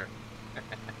completion either.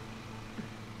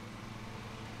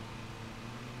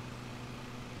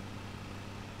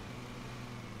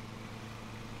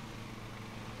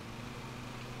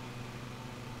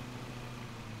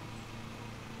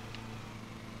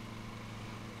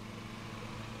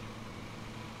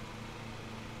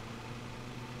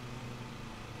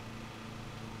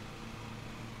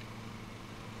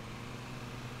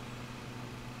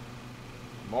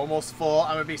 I'm almost full.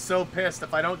 I'm gonna be so pissed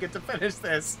if I don't get to finish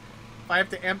this. If I have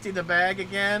to empty the bag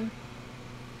again.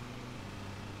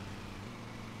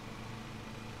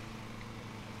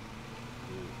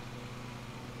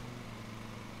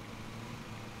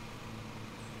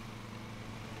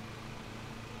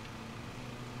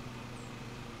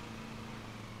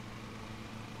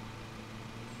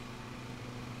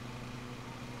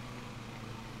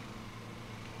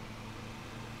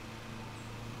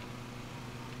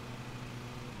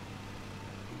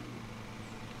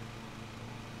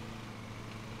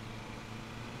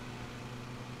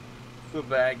 The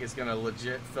bag is gonna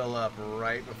legit fill up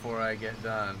right before I get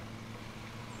done.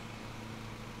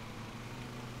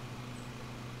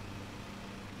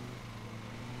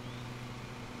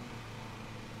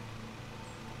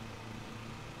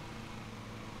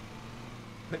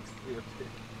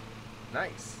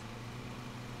 Nice.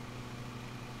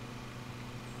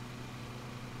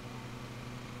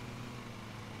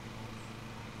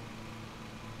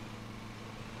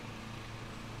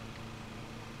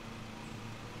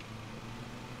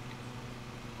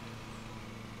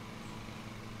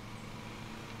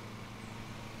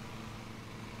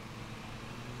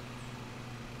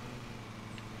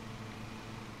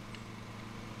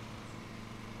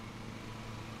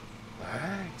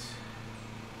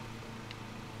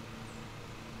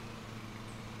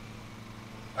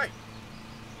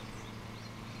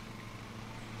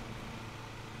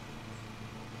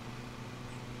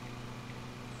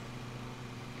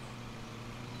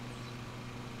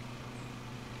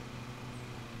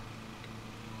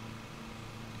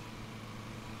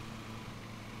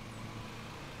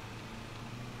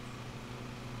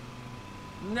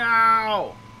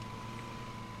 No!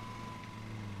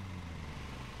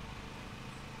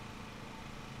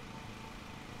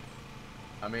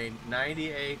 I mean,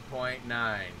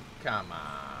 98.9. Come on.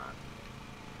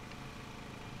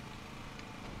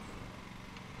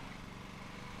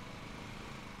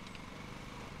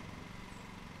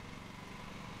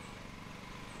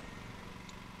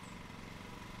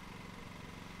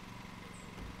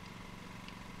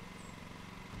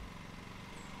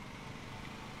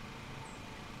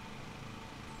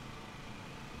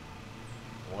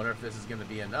 I wonder if this is going to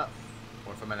be enough,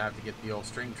 or if I'm going to have to get the old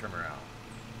string trimmer out.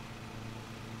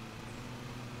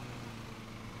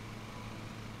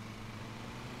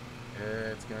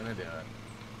 It's going to do it.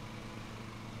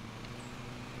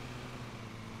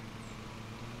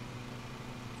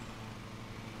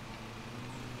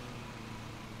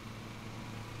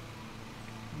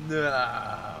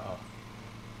 No.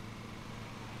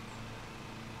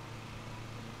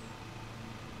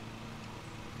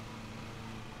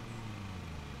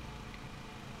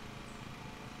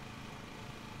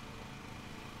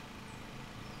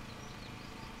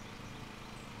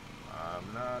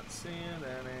 I'm not seeing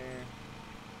any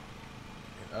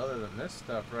other than this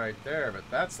stuff right there, but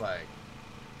that's like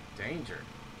danger.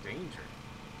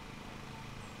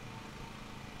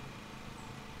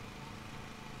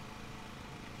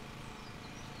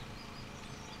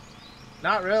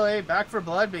 Not really. Back for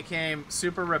Blood became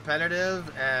super repetitive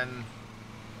and,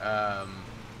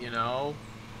 you know,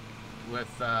 with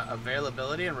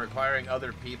availability and requiring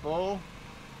other people,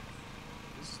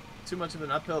 it's too much of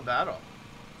an uphill battle.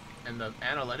 And the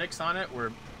analytics on it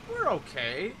were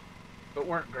okay, but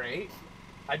weren't great.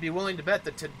 I'd be willing to bet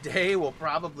that today will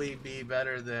probably be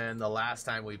better than the last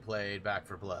time we played Back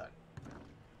for Blood.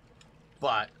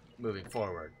 But moving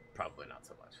forward, probably not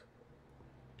so much.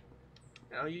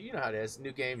 You know how it is.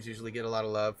 New games usually get a lot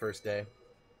of love first day.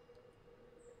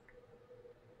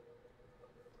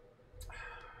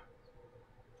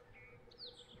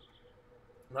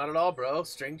 Not at all, bro.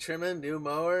 String trimming, new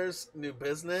mowers, new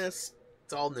business.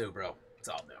 It's all new, bro. It's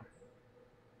all new.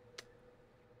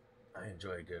 I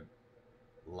enjoy a good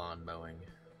lawn mowing.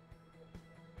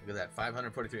 Look at that.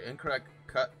 543. Incorrect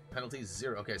cut penalty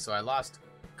 0. Okay, so I lost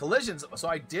collisions. So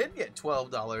I did get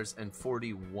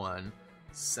 $12.41.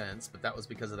 But that was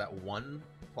because of that one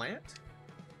plant.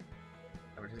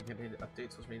 Advertising campaign to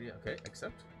update social media. Okay,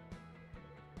 accept.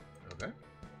 Okay.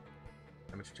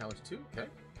 Amateur challenge 2. Okay.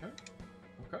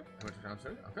 Amateur challenge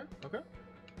 3. Okay.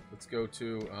 Let's go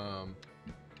to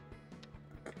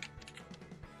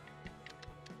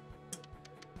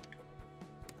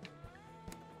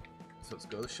so let's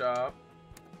go to shop.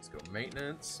 Let's go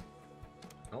maintenance.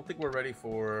 I don't think we're ready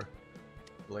for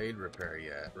blade repair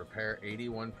yet. Repair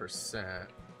 81%.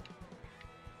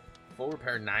 Full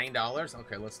repair $9.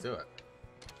 Okay, let's do it.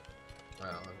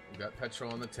 We got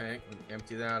petrol in the tank. We can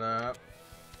empty that up.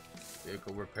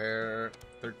 Vehicle repair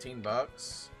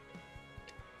 $13.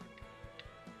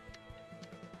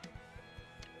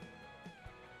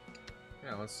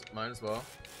 Yeah, might as well.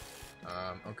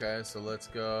 Okay, so let's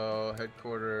go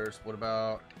headquarters. What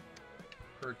about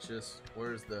purchase?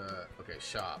 Where's the... Okay,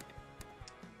 shop.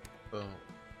 Boom.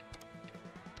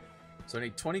 So I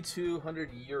need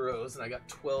 2,200 euros, and I got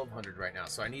 1,200 right now.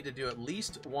 So I need to do at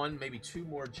least one, maybe two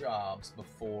more jobs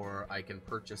before I can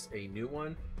purchase a new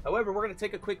one. However, we're going to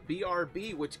take a quick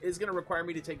BRB, which is going to require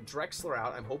me to take Drexler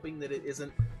out. I'm hoping that it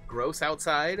isn't gross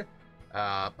outside,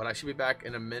 but I should be back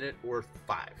in a minute or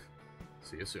 5.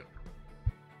 See you soon.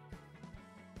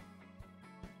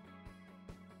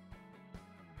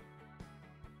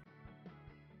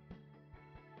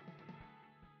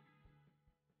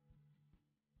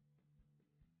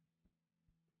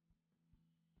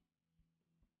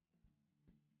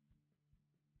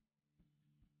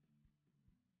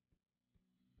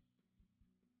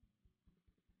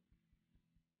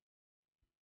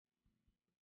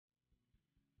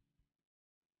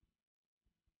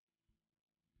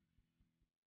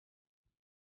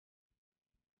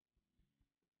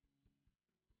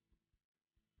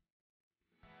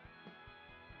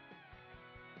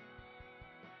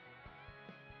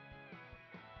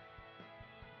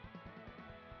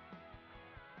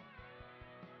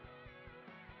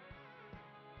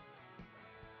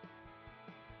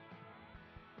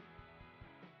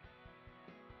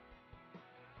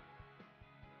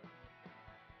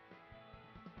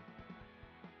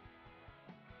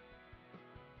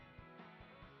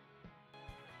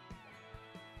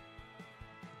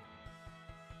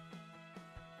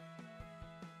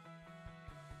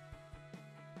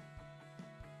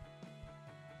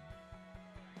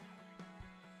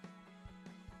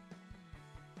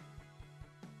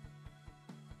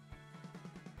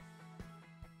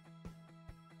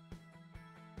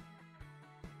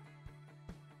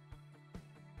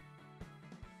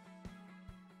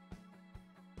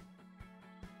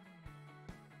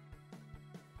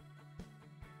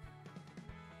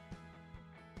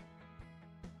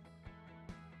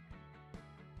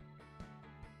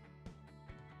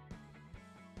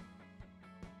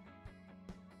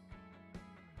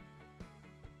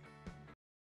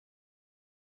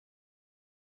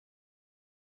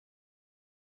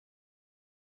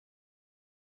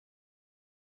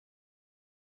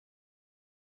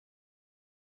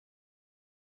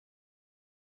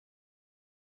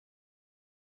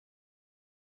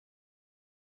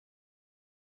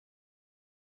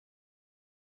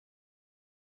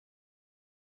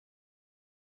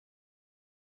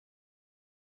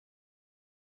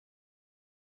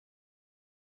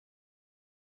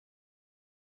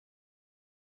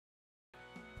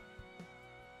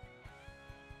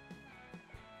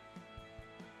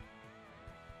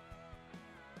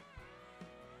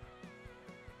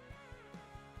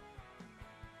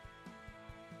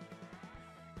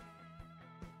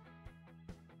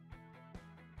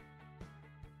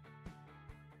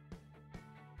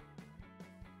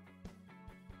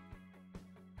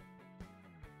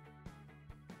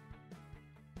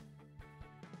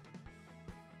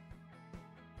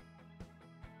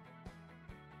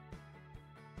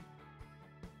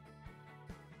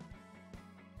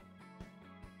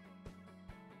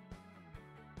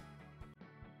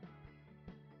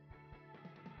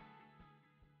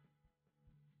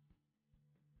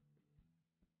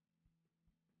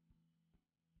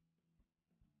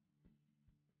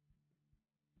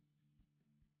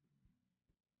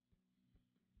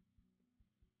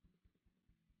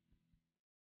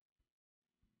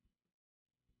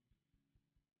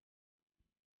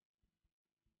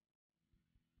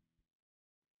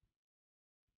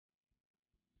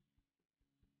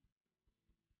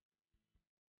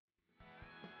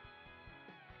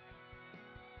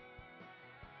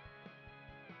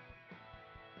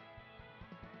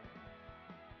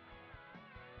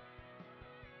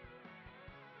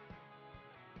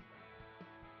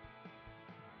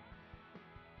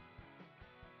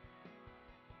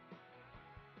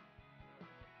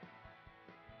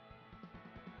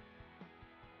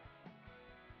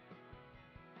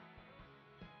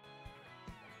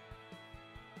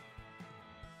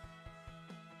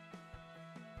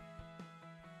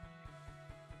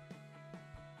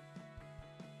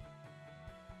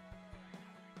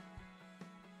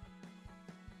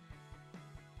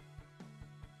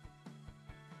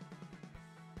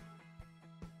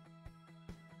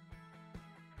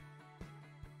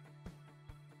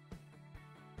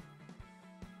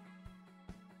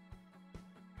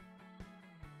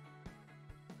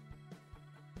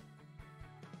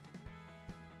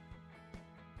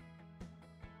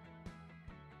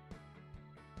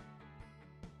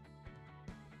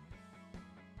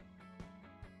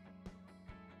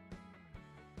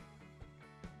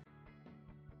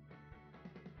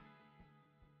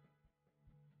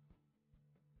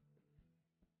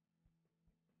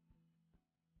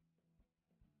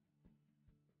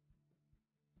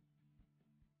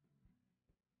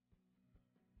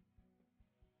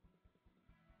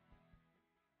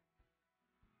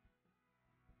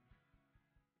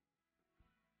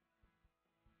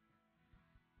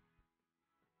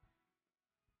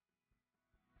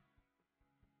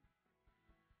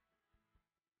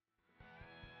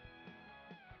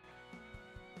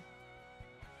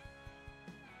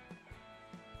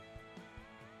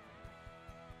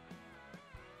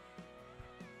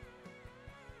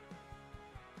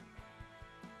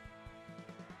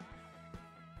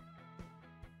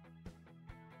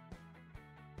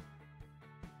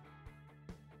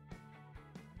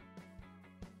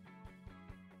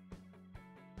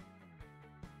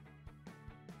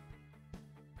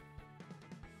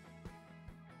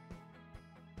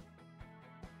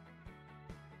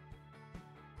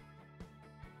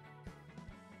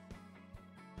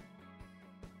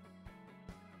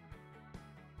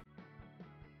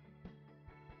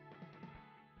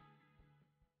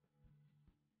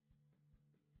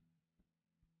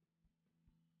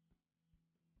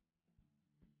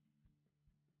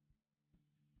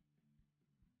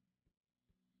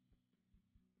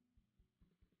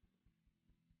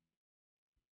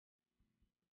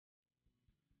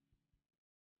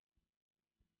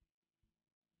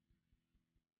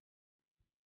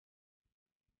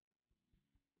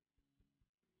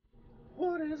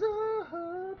 What is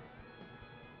up?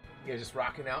 You guys just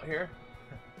rocking out here?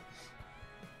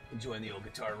 Enjoying the old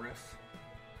guitar riff.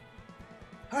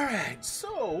 Alright,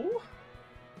 so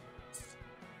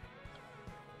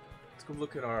let's go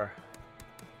look at our...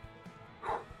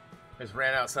 I just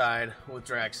ran outside with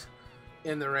Drax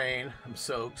in the rain. I'm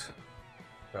soaked.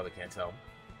 Probably can't tell.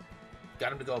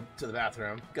 Got him to go to the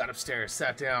bathroom. Got upstairs,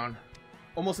 sat down.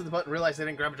 Almost hit the button, realized I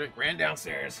didn't grab a drink. Ran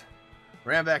downstairs.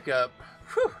 Ran back up.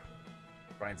 Whew.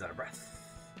 Brian's out of breath.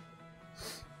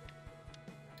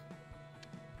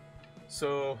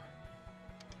 So,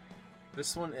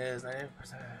 this one is 90%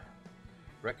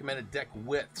 recommended deck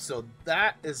width. So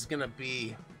that is going to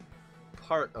be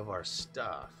part of our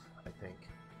stuff, I think.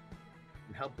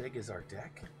 And how big is our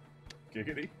deck?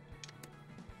 Giggity.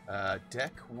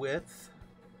 Deck width,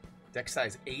 deck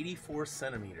size 84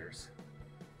 centimeters.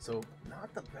 So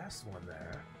not the best one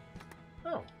there.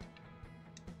 Oh.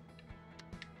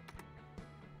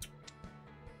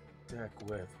 Deck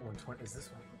width 120. Is this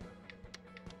one?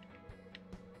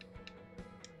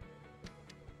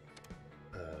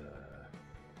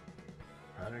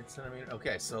 100 centimeters.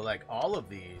 Okay, so like all of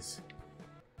these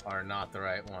are not the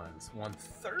right ones.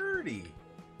 130.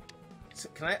 So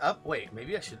can I up? Wait,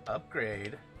 maybe I should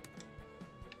upgrade.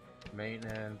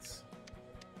 Maintenance.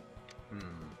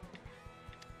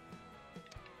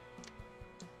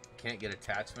 Can't get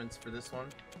attachments for this one.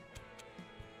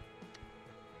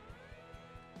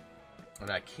 And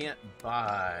I can't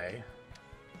buy...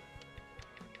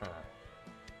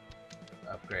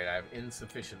 upgrade. I have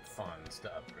insufficient funds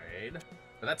to upgrade.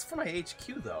 But that's for my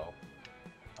HQ, though.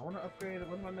 I want to upgrade.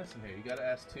 What am I missing here? You gotta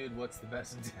ask Tude what's the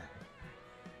best deck.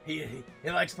 He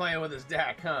likes playing with his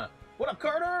deck, huh? What up,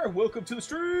 Carter? Welcome to the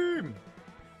stream!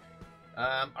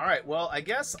 Alright, well, I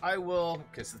guess I will...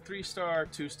 Okay, so 3-star,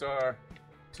 2-star,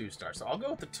 2-star. So I'll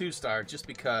go with the 2-star just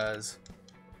because...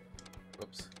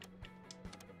 Whoops.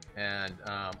 And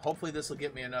hopefully this will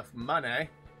get me enough money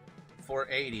for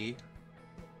 80.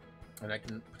 And I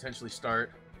can potentially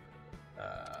start...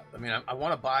 I mean, I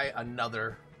want to buy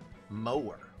another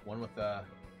mower. One with a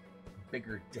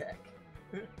bigger deck.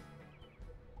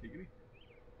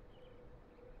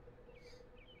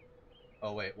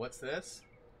 Oh, wait, what's this?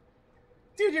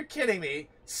 Dude, you're kidding me.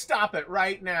 Stop it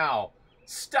right now.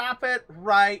 Stop it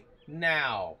right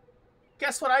now.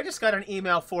 Guess what I just got an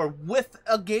email for with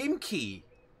a game key?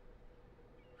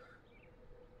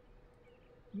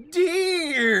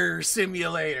 Deer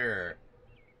Simulator.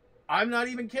 I'm not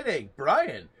even kidding.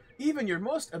 Brian, even your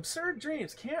most absurd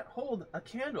dreams can't hold a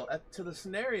candle to the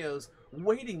scenarios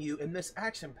waiting you in this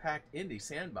action-packed indie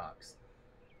sandbox.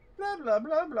 Blah, blah,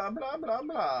 blah, blah, blah, blah,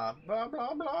 blah, blah,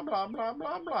 blah, blah, blah, blah,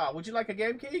 blah, blah. Would you like a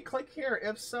game key? Click here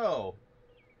if so.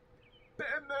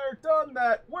 Been there, done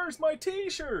that. Where's my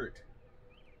t-shirt?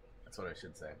 That's what I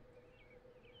should say.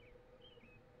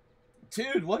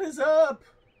 Dude, what is up?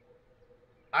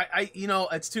 You know,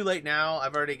 it's too late now.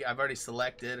 I've already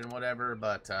selected and whatever,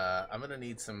 but I'm gonna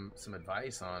need some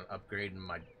advice on upgrading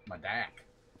my deck.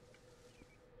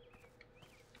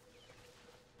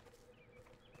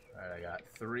 All right, I got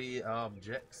 3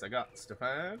 objects. I got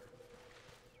Stefan.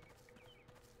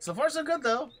 So far, so good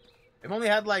though. I've only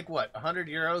had like what 100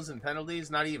 euros in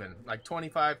penalties. Not even like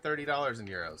 $25, $30 in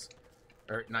euros,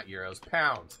 or not euros,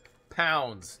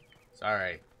 pounds.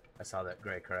 Sorry, I saw that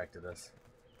Gray corrected us.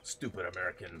 Stupid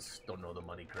Americans don't know the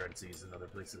money currencies in other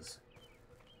places.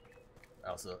 I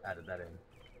also added that in.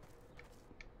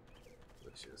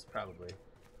 Which is probably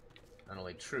not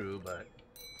only true, but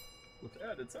with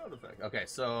added sound effect. Okay,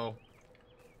 so...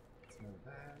 Let's move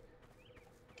back.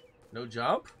 No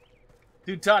jump?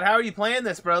 Dude, Todd, how are you playing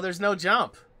this, bro? There's no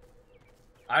jump.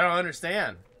 I don't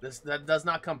understand. That does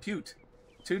not compute.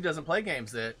 2 doesn't play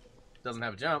games that doesn't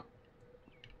have a jump.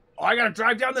 Oh, I gotta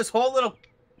drive down this whole little...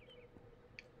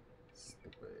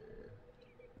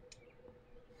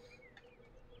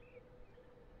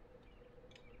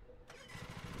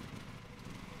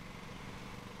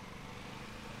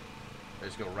 I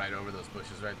just go right over those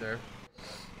bushes right there.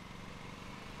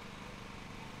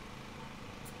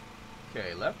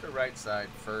 Okay, left or right side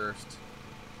first.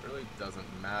 Really doesn't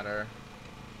matter.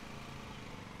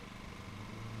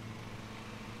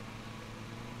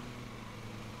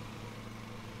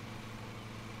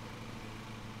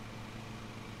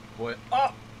 Boy,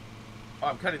 oh! Oh,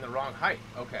 I'm cutting the wrong height.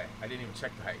 Okay, I didn't even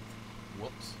check the height.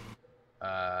 Whoops.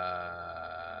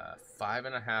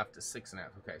 5.5 to 6.5.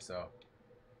 Okay, so...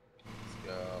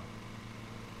 Let's go.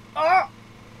 Oh!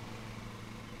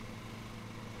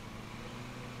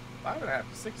 5.5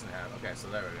 to 6.5. Okay, so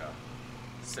there we go.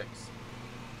 6.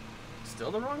 Still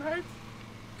the wrong height?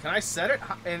 Can I set it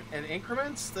in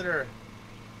increments that are...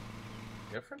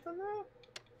 different than that?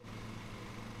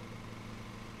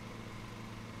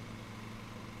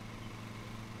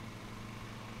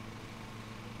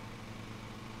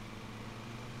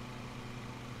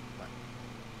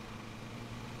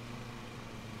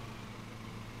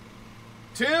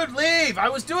 Dude, leave! I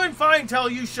was doing fine till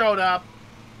you showed up.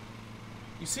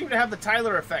 You seem to have the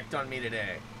Tyler effect on me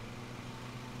today.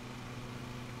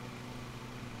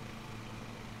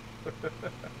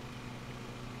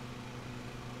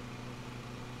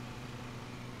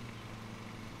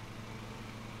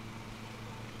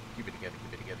 Keep it together,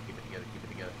 keep it together, keep it together, keep it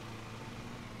together.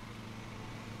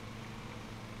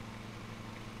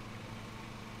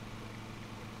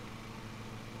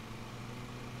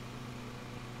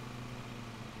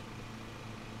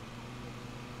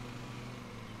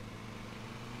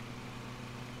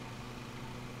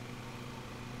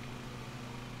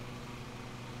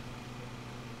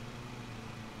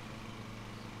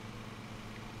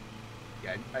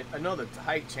 Yeah, I know the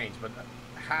height changed, but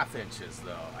half inches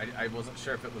though. I wasn't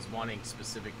sure if it was wanting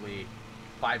specifically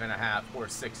 5.5 or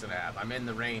 6.5. I'm in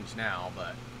the range now,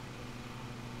 but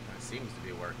it seems to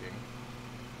be working.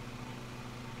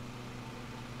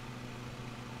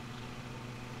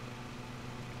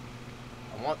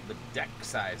 I want the deck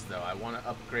size though. I want to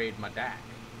upgrade my deck.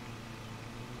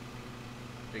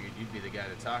 Figured you'd be the guy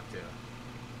to talk to.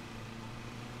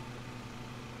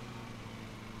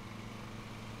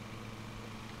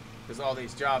 Because all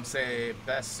these jobs say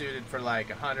best suited for like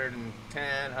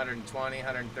 110, 120,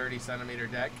 130 centimeter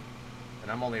deck.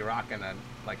 And I'm only rocking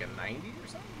like a 90 or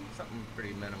something? Something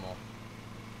pretty minimal.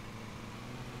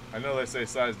 I know they say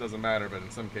size doesn't matter, but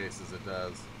in some cases it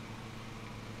does.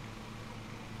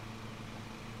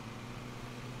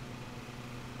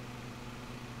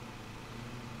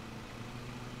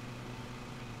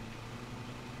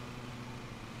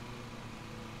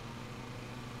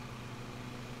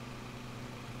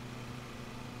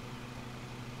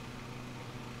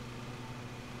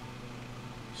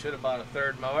 Should have bought a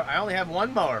third mower. I only have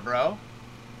one mower, bro.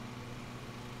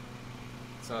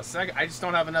 So a second, I just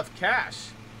don't have enough cash.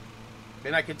 I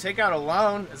mean, I could take out a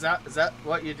loan. Is that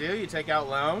what you do? You take out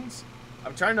loans?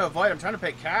 I'm trying to avoid. I'm trying to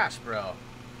pay cash, bro. I'm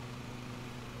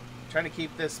trying to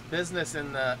keep this business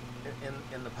in the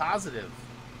positive.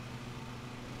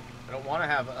 I don't want to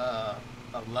have a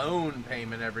loan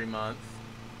payment every month.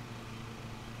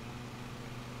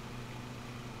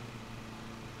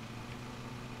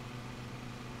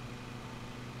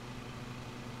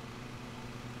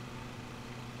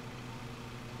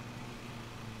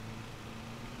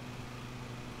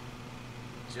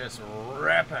 Just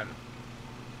ripping.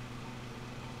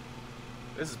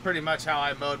 This is pretty much how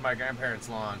I mowed my grandparents'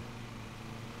 lawn.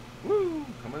 Woo!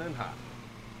 Coming in hot.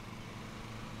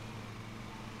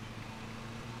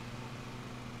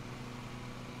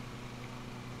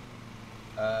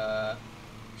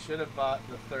 Should have bought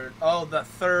the third. Oh, the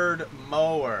third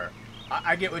mower.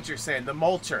 I get what you're saying. The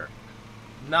mulcher.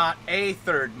 Not a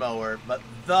third mower, but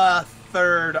the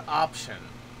third option.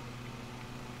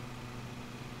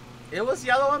 It was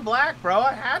yellow and black, bro.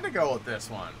 I had to go with this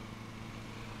one.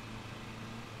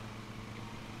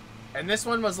 And this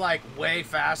one was like way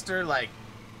faster, like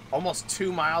almost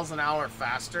 2 miles an hour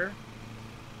faster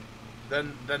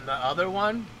than the other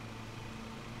one.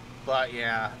 But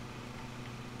yeah.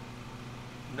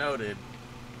 Noted.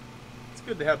 It's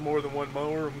good to have more than one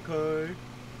mower, okay?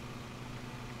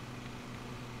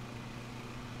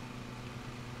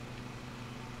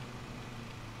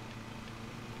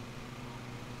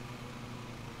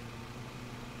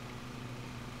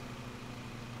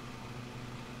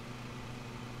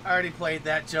 I already played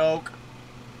that joke.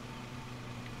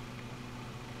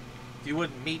 If you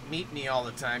wouldn't meet me all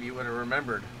the time, you would have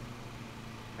remembered.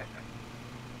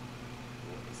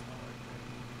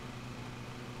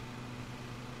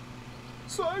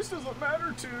 Size doesn't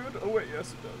matter, dude. Oh wait,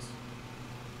 yes it does.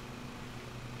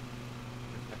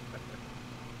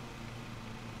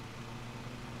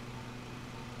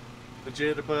 The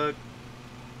jitterbug.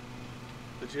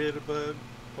 The jitterbug.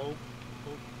 Oh, oh.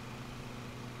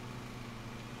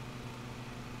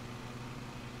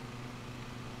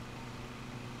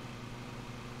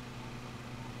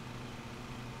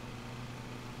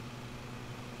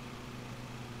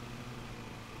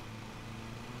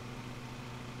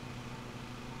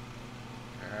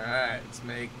 Let's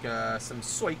make some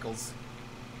soikles,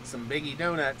 some biggie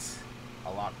donuts, a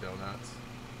lot of donuts.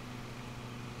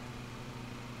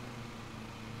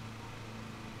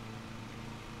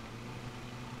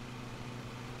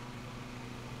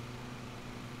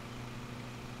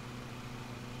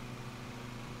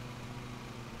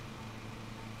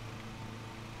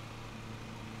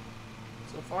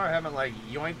 So far I haven't like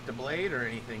yoinked the blade or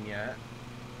anything yet.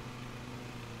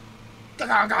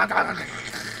 That'd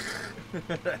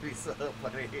be so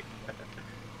funny.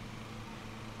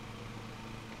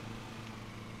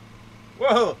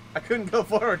 Whoa! I couldn't go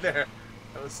forward there.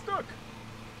 I was stuck.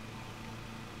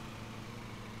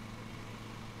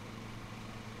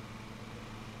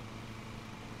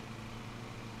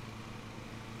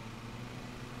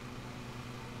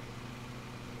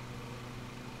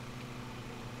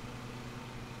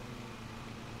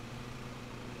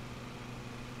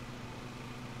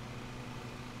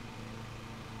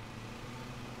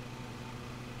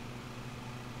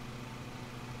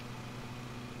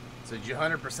 So did you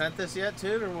 100% this yet,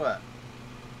 too, or what?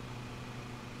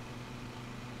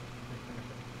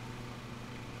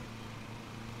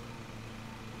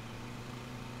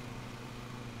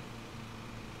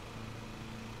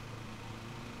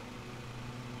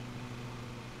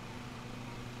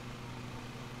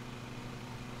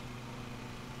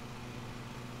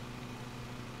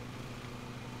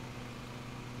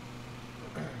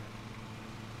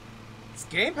 It's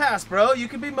Game Pass, bro. You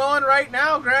could be mowing right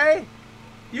now, Gray.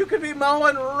 You could be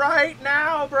mowing right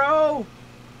now, bro.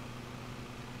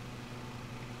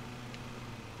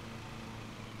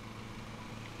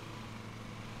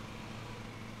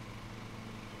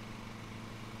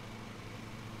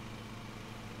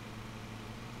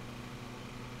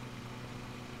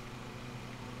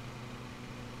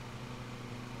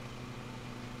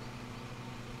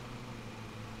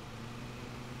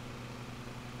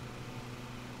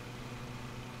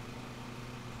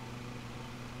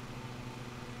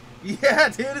 Yeah,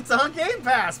 dude, it's on Game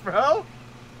Pass, bro.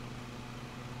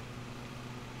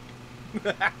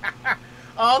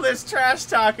 All this trash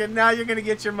talking, now you're going to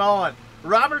get your mowing.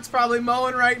 Robert's probably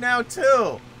mowing right now,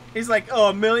 too. He's like, oh,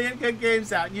 1 million good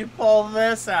games out, and you pull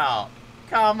this out.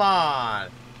 Come on.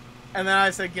 And then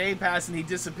I said Game Pass, and he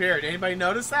disappeared. Anybody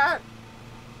notice that?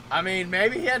 I mean,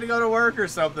 maybe he had to go to work or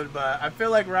something, but I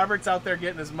feel like Robert's out there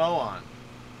getting his mow on.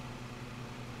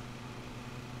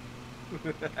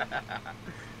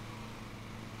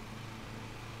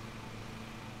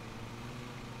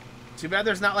 Too bad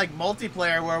there's not like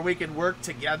multiplayer where we can work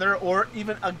together or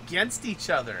even against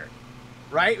each other,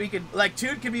 right? We could, like,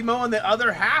 Toot could be mowing the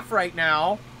other half right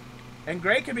now, and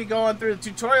Gray could be going through the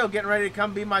tutorial getting ready to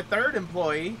come be my third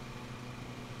employee.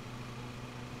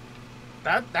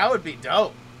 That would be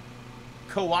dope.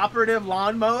 Cooperative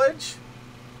lawn mowage.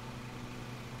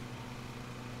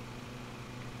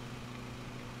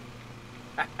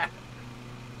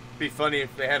 Be funny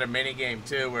if they had a mini game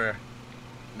too where,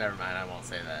 never mind, I won't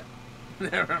say that.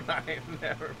 Never mind,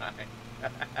 never mind.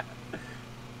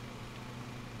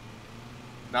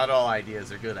 Not all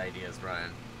ideas are good ideas,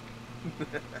 Brian.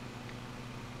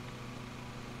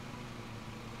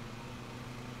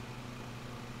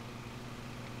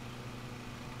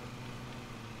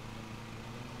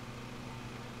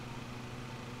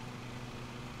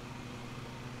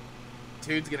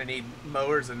 Dude's gonna need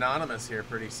Mowers Anonymous here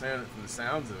pretty soon from the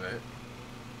sounds of it.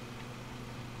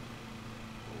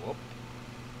 Whoop.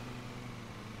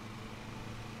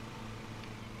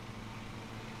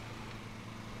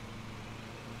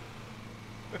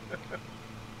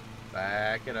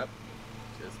 Back it up.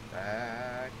 Just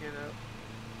back it up.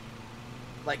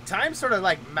 Like, time sort of,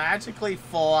 like, magically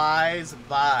flies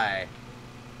by.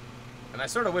 And I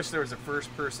sort of wish there was a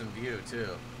first-person view,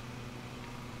 too.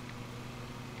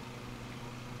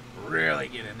 Really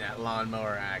get in that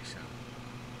lawnmower action.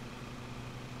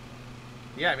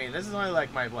 Yeah, I mean, this is only,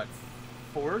 like, my, what,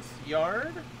 4th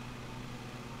yard?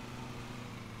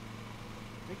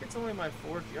 I think it's only my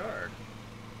 4th yard.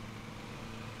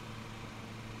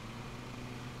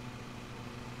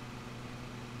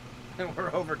 And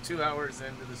we're over 2 hours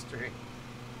into the stream.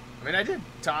 I mean, I did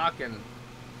talk and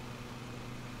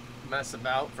mess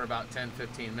about for about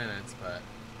 10-15 minutes, but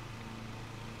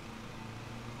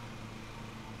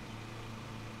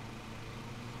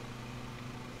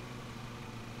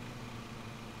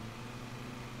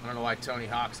I don't know why Tony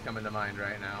Hawk's coming to mind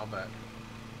right now, but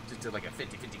just did like a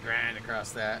 50-50 grand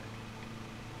across that.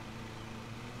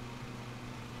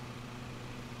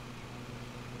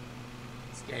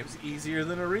 This game's easier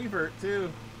than a revert,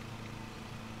 too.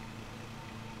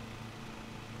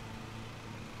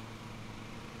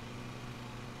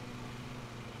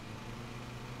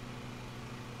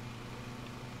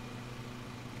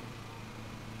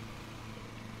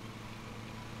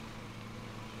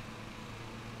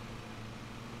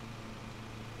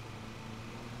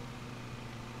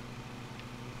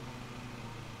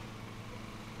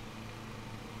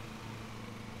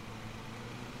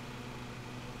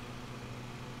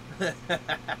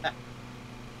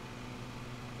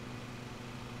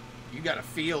 You got a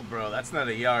field, bro. That's not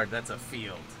a yard. That's a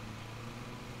field.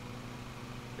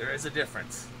 There is a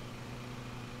difference.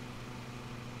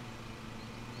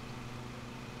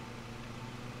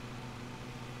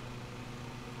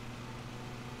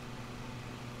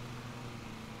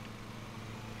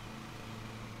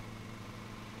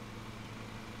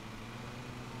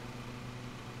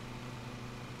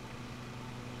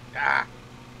 Ah!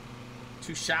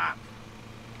 Too sharp.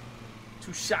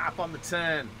 Too sharp on the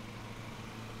turn.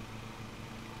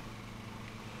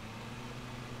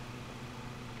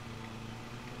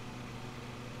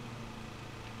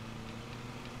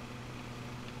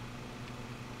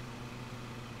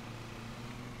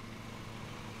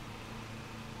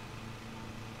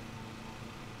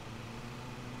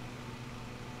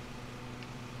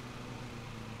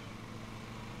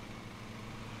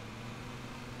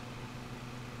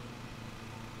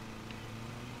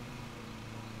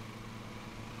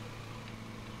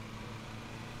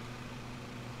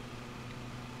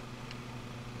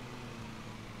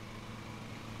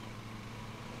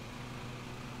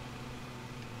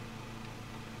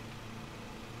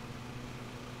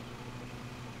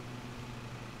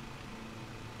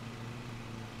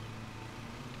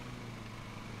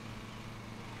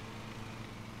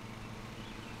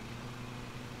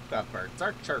 The birds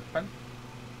are chirping.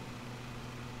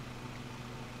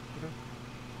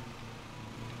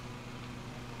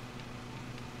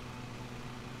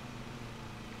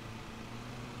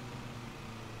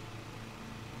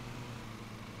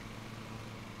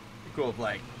 Cool if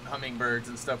like hummingbirds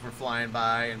and stuff were flying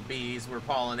by and bees were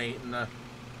pollinating the,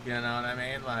 you know what I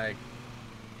mean? Like,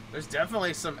 there's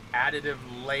definitely some additive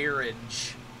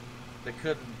layerage that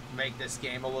could make this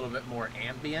game a little bit more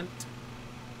ambient.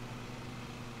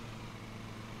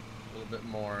 A little bit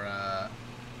more,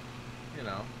 you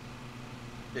know,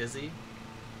 busy,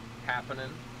 happening,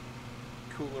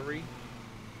 coolery,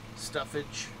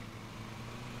 stuffage.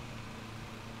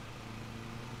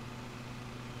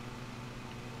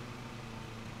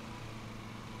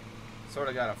 Sort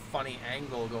of got a funny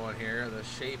angle going here. The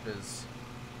shape is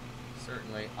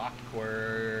certainly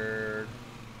awkward.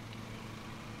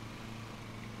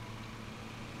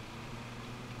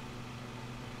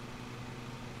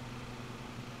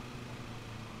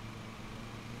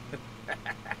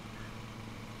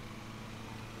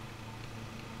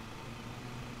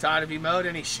 Todd, have you mowed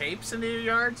any shapes into your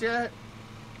yards yet?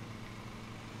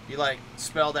 You like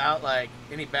spelled out like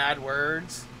any bad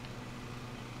words?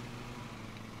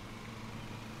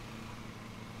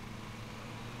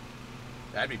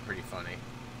 That'd be pretty funny.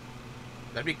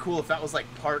 That'd be cool if that was like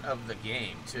part of the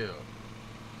game too.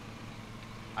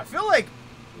 I feel like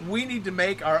we need to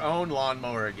make our own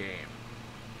lawnmower game.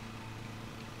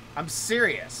 I'm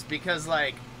serious, because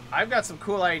like I've got some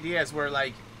cool ideas where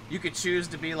like you could choose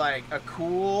to be like a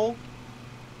cool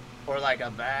or like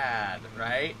a bad,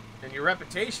 right? And your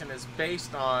reputation is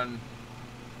based on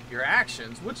your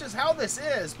actions, which is how this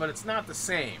is, but it's not the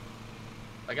same.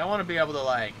 Like, I want to be able to,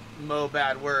 like, mow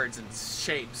bad words and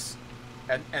shapes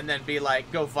and then be,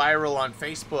 like, go viral on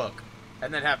Facebook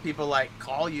and then have people, like,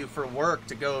 call you for work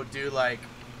to go do, like,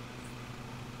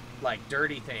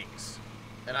 dirty things.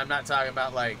 And I'm not talking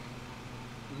about, like,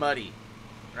 muddy,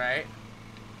 right?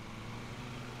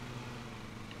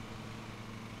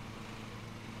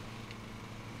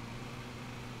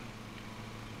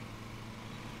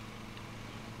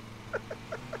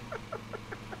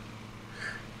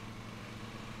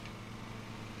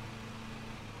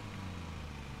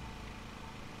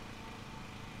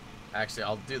 Actually,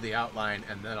 I'll do the outline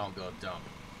and then I'll go dump.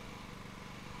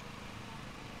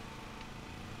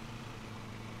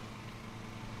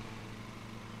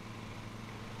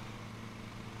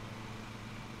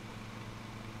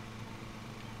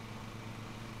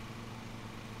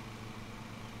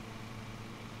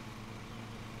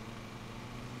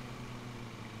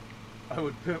 I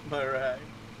would pimp my ride.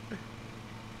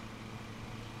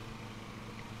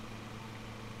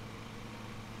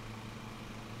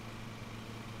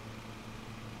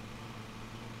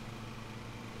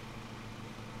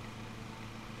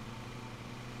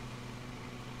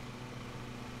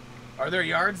 Are there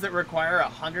yards that require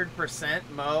 100%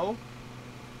 mow?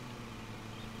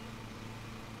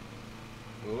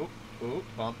 Oop, oop,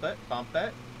 bump it, bump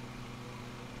it.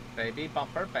 Baby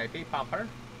bumper, baby bumper.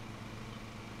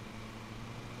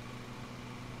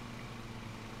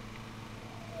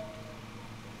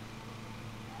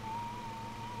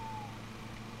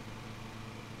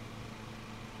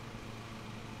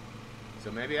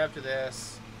 So maybe after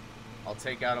this, I'll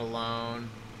take out a loan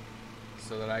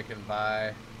so that I can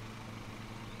buy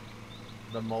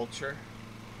the mulcher.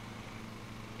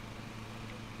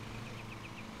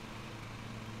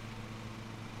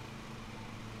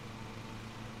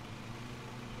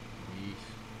 Yeesh.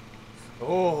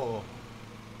 Oh.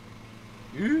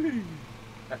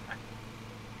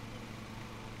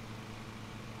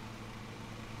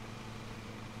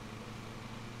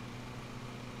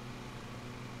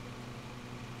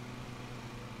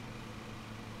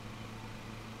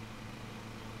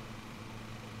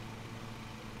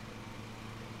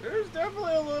 There's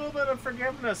definitely a little bit of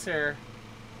forgiveness here.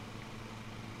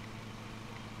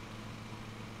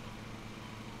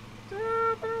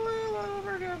 Definitely a little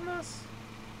forgiveness.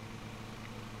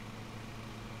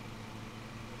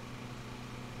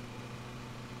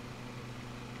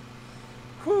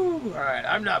 Whew, alright,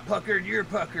 I'm not puckered, you're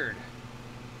puckered.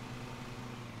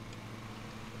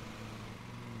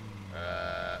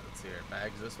 Let's see here,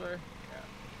 bags this way?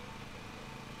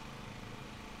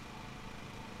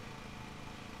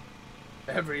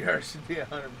 Yeah. Every yard should be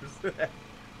 100%.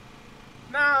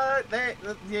 No, the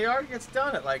yard gets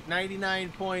done at like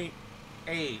 99.8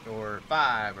 or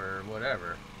 5 or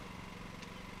whatever.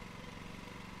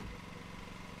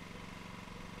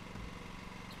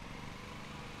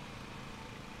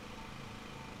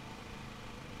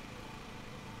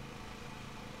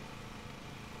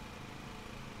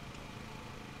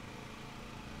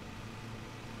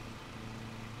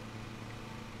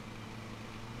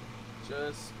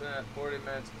 Just spent 40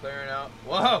 minutes clearing out.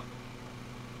 Whoa!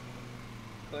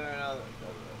 Clearing out the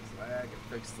slag and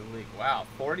fix the leak. Wow,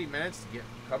 40 minutes to get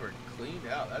covered cleaned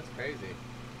out. That's crazy.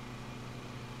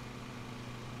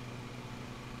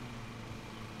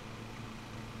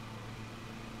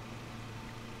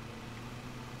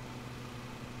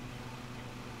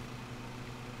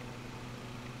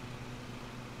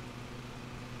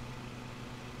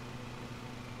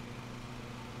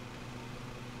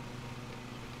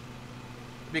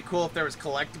 It'd be cool if there was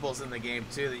collectibles in the game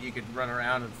too that you could run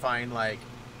around and find, like,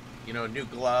 you know, new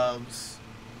gloves,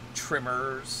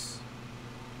 trimmers,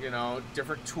 you know,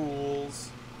 different tools.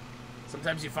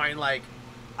 Sometimes you find like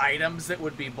items that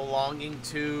would be belonging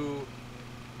to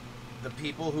the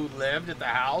people who lived at the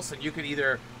house, and you could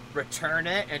either return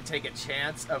it and take a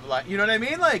chance of, like, you know what I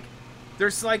mean? Like,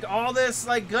 there's like all this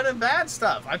like good and bad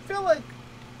stuff. I feel like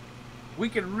we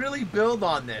could really build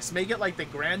on this. Make it like the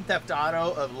Grand Theft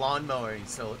Auto of lawn mowing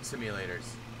simulators.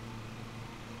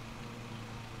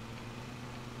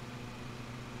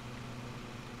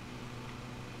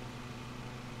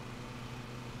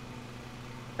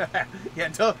 Yeah,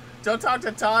 don't talk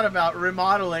to Todd about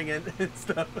remodeling and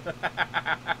stuff.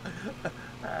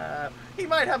 He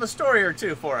might have a story or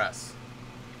two for us.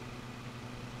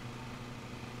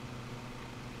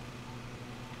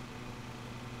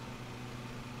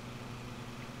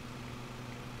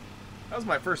 That was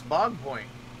my first bog point.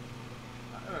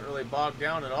 I haven't really bogged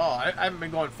down at all. I haven't been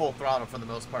going full throttle for the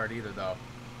most part either, though.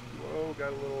 Whoa, got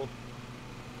a little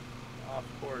off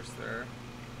course there.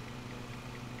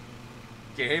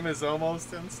 Game is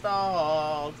almost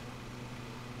installed.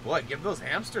 Boy, give those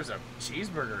hamsters a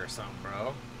cheeseburger or something,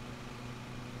 bro.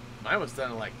 Mine was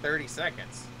done in like 30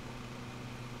 seconds.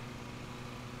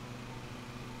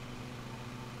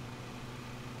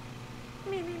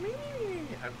 I'm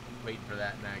waiting for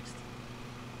that next.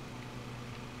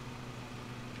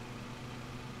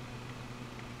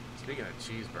 Speaking of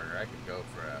cheeseburger, I could go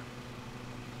for a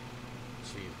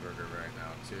cheeseburger right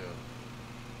now, too.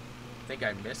 I think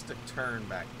I missed a turn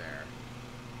back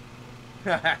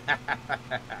there.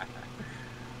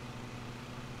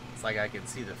 It's like I can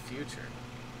see the future.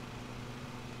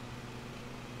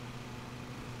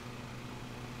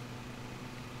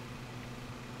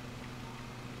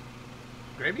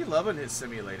 Gravy loving his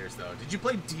simulators, though. Did you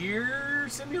play Deer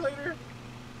Simulator?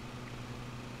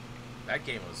 That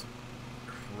game was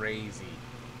crazy.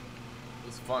 It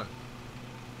was fun.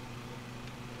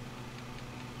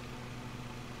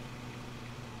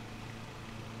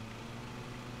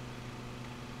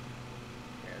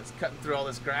 Yeah, it's cutting through all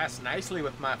this grass nicely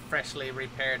with my freshly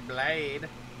repaired blade.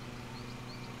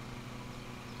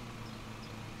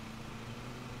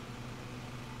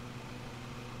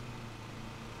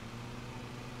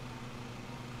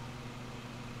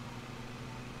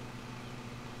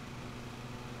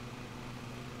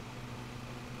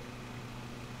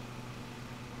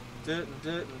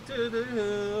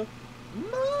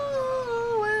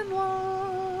 Mowing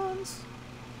lawns.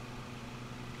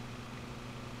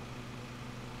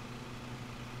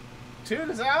 Tune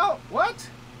is out? What?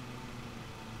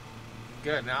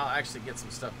 Good, now I'll actually get some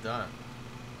stuff done.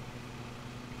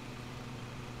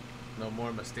 No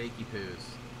more mistakey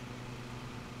poos.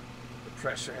 The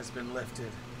pressure has been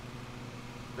lifted.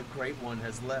 The great one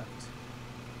has left.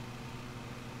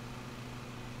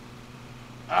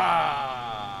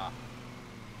 Ah!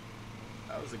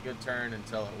 That was a good turn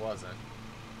until it wasn't.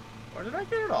 Or did I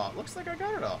get it all? It looks like I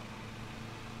got it all.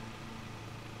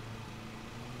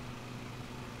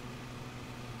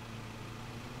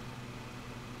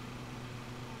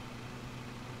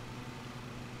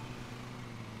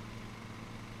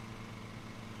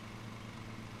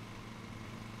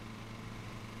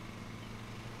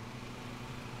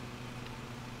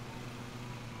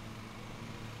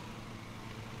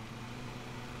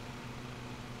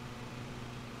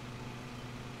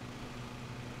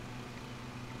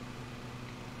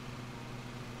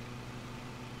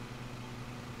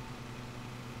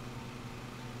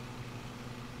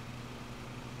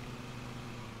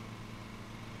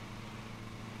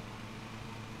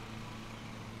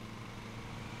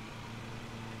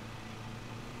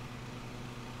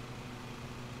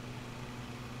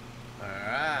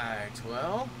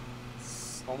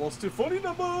 Almost to 40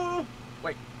 number.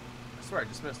 Wait, I swear I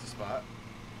just missed a spot.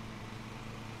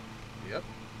 Yep.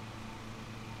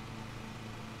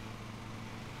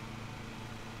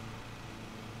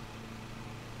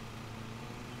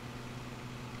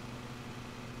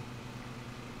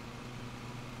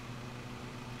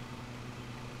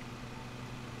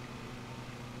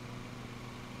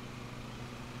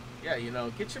 Yeah, you know,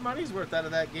 get your money's worth out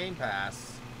of that Game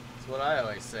Pass. That's what I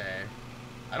always say.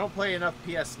 I don't play enough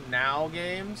PS Now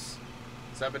games,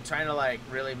 so I've been trying to, like,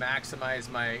 really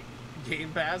maximize my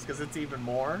Game Pass, because it's even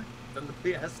more than the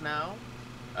PS Now.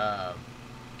 And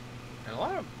a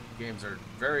lot of games are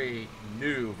very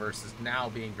new versus now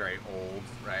being very old,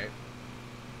 right?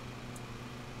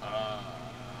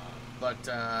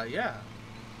 Yeah.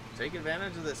 Take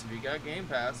advantage of this if you got Game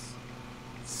Pass.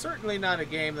 It's certainly not a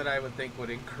game that I would think would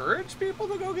encourage people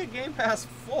to go get Game Pass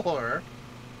for.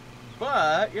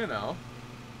 But, you know,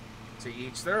 to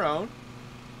each their own.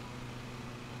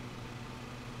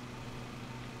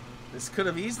 This could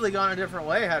have easily gone a different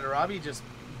way had Robbie just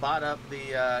bought up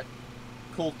the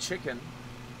cold chicken.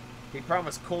 He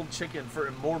promised cold chicken for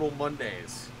Immortal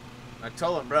Mondays. I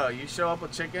told him, bro, you show up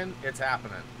with chicken, it's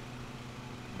happening.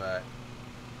 But,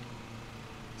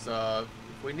 so,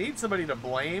 if we need somebody to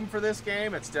blame for this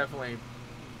game, it's definitely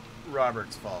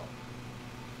Robert's fault.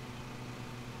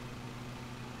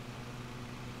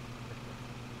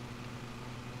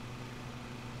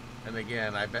 And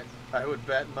again, I would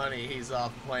bet money he's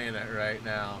off playing it right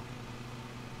now.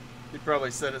 He'd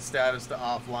probably set his status to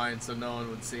offline so no one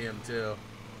would see him too.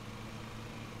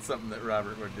 Something that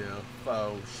Robert would do.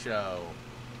 Faux show.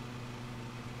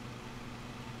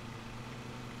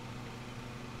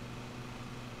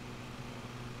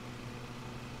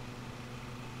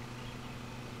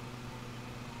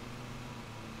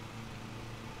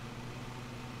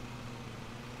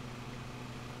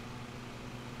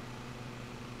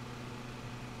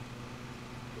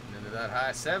 Getting into that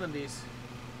high 70s.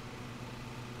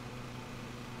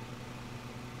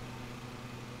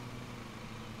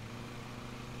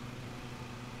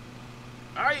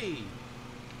 Aye!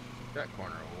 That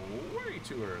corner way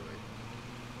too early.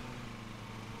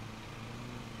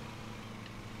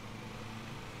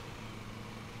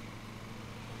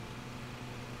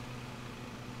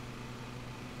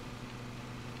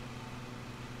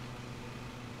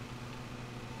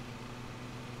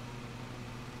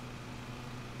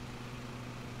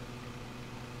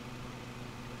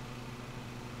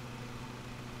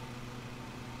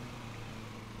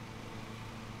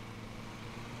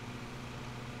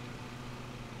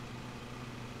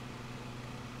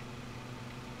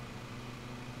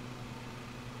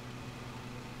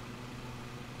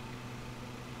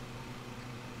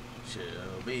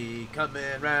 She'll be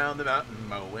coming round the mountain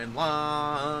mowing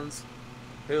lawns.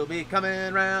 He'll be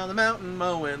coming round the mountain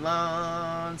mowing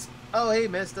lawns. Oh, he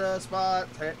missed a spot.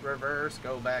 Hit reverse,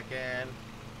 go back in.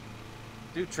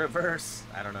 Do traverse.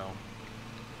 I don't know.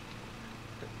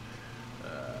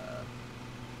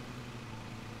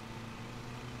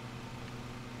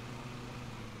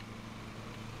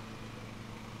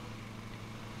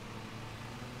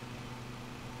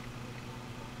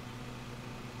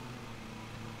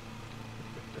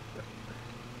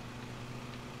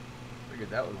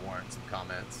 That would warrant some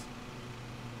comments.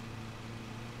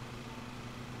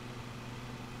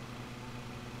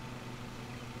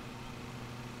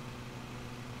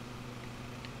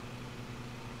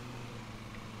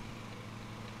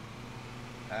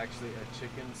 Actually, a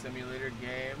chicken simulator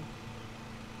game?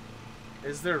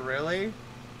 Is there really?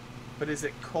 But is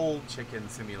it cold chicken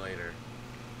simulator?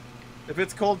 If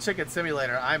it's cold chicken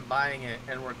simulator, I'm buying it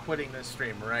and we're quitting this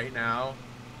stream right now.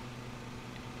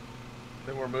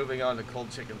 Then we're moving on to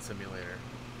Cold Chicken Simulator.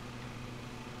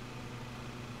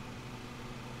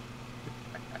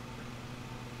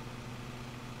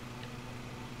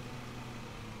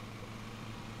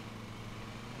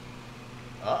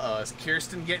 Uh-oh, is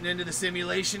Kirsten getting into the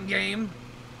simulation game?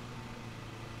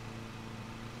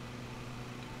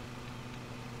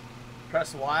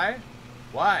 Press Y?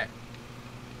 Why?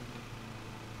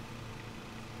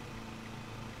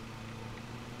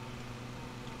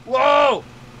 Whoa!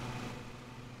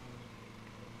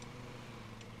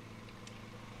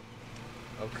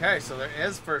 Okay, so there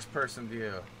is first-person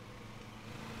view.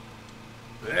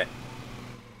 Blech.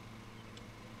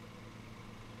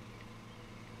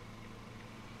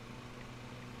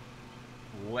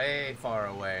 Way far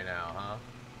away now, huh?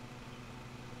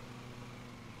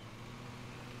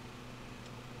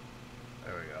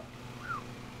 There we go.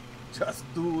 Just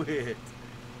do it.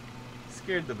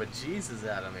 Scared the bejesus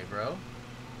out of me, bro.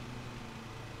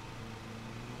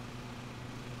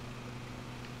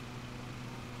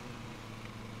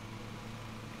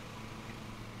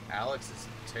 Alex is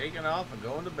taking off and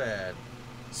going to bed.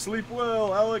 Sleep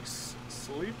well, Alex.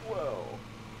 Sleep well.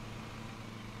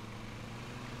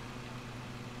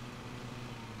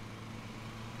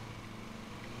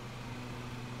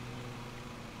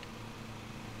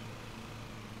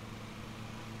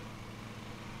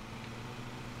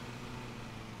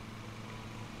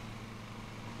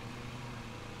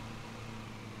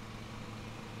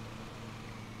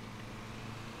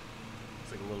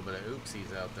 Looks like a little bit of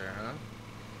oopsies out there, huh?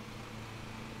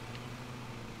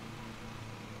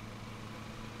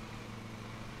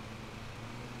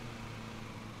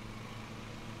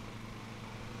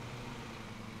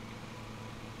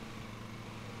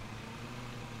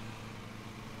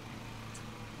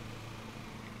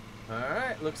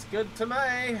 Alright, looks good to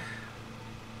me.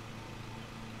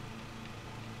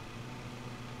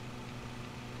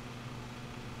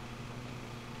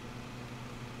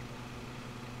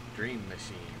 Dream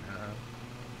machine, huh?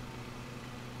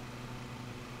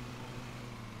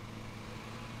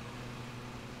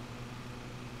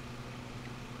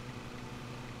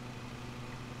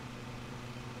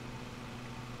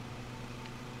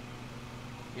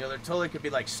 You know, there totally could be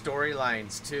like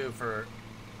storylines too for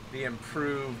the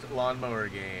improved lawnmower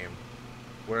game,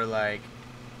 where like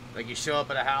you show up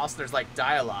at a house, there's like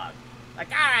dialogue, like,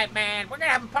 all right, man, we're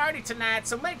gonna have a party tonight,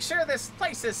 so make sure this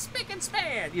place is spick and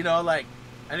span, you know, like,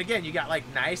 and again, you got like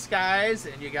nice guys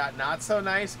and you got not so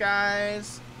nice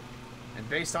guys, and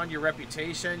based on your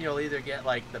reputation, you'll either get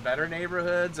like the better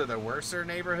neighborhoods or the worser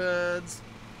neighborhoods,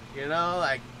 you know,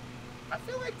 like, I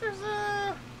feel like there's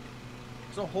a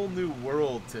whole new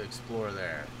world to explore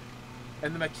there.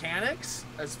 And the mechanics,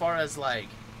 as far as like,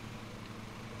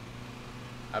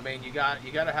 I mean, you got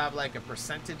to have like a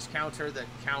percentage counter that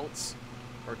counts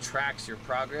or tracks your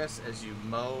progress as you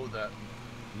mow the.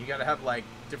 You got to have like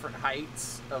different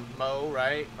heights of mow,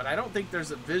 right? But I don't think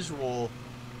there's a visual.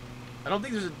 I don't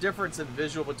think there's a difference in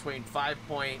visual between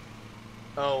 5.0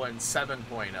 and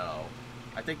 7.0.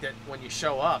 I think that when you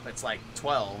show up, it's like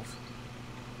 12,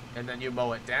 and then you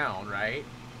mow it down, right?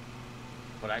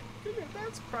 But I think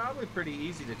that's probably pretty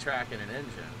easy to track in an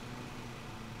engine.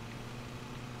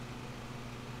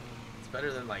 It's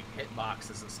better than like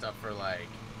hitboxes and stuff for like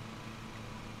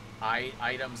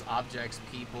items, objects,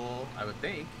 people, I would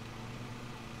think.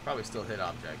 Probably still hit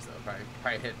objects though.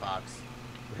 Probably hitbox.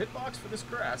 The hitbox for this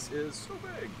grass is so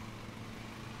big.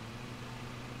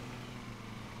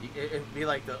 It'd be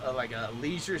like a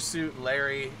Leisure Suit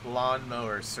Larry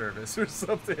lawnmower service or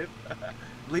something.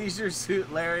 Leisure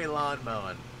Suit Larry lawn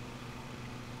mowing.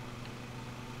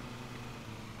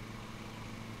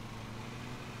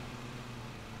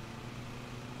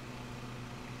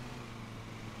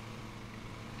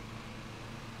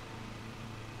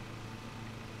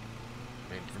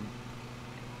 I mean, from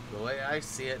the way I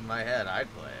see it in my head, I'd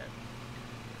play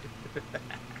it.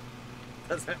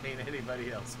 Doesn't mean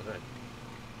anybody else would.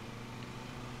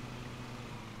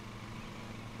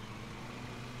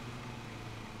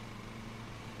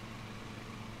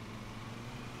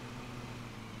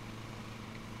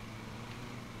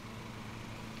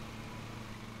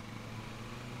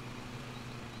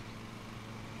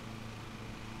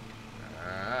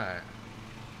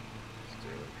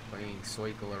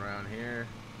 Cycle around here.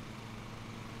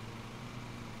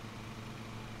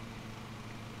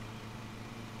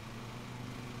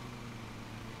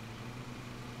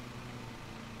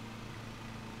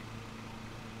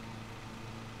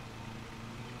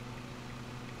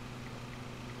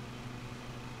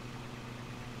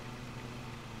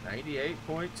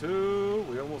 $98.2.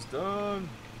 We almost done.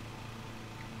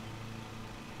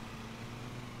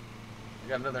 We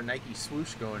got another Nike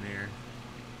swoosh going here.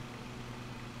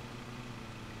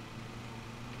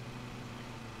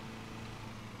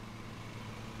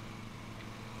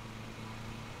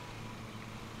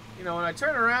 You know, when I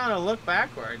turn around and look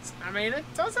backwards, I mean, it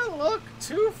doesn't look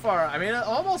too far. I mean, it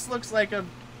almost looks like a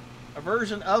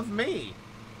version of me.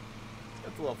 It's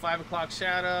got the little 5 o'clock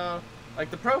shadow. Like,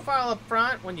 the profile up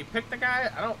front, when you pick the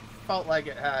guy, I don't felt like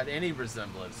it had any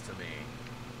resemblance to me.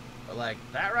 But, like,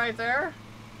 that right there,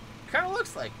 kind of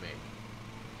looks like me.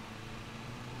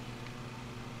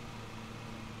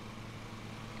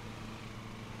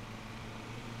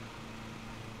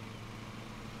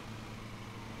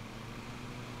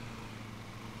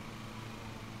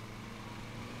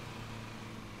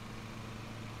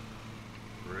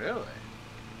 Really?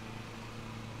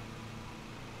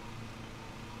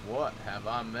 What have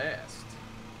I missed?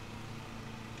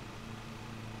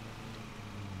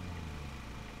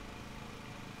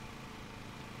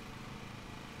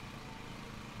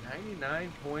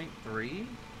 $99.3?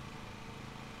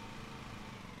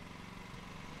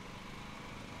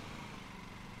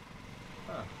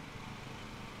 Huh.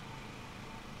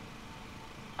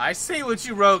 I see what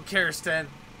you wrote, Kirsten.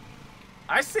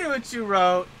 I see what you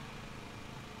wrote.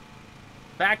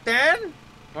 Back then,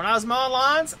 when I was mowing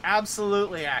lawns,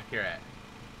 absolutely accurate.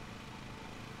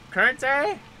 Current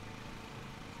day?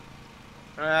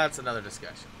 That's another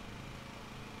discussion.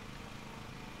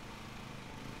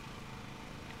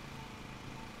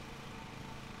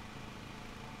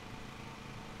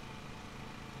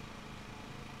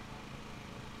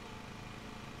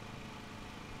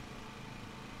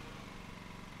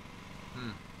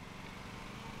 Hmm.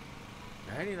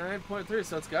 99.3,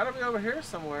 so it's got to be over here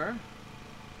somewhere.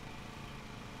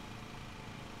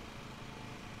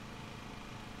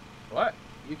 What?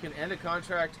 You can end a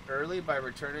contract early by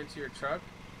returning to your truck?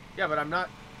 Yeah, but I'm not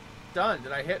done.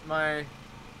 Did I hit my...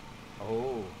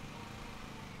 Oh.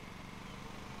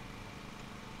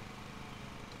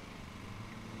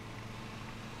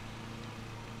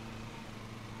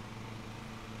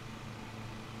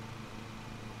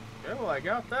 Okay, well, I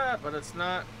got that, but it's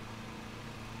not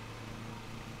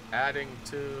adding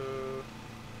to...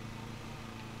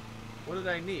 What did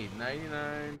I need?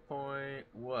 99 point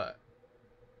what?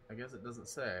 I guess it doesn't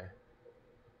say.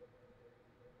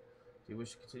 Do you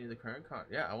wish to continue the current con?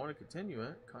 Yeah, I want to continue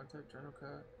it. Contact journal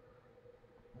cut.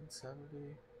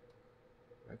 170.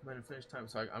 Recommended finish time.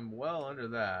 So I'm well under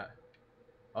that.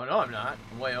 Oh, no, I'm not.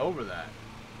 I'm way over that.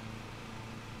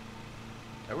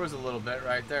 There was a little bit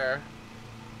right there.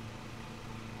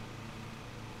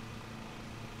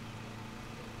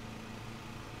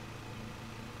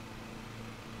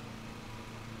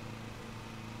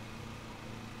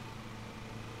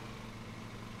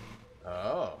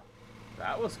 Oh,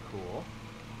 that was cool.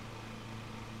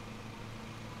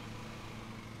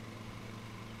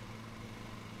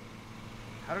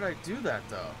 How did I do that,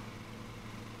 though?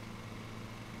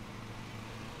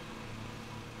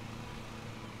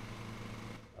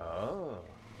 Oh.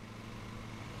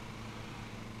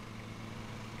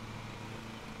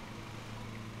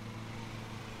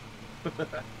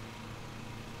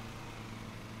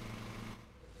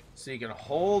 So you can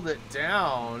hold it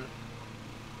down,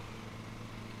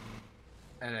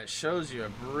 and it shows you a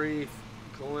brief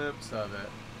glimpse of it.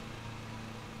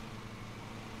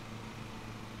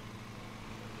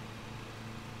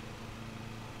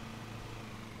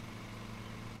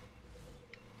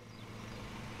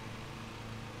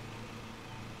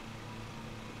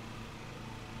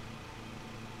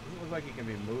 Doesn't look like you can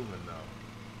be moving, though.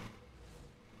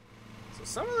 So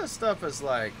some of this stuff is,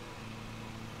 like,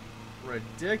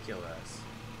 ridiculous.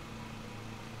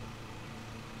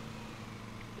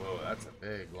 Whoa, that's a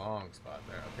big, long spot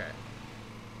there. Okay.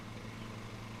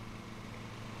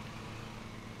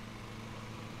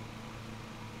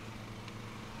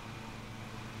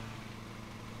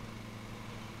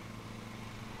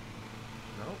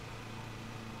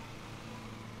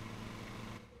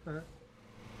 Nope.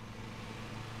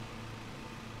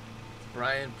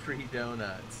 Brian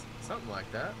pre-donuts. Something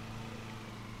like that.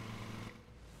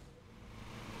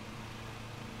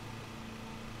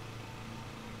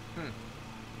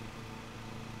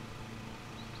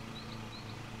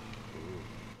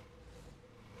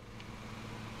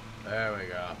 There we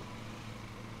go.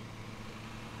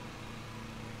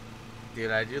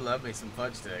 Dude, I do love me some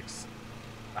fudge sticks.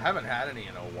 I haven't had any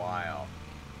in a while.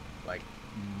 Like,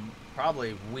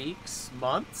 probably weeks,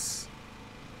 months.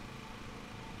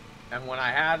 And when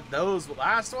I had those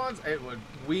last ones, it was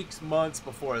weeks, months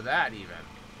before that even.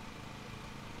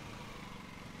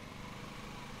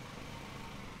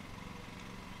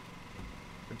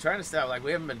 I'm trying to stop, like,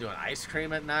 we haven't been doing ice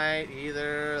cream at night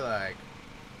either, like...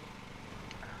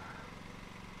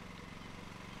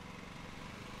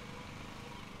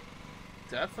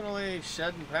 Definitely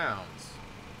shedding pounds.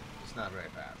 Just not very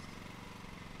fast.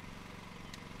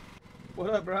 What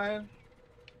up, Brian?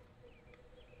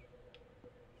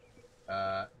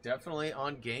 Definitely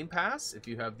on Game Pass. If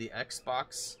you have the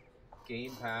Xbox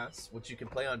Game Pass, which you can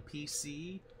play on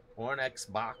PC or on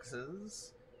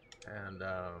Xboxes. And,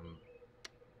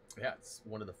 yeah, it's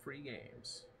one of the free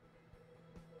games.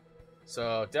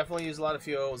 So, definitely use a lot of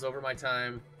fuel. It was over my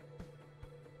time.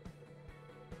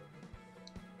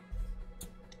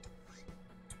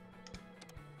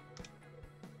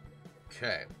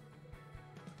 Okay.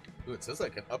 Ooh, it says I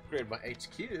can upgrade my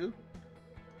HQ,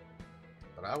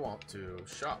 but I want to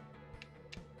shop.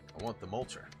 I want the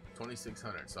mulcher,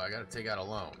 2,600. So I got to take out a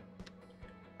loan.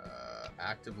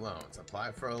 Active loans.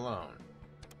 Apply for a loan.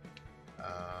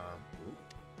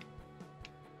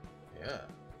 Yeah.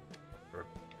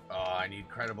 Oh, I need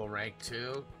credible rank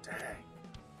 2. Dang.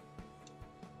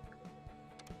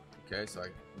 Okay, so I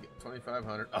get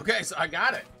 2,500. Okay, so I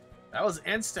got it. That was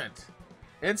instant.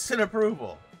 Instant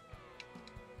approval.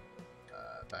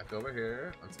 back over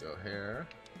here. Let's go here.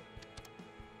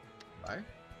 Buy.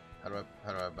 How do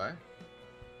I buy?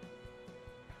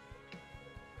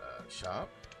 Shop.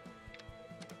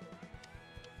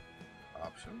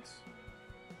 Options.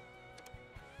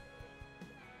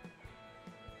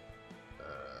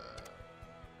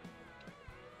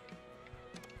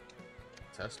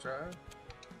 Test drive.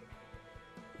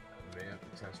 May have to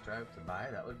test drive to buy.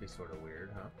 That would be sort of weird,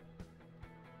 huh?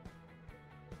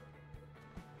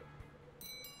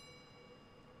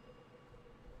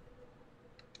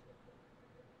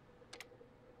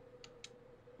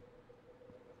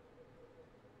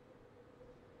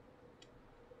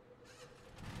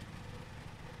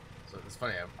 So it's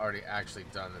funny, I've already actually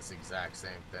done this exact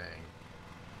same thing.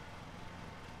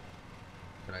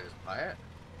 Can I just buy it?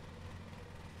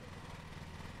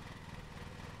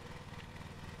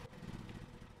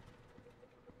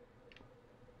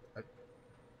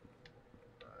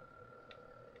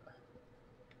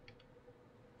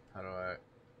 How do I...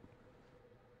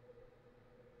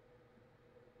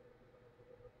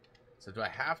 So do I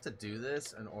have to do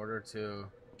this in order to...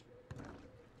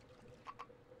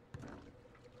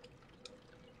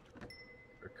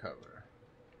 recover?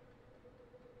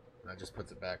 And that just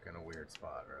puts it back in a weird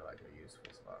spot, or like a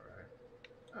useful spot, right?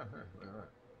 Oh, huh, look at that.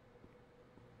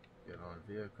 Get on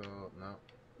vehicle, no.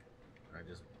 I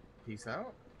just peace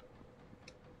out?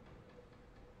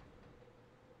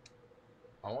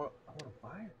 I want to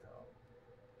buy it though.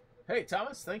 Hey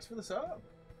Thomas, thanks for the sub.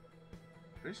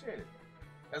 Appreciate it.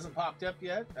 Hasn't popped up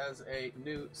yet as a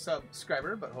new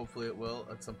subscriber, but hopefully it will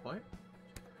at some point.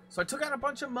 So I took out a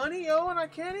bunch of money, yo, and I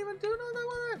can't even do nothing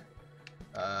with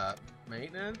it.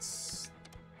 Maintenance,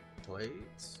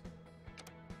 plates.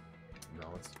 No,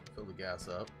 let's fill the gas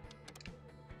up.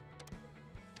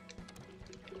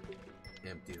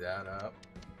 Empty that up.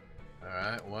 All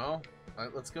right, well,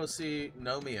 let's go see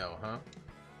Nomeo, huh?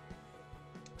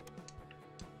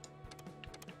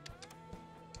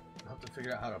 I'll have to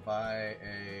figure out how to buy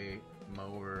a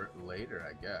mower later,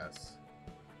 I guess.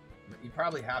 You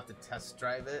probably have to test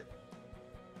drive it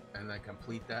and then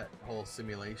complete that whole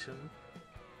simulation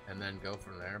and then go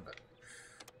from there, but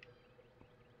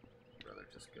I'd rather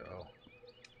just go.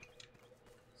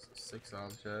 So 6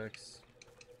 objects.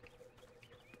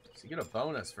 So you get a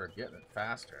bonus for getting it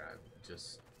faster. I'm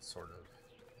just sort of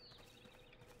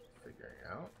figuring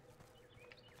out.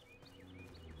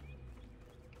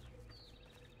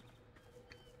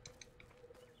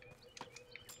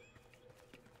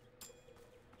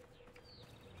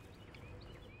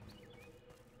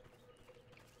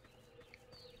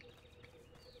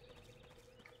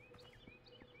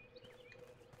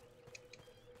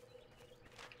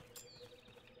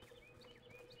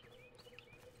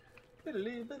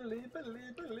 Biddly, biddly, biddly,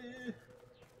 biddly.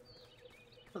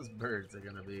 Those birds are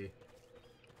gonna be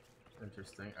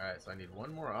interesting. Alright, so I need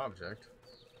one more object.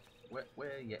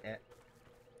 Where you at?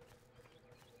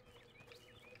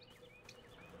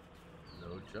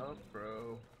 No jump,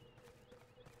 bro.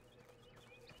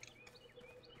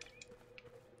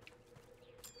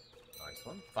 Nice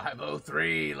one.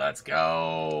 503, let's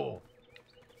go!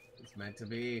 It's meant to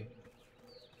be.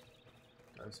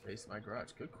 Do I have space in my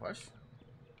garage? Good question.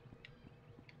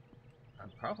 I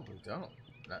probably don't.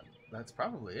 That's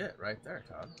probably it right there,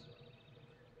 Todd.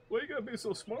 Why you gotta be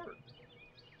so smart?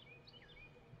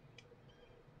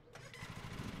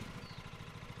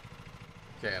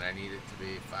 Okay, and I need it to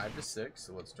be 5 to 6,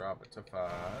 so let's drop it to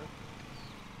 5.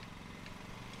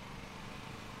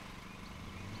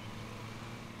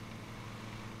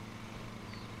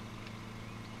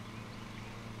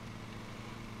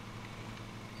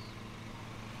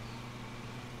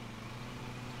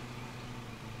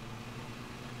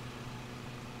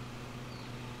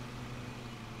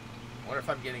 I wonder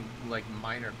if I'm getting like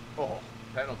minor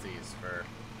penalties for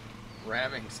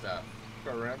ramming stuff. For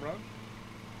a ramrod?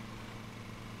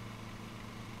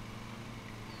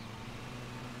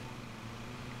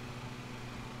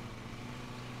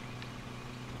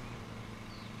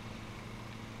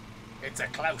 It's a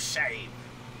close shave.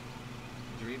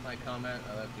 Did you read my comment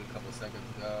I left you a couple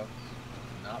seconds ago?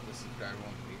 Not the subscriber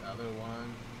one, but the other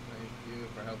one. Thank you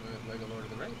for helping with LEGO Lord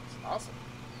of the Rings. Awesome.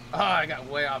 Oh, I got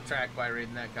way off track by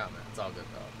reading that comment. It's all good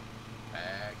though.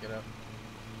 Back it up.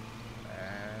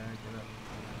 Back it up.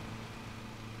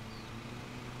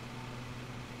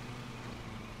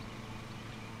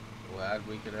 Glad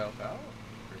we could help out.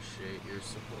 Appreciate your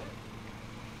support.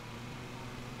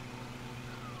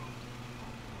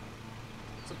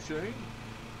 What's up, Shane?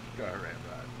 Car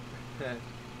ramrod.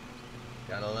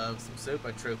 Gotta love some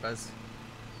Super Troopers.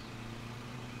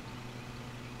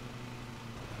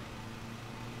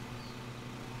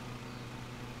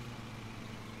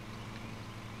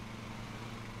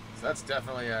 So that's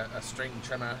definitely a string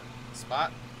trimmer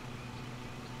spot.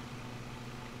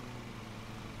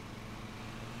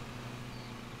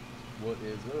 What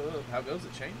is up? How goes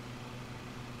it, Shane?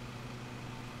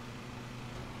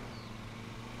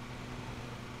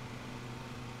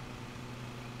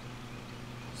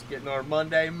 Just getting our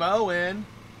Monday mowing.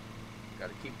 Got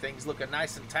to keep things looking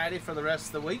nice and tidy for the rest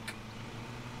of the week.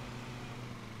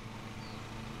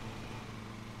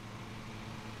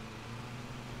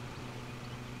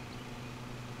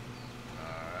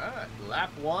 Alright,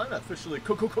 lap 1 officially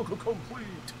complete.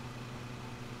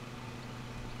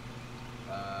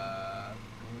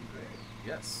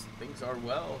 Yes, things are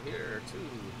well here too.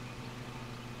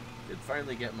 Did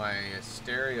finally get my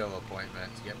stereo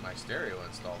appointment to get my stereo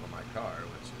installed in my car,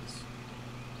 which is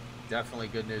definitely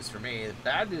good news for me. The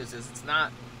bad news is it's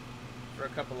not for a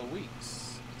couple of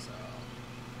weeks. So,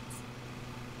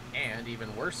 and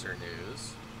even worser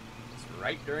news, it's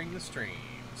right during the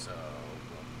stream. So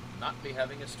we'll not be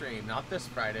having a stream, not this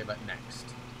Friday, but next.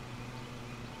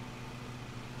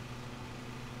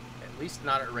 At least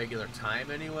not at regular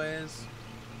time anyways.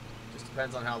 Just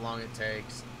depends on how long it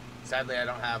takes. Sadly, I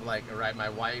don't have like a ride. My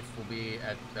wife will be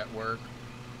at work.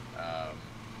 I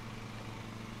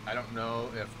don't know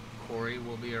if Corey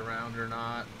will be around or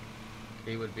not.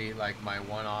 He would be like my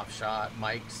one-off shot.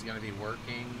 Mike's gonna be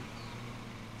working.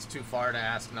 It's too far to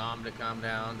ask Nam to come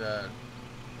down to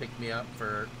pick me up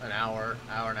for an hour,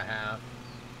 hour and a half.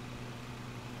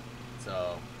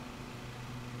 So,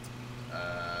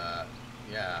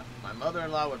 yeah, my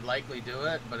mother-in-law would likely do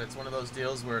it, but it's one of those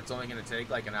deals where it's only going to take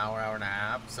like an hour, hour and a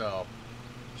half. So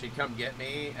she'd come get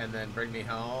me and then bring me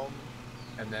home,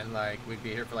 and then like we'd be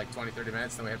here for like 20, 30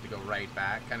 minutes, then we have to go right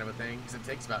back, kind of a thing, because it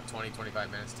takes about 20,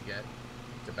 25 minutes to get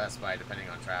to Best Buy depending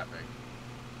on traffic.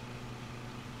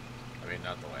 I mean,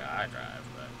 not the way I drive,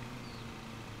 but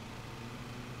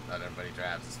not everybody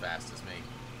drives as fast as me.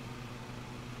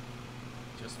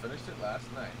 Just finished it last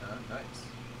night, huh? Nice.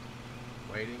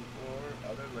 Waiting for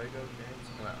other Lego games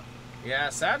to come out. Yeah,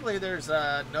 sadly there's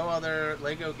no other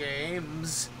Lego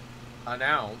games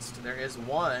announced. There is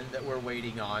one that we're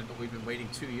waiting on, but we've been waiting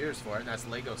 2 years for it, and that's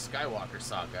Lego Skywalker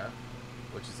Saga,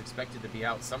 which is expected to be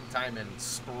out sometime in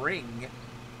spring.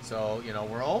 So, you know,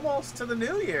 we're almost to the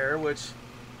new year, which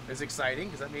is exciting,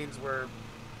 because that means we're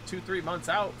 2-3 months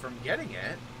out from getting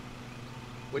it,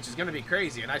 which is going to be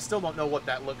crazy, and I still don't know what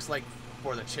that looks like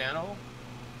for the channel.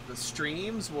 The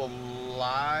streams will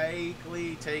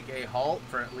likely take a halt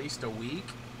for at least a week,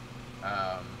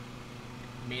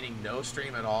 meaning no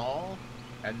stream at all,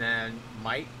 and then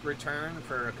might return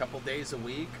for a couple days a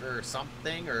week or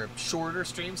something, or shorter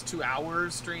streams, 2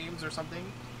 hours streams or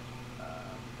something.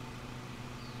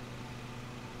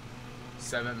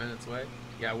 7 minutes away.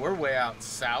 Yeah, we're way out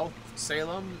south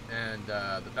Salem, and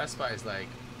the Best Buy is like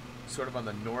sort of on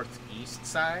the northeast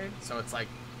side, so it's like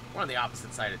we're on the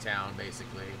opposite side of town,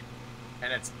 basically.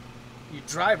 And it's, you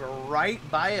drive right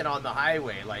by it on the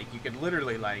highway. Like, you could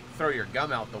literally, like, throw your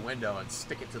gum out the window and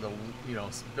stick it to the, you know,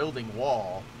 building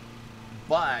wall.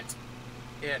 But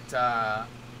it,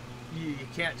 you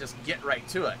can't just get right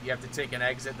to it. You have to take an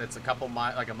exit that's a couple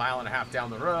miles, like a mile and a half down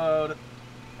the road.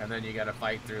 And then you got to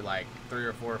fight through, like, 3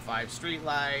 or 4 or 5 street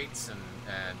lights and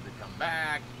come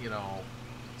back, you know.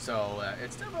 So,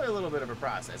 it's definitely a little bit of a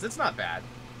process. It's not bad.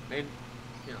 I mean,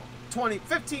 you know,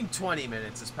 15, 20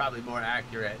 minutes is probably more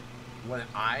accurate when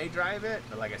I drive it.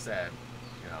 But like I said,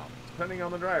 you know, depending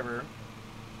on the driver,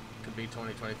 it could be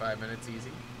 20, 25 minutes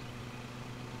easy.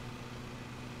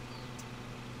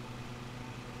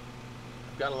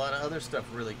 I've got a lot of other stuff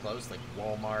really close, like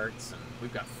Walmarts, and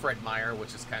we've got Fred Meyer,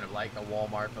 which is kind of like a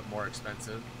Walmart, but more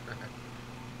expensive.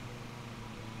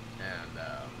 And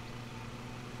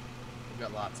we've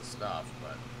got lots of stuff,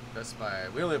 but Best Buy,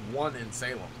 we only have one in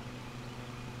Salem.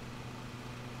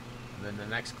 And then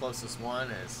the next closest one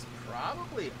is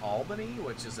probably Albany,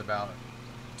 which is about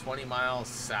 20 miles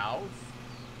south.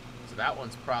 So that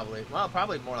one's probably, well,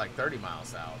 probably more like 30 miles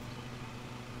south.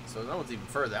 So that one's even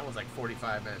further. That one's like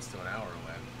 45 minutes to an hour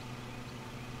away.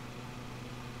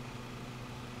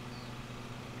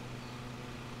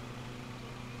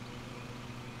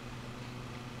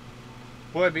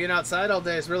 Boy, being outside all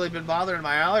day has really been bothering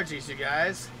my allergies, you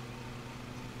guys.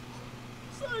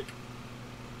 It's like...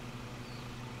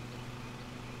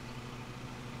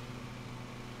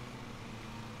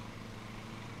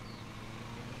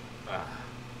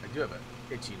 I do have an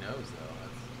itchy nose, though.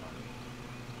 That's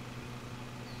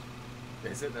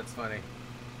funny. Is it? That's funny.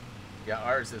 Yeah,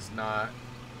 ours is not.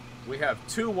 We have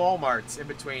 2 Walmarts in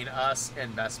between us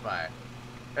and Best Buy.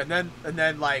 And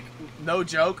then, like, no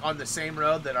joke, on the same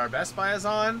road that our Best Buy is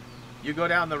on, you go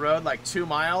down the road like 2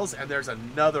 miles, and there's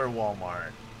another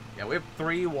Walmart. Yeah, we have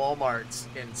 3 Walmarts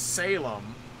in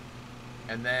Salem.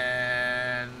 And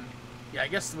then, yeah, I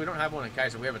guess we don't have one in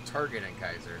Kaiser. We have a Target in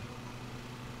Kaiser.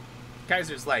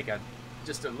 Kaiser's like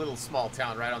just a little small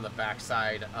town right on the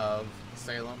backside of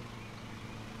Salem.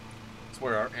 It's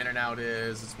where our In-N-Out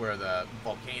is. It's where the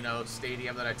Volcano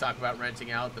Stadium that I talk about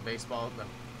renting out, the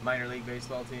minor league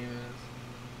baseball team is.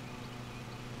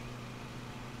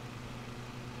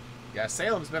 Yeah,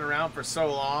 Salem's been around for so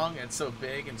long and so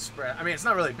big and spread. I mean, it's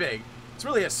not really big. It's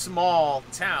really a small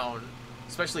town,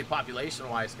 especially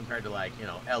population-wise compared to, like, you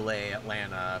know, LA,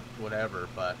 Atlanta, whatever,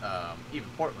 but even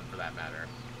Portland for that matter.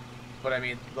 But I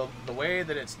mean, the way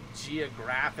that it's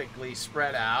geographically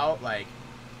spread out, like,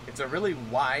 it's a really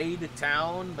wide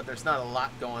town, but there's not a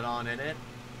lot going on in it.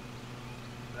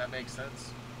 Does that make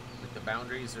sense? Like, the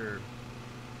boundaries are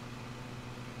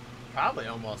probably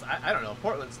almost, I don't know,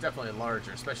 Portland's definitely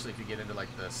larger, especially if you get into, like,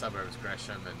 the suburbs,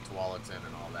 Gresham and Tualatin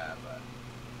and all that, but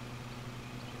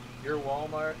your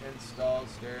Walmart installs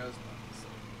stereos?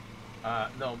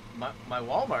 No, my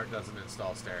Walmart doesn't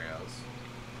install stereos.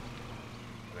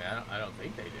 I mean, I don't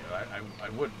think they do. I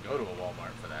wouldn't go to a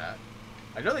Walmart for that.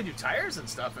 I know they do tires and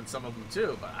stuff in some of them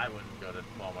too, but I wouldn't go to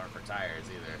Walmart for tires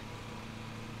either.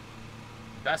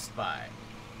 Best Buy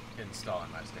installing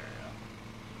my stereo.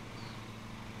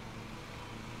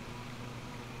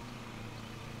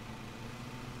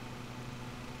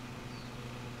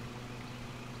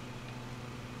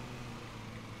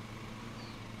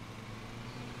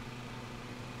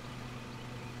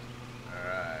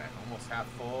 Alright, almost half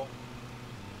full.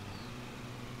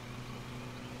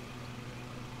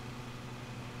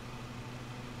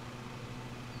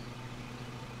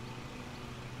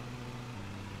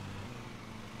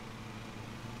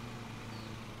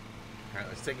 Alright,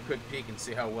 let's take a quick peek and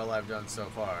see how well I've done so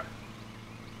far.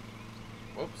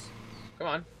 Whoops. Come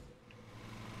on.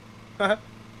 Not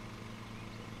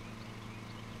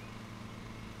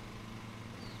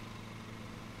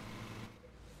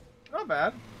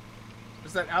bad.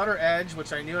 There's that outer edge,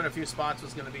 which I knew in a few spots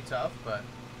was going to be tough, but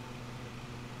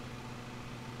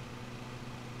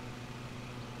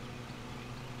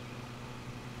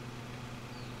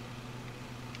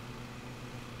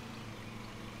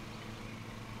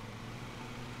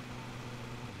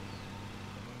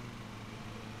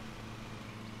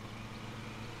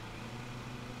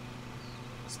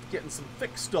getting some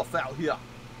thick stuff out here.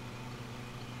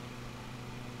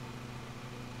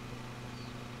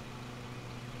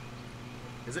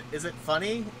 Is it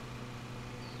funny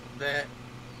that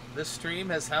this stream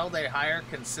has held a higher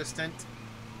consistent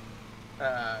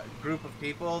group of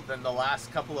people than the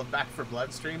last couple of Back 4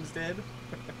 Blood streams did?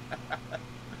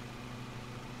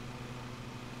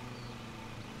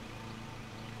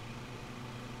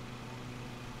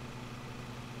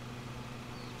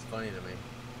 It's funny to me.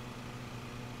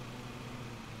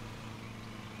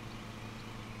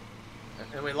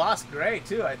 And we lost Gray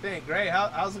too, I think. Gray,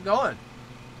 how's it going?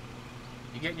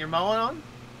 You getting your mowing on?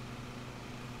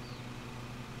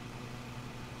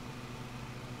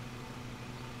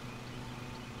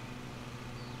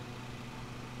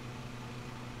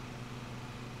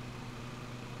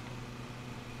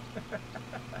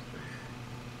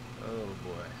 Oh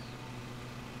boy.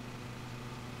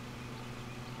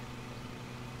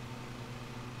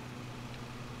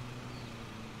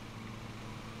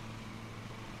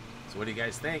 So what do you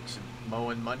guys think? Should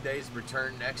Mowing Mondays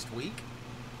return next week?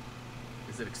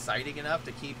 Is it exciting enough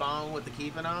to keep on with the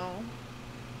keeping on?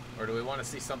 Or do we want to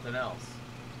see something else?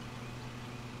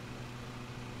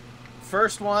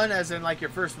 First one, as in like your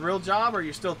first real job, or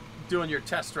you're still doing your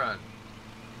test run?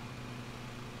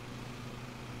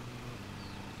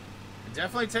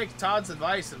 Definitely take Todd's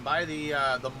advice and buy the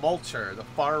mulcher, the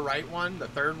far right one, the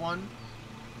third one.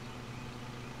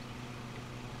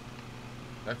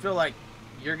 I feel like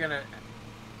you're gonna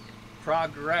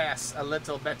progress a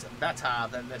little bit better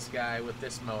than this guy with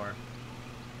this mower.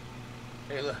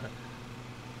 Hey, look.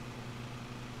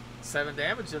 7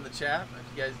 damage in the chat.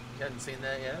 If you guys hadn't seen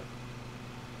that yet.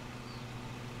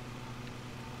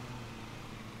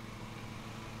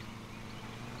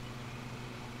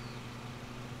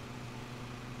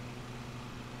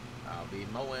 I'll be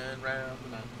mowing round the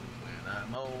mountains when I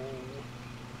mow.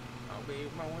 I'll be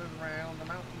mowing round the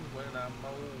mountains when I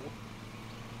mow.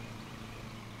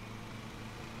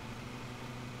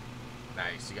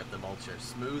 Nice, you got the mulcher.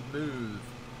 Smooth move.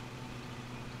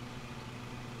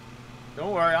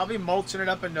 Don't worry, I'll be mulching it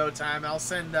up in no time. I'll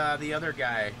send the other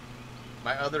guy,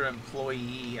 my other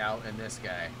employee, out in this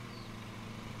guy.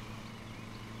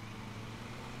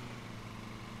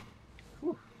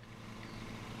 Whew.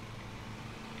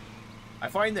 I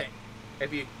find that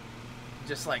if you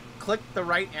just like click the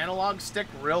right analog stick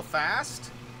real fast,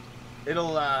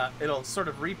 it'll sort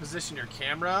of reposition your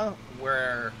camera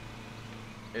where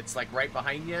it's like right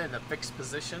behind you in a fixed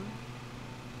position.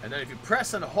 And then if you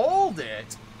press and hold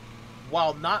it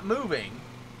while not moving,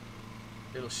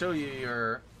 it'll show you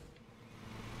your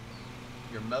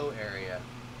mow area.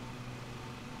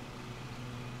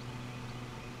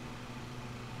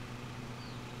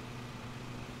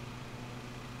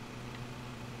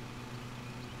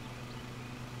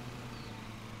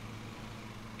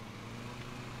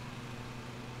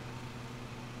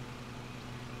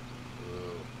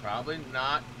 Ooh, probably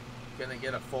not gonna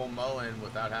get a full mow in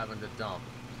without having to dump.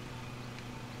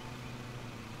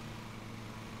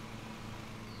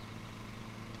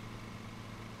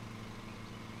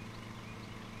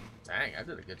 Dang, I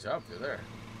did a good job through there.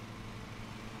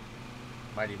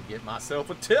 Might even get myself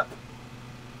a tip.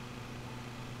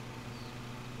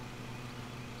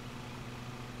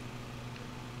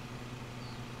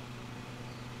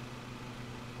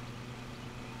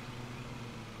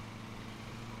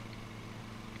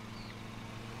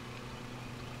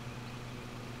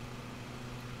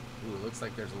 Ooh, looks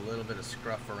like there's a little bit of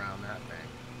scruff around that thing.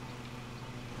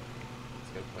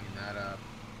 Let's go clean that up.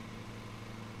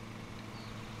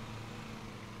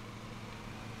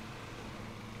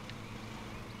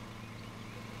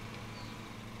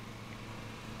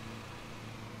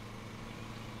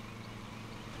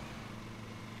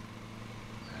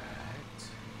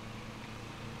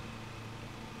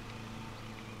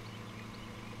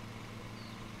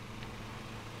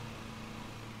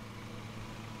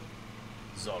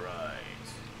 It's all right.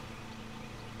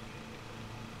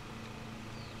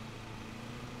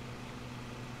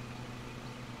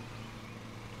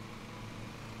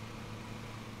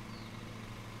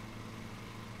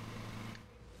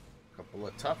 Couple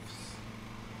of toughs.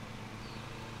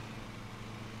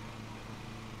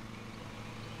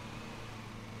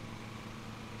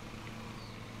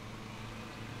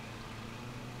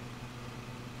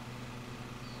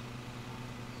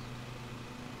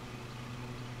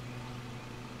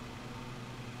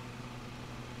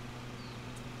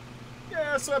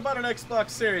 Yeah, so I bought an Xbox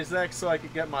Series X so I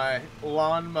could get my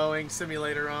Lawn Mowing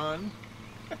Simulator on.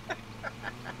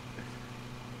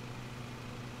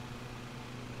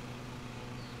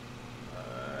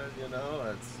 You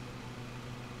know, it's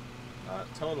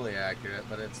not totally accurate,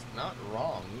 but it's not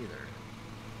wrong either.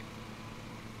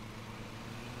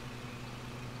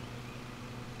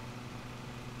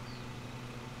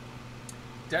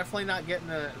 Definitely not getting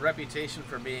a reputation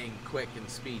for being quick and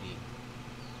speedy.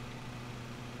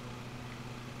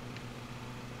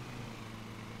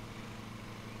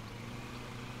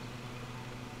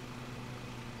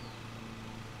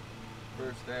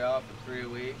 First day off in 3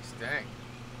 weeks. Dang.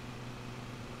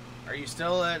 Are you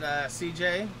still at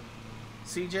CJ's?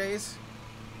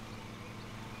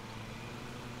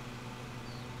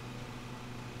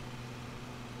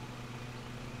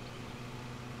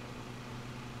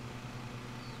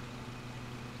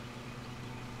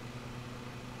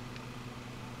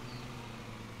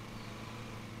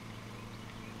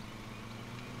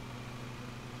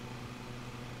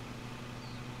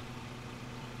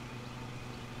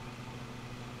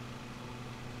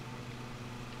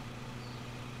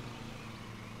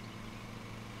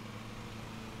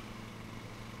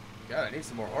 God, I need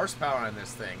some more horsepower on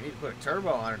this thing. I need to put a turbo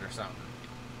on it or something.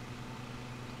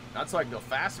 Not so I can go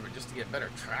faster, but just to get better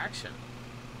traction.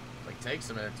 Like, takes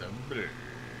a minute to...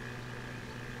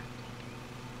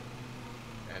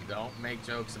 And don't make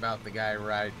jokes about the guy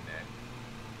riding it.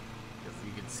 Because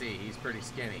you can see, he's pretty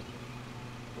skinny.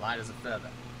 Light as a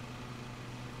feather.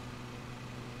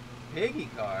 Piggy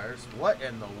cars? What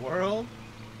in the world?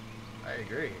 I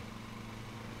agree.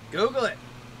 Google it!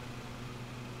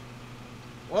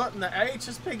 What in the H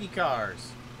is piggy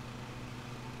cars?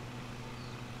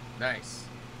 Nice.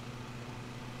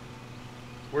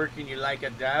 Working you like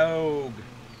a dog.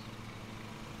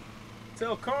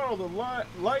 Tell Carl to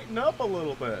lighten up a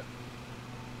little bit.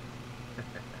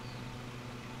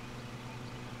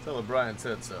 Tell him Brian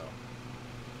said so.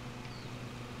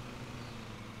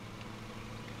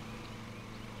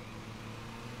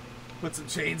 Put some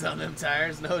chains on them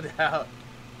tires, no doubt.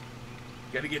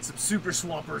 Gotta get some super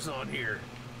swampers on here.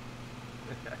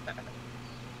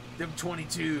 Them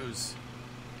 22s.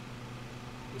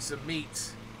 With some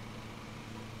meat.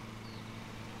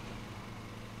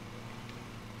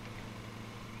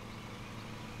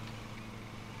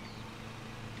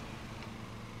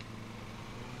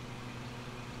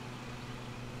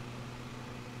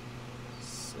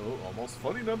 So, almost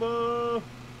funny number.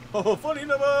 Oh, funny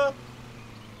number.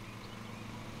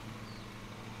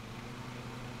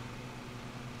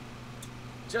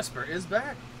 Jesper is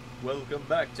back. Welcome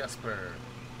back, Jesper.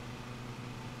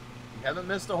 haven't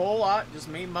missed a whole lot. Just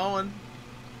me mowing.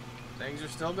 Things are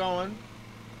still going.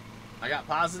 I got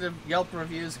positive Yelp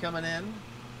reviews coming in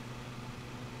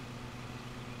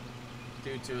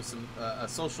due to some a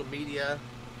social media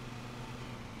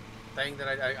thing that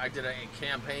I did a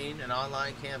campaign, an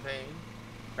online campaign.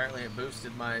 Apparently it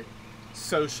boosted my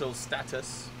social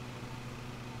status.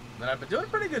 But I've been doing a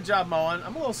pretty good job mowing.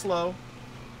 I'm a little slow.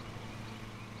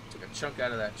 Took a chunk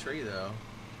out of that tree though.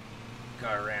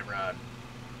 Car ramrod.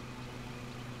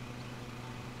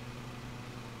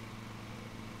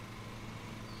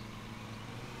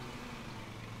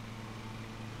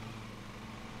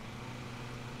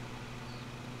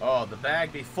 Oh, the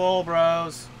bag be full,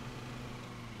 bros.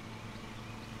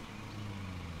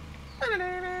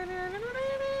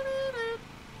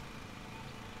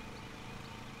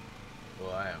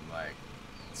 Well, I am like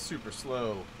super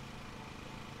slow.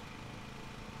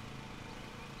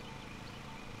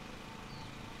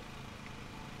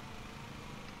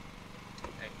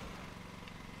 Hey.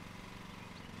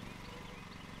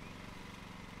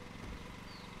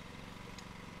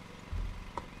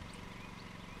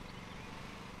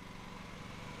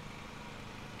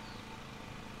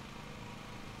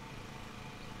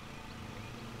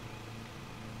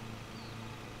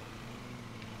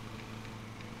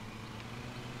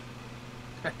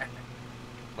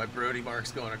 My Brody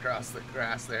mark's going across the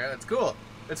grass there. That's cool.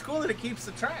 It's cool that it keeps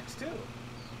the tracks too.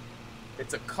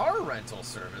 It's a car rental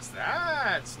service.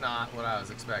 That's not what I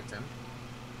was expecting.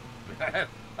 I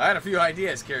had a few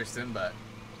ideas, Kirsten, but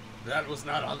that was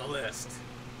not on the list.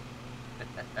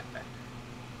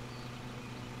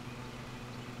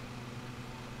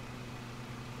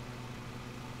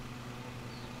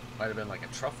 Might have been like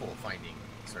a truffle finding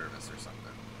service or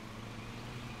something.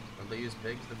 Don't they use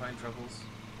pigs to find truffles?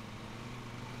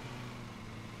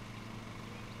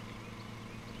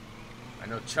 I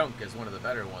know Chunk is one of the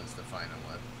better ones to find them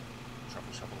with.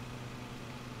 Truffle shovel.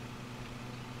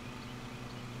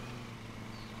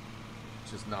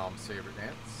 Which is Nom's favorite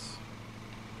dance.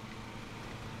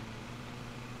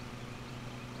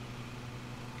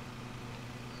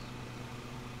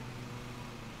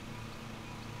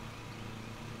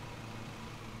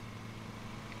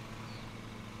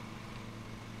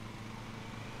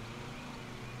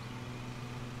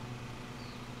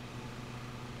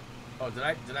 Oh,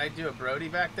 did I do a Brody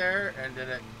back there? And did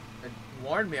it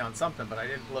warned me on something, but I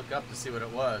didn't look up to see what it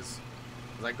was.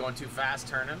 Was I going too fast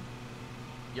turning?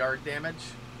 Yard damage?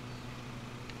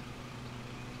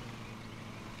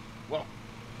 Whoa.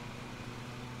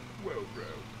 Whoa, bro.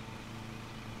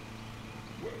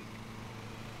 Whoa.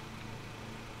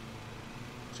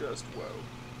 Just whoa.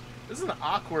 This is an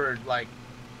awkward, like,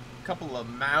 couple of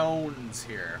mounds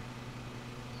here.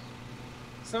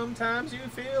 Sometimes you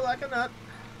feel like a nut.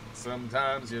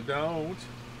 Sometimes you don't.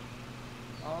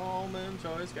 Almond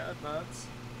Joy's got nuts.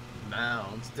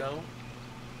 Mounds don't.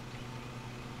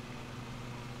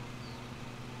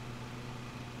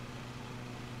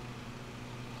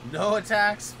 No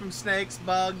attacks from snakes,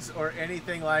 bugs, or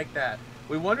anything like that.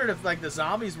 We wondered if like the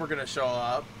zombies were gonna show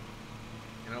up.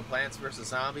 You know, Plants vs.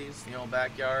 Zombies, the old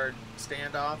backyard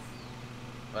standoff.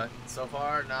 But so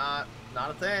far, not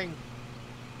a thing.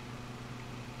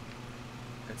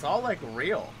 It's all like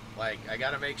real. Like, I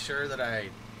gotta make sure that I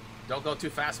don't go too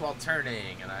fast while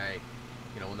turning, and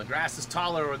you know, when the grass is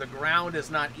taller or the ground is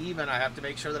not even, I have to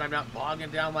make sure that I'm not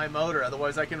bogging down my motor,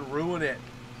 otherwise I can ruin it,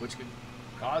 which could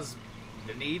cause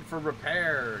the need for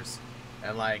repairs.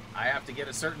 And like, I have to get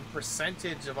a certain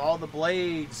percentage of all the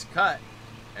blades cut,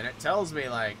 and it tells me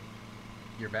like,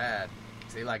 you're bad.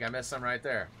 See, like I missed some right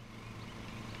there.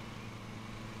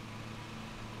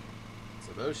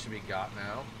 So those should be got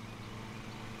now.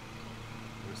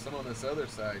 There's some on this other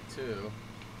side too.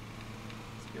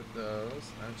 Let's get those.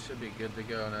 That should be good to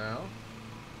go now.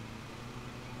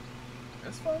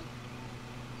 It's fun.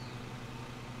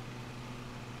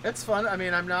 It's fun. I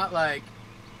mean, I'm not like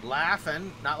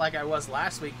laughing, not like I was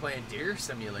last week playing Deer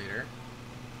Simulator.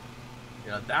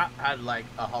 You know, that had like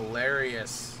a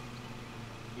hilarious,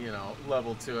 you know,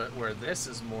 level to it, where this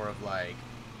is more of like,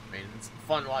 I mean, it's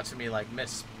fun watching me like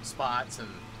miss spots and,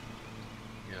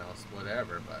 you know,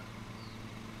 whatever, but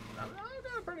I'm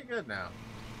doing pretty good now.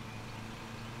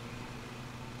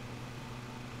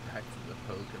 Back to the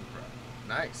poke and pro.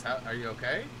 Nice. How, are you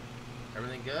okay?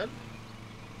 Everything good?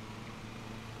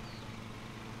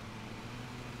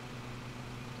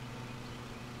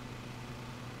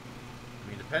 I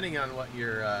mean, depending on what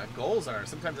your goals are,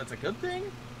 sometimes that's a good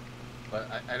thing, but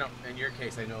I don't, in your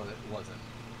case, I know that it wasn't.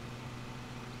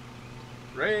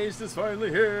 Raised is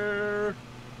finally here.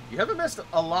 You haven't missed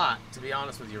a lot, to be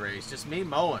honest with you, Raised. Just me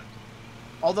mowing.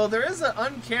 Although there is an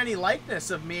uncanny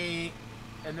likeness of me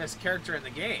in this character in the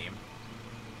game.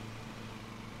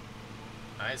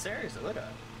 I seriously, look at it.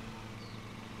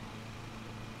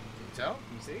 Can you tell?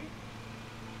 Can you see?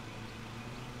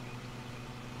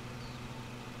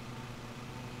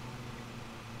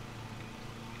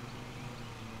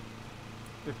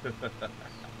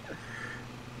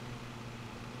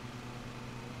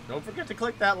 Don't forget to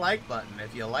click that like button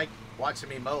if you like watching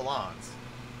me mow lawns.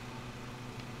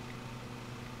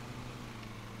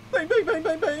 Bang, bang, bang,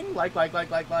 bang, bang. Like.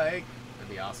 That'd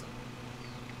be awesome.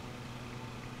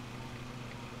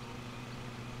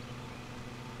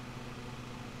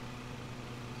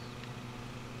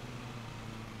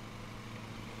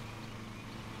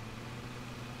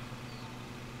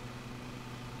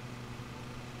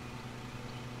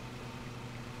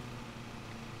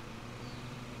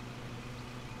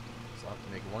 So I'll have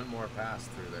to make one more pass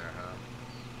through there, huh?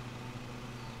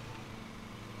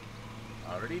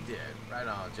 Already did. Right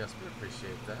on, Jesper.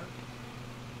 Appreciate that.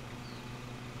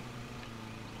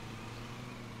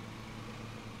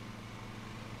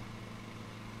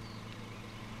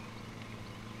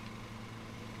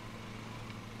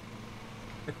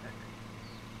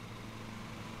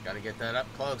 Got to get that up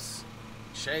close.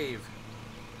 Shave.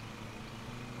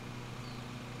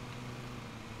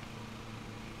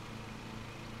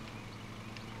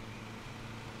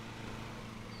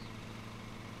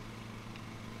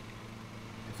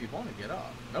 If you want to get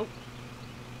off. Nope.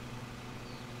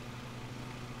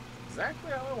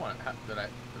 Exactly how I want it. Did I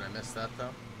miss that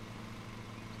though?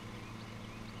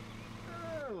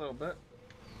 A little bit.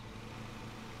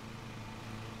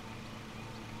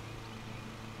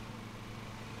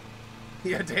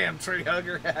 Yeah, damn tree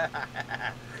hugger.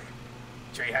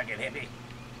 Tree hugging hippie.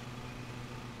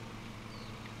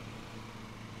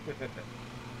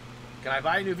 Can I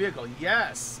buy a new vehicle?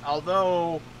 Yes.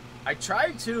 Although I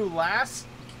tried to last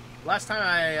time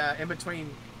I in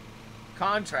between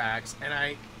contracts, and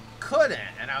I couldn't,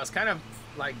 and I was kind of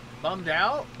like bummed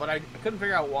out, but I couldn't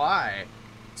figure out why.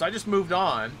 So I just moved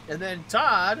on, and then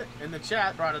Todd in the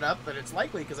chat brought it up that it's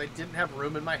likely because I didn't have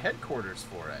room in my headquarters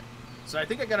for it. So I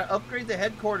think I got to upgrade the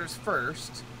headquarters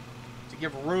first to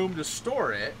give room to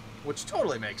store it, which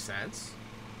totally makes sense.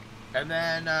 And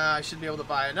then I should be able to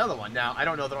buy another one. Now, I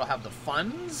don't know that I'll have the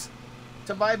funds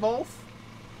to buy both.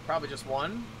 Probably just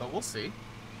one, but we'll see.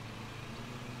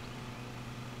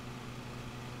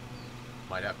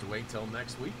 Might have to wait till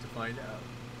next week to find out.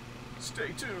 Stay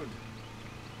tuned.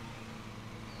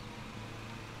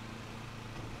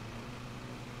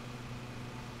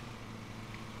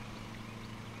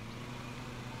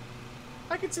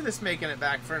 I could see this making it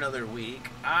back for another week.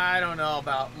 I don't know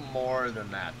about more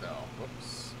than that, though.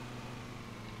 Whoops.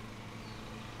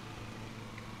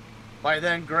 By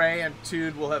then, Gray and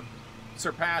Tude will have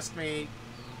surpassed me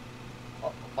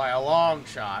by a long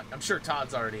shot. I'm sure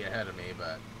Todd's already ahead of me,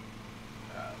 but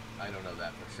I don't know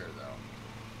that for sure,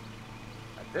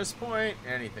 though. At this point,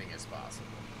 anything is possible.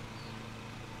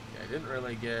 Yeah, I didn't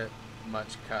really get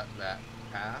much cut that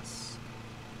pass.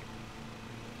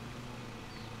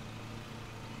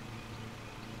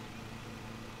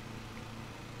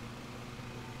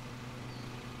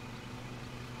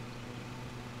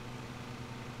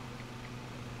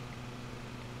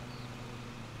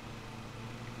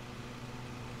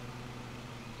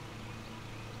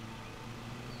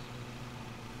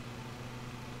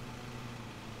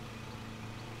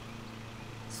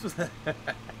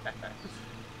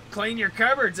 Clean your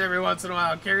cupboards every once in a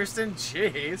while, Kirsten.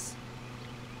 Jeez.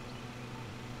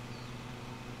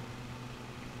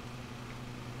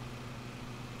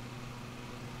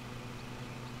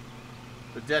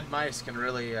 The dead mice can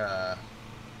really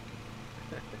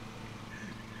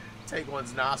take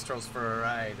one's nostrils for a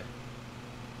ride.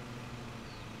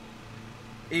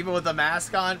 Even with the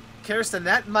mask on. Kirsten,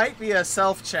 that might be a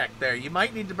self-check there. You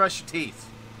might need to brush your teeth.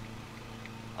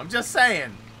 I'm just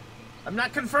saying. I'm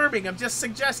not confirming, I'm just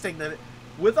suggesting that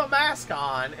with a mask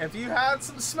on, if you had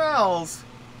some smells,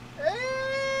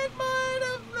 it might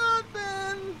have not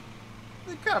been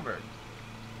the cupboard.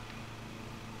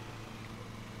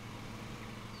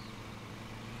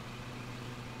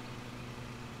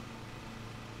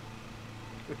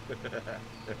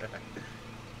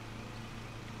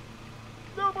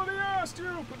 Nobody asked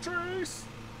you, Patrice!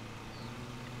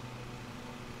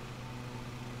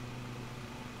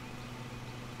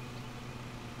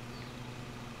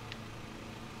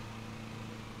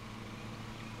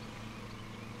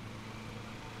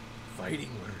 Fighting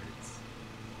words.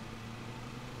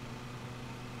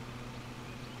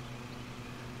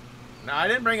 No, I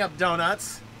didn't bring up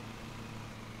donuts.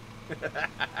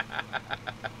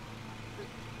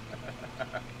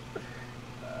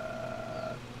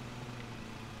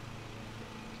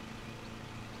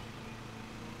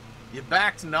 You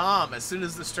backed Nom as soon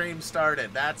as the stream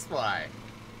started. That's why.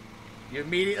 You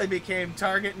immediately became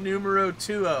target numero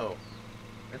 2.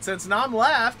 And since Nom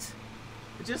left,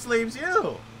 it just leaves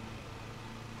you.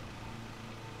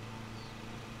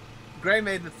 Gray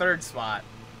made the 3rd spot.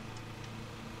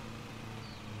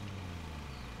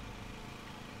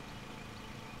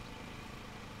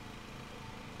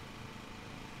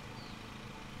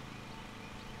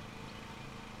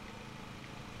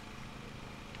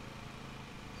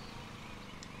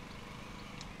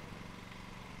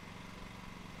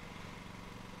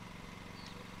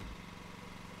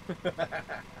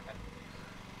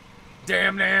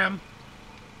 Damn Nam.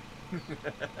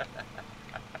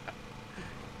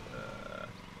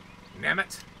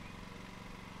 Nammit.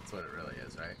 That's what it really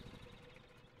is, right?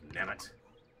 Nammit.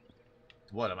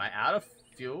 What, am I out of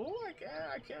fuel? I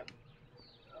can't.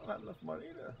 I don't have enough money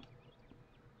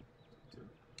to...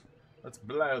 Let's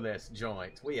blow this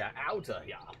joint. We are out of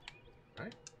here.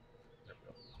 Right? There we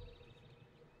go.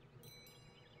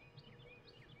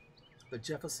 The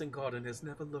Jefferson Garden has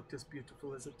never looked as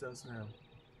beautiful as it does now.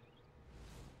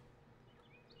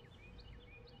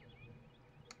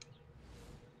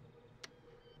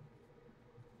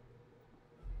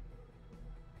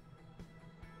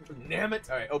 Damn it!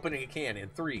 All right, opening a can in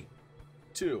 3,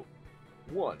 2,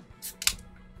 1.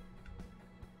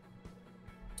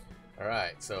 All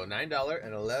right, so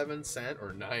 $9.11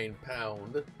 or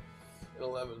 £9.11.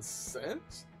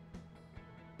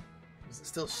 Is it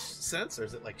still cents or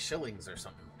is it like shillings or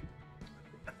something?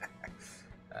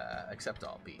 Accept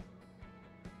all. B.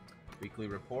 Weekly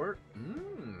report.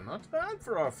 Not bad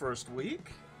for our first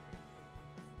week.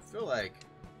 I feel like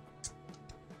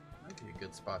might be a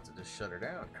good spot to just shut her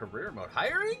down. Career mode.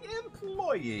 Hiring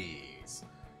employees.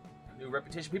 New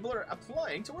reputation. People are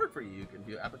applying to work for you. You can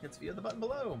view applicants via the button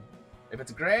below. If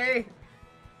it's gray,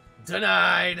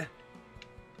 denied.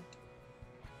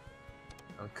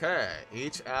 Okay.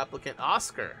 Each applicant.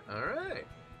 Oscar. All right.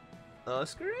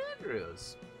 Oscar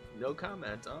Andrews. No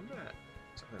comment on that.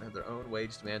 So they have their own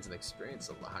wage demands and experience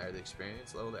level. The higher the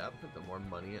experience level of the applicant, the more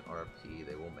money and RP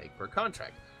they will make per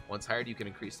contract. Once hired, you can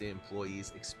increase the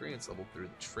employee's experience level through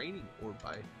the training or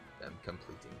by them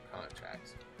completing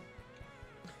contracts.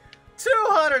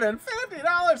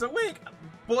 $250 a week.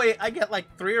 Boy, I get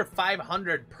like $300 or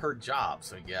 $500 per job.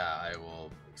 So yeah, I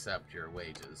will accept your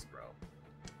wages, bro.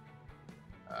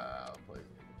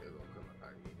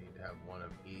 You need to have one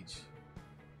of each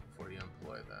before you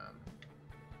employ them.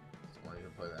 So when you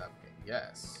employ the applicant,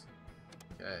 yes.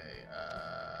 Okay.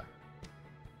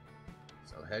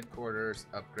 So headquarters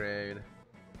upgrade.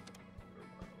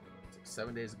 Take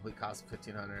 7 days to complete, cost of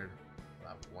 $1,500. We'll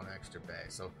have 1 extra bay.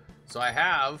 So I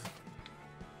have.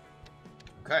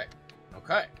 Okay.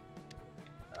 Okay.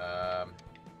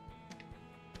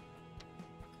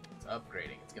 It's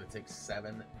upgrading. It's gonna take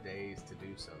 7 days to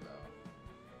do so, though.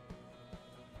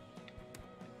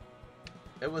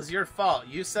 It was your fault.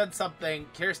 You said something.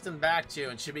 Kirsten backed you,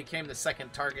 and she became the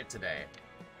 2nd target today.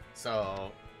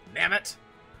 So, damn it.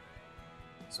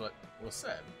 That's what was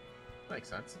said. Makes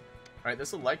sense. All right,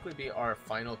 this will likely be our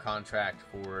final contract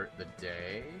for the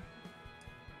day.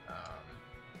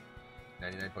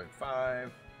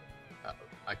 99.5.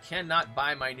 I cannot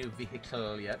buy my new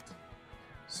vehicle yet,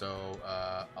 so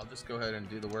I'll just go ahead and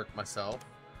do the work myself.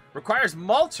 Requires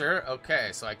mulcher. Okay,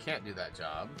 so I can't do that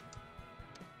job.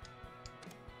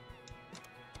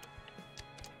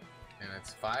 And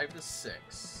it's 5 to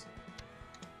 6.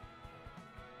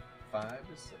 5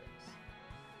 to 6.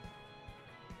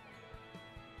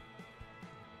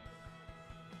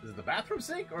 Is it the bathroom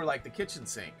sink or like the kitchen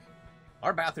sink?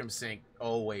 Our bathroom sink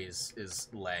always is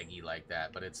laggy like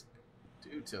that, but it's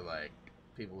due to like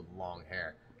people with long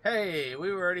hair. Hey,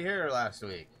 we were already here last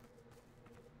week.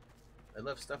 I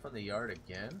left stuff on the yard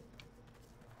again.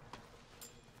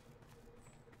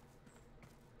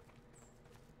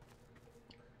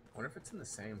 I wonder if it's in the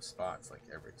same spots like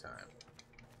every time.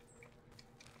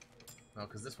 No,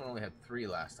 because this one only had 3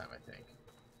 last time, I think.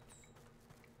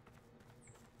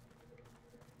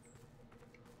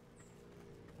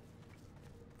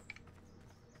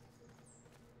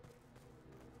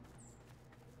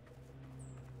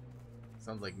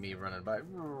 Sounds like me running by. So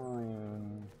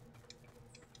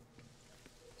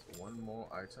 1 more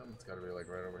item. It's got to be like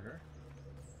right over here.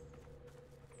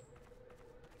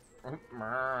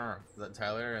 Is that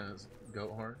Tyler and his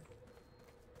goat horn?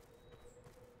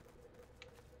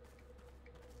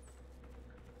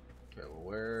 Okay,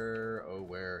 well,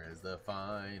 where is the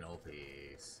final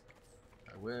piece?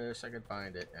 I wish I could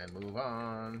find it and move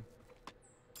on.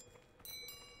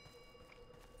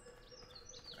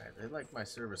 Alright, they like my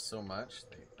service so much,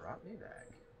 they brought me back.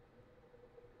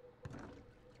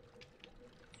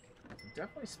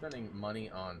 definitely spending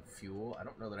money on fuel. I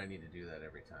don't know that I need to do that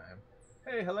every time.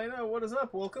 Hey, Helena, what is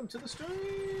up? Welcome to the stream!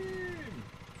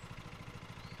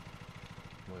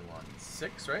 We want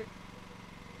 6, right?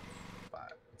 5.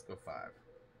 Let's go 5.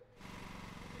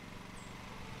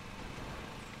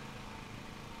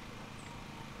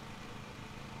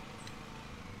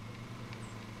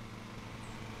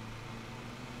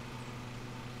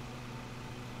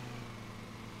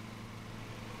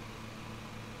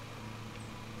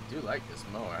 I do like this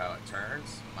mower, how it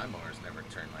turns. My mower's never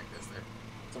turned like this.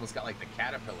 It's almost got like the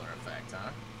caterpillar effect, huh?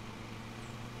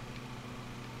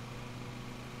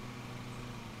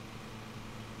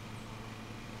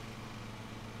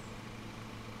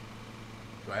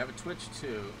 Do I have a Twitch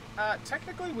too?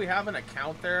 Technically we have an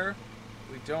account there.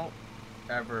 We don't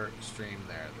ever stream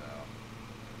there though.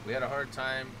 We had a hard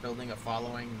time building a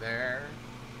following there,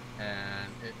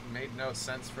 and it made no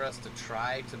sense for us to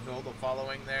try to build a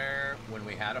following there when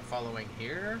we had a following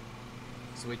here.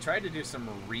 So we tried to do some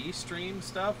restream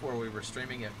stuff where we were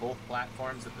streaming at both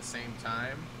platforms at the same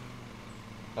time.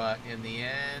 But in the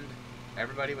end,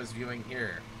 everybody was viewing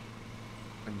here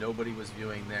and nobody was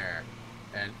viewing there.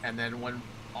 And then when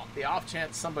the off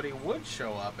chance somebody would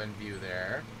show up and view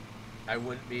there, I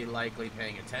wouldn't be likely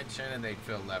paying attention and they'd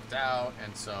feel left out.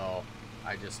 And so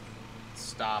I just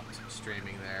stopped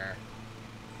streaming there,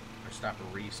 or stopped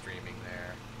restreaming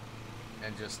there,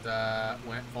 and just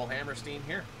went full Hammerstein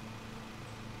here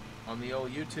on the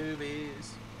old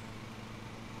YouTubies.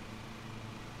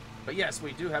 But yes,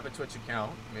 we do have a Twitch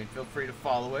account. I mean, feel free to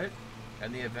follow it.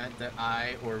 And the event that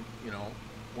I, or you know,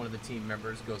 one of the team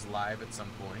members goes live at some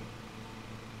point.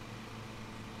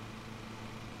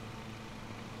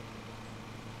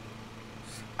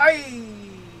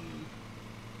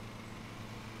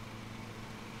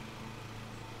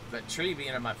 That tree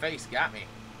being in my face got me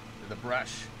with the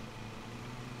brush.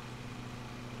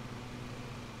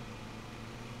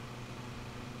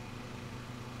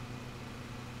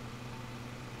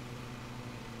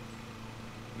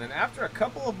 And then after a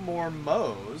couple of more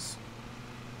mows,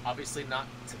 obviously not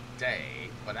today,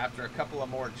 but after a couple of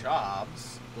more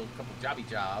jobs, a couple jobby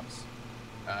jobs,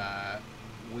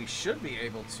 we should be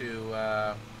able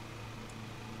to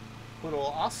put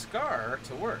old Oscar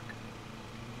to work.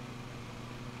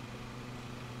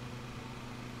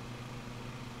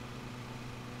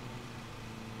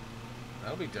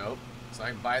 That'll be dope. So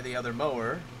I can buy the other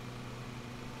mower,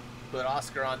 put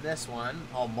Oscar on this one.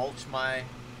 I'll mulch my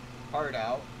part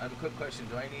out. I have a quick question.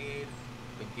 Do I need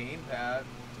the gamepad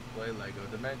to play Lego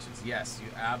Dimensions? Yes,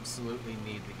 you absolutely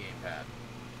need the gamepad.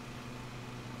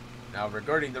 Now,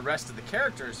 regarding the rest of the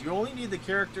characters, you only need the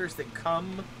characters that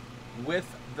come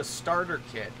with the starter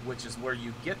kit, which is where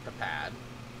you get the pad,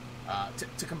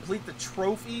 to complete the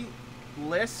trophy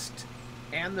list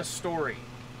and the story.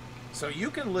 So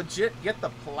you can legit get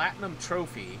the platinum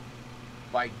trophy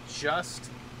by just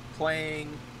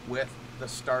playing with the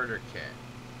starter kit.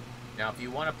 Now, if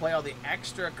you want to play all the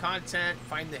extra content,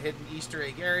 find the hidden Easter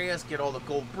egg areas, get all the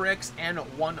gold bricks, and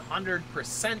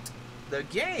 100% the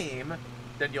game,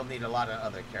 then you'll need a lot of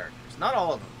other characters. Not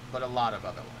all of them, but a lot of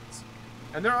other ones.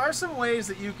 And there are some ways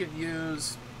that you can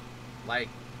use, like,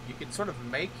 you can sort of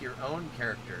make your own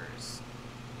characters.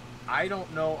 I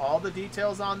don't know all the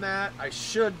details on that. I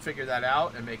should figure that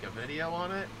out and make a video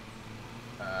on it.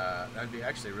 That'd be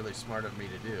actually really smart of me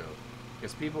to do.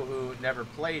 Because people who never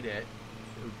played it,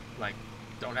 who, like,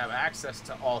 don't have access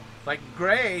to all... Like,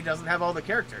 Gray doesn't have all the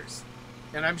characters.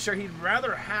 And I'm sure he'd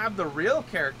rather have the real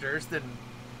characters than,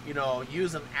 you know,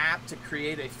 use an app to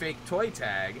create a fake toy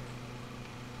tag.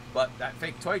 But that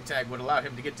fake toy tag would allow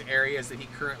him to get to areas that he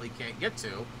currently can't get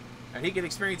to. And he could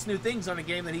experience new things on a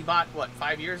game that he bought, what,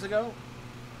 5 years ago?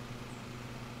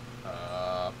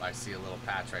 I see a little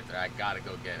patch right there. I gotta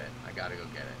go get it. I gotta go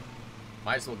get it.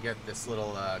 Might as well get this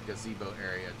little gazebo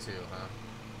area too, huh?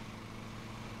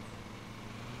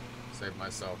 Save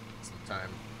myself some time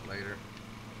later.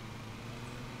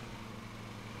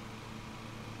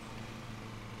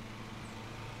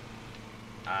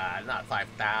 Not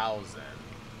 5,000.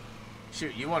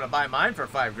 Shoot, you want to buy mine for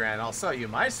 $5 grand? I'll sell you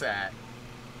my set.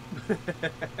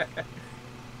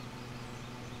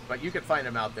 But you could find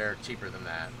them out there cheaper than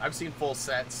that. I've seen full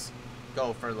sets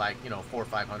go for like, you know, $400 or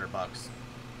 $500.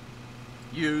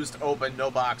 Used, open,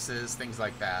 no boxes, things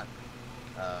like that.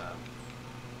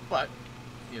 But,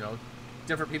 you know,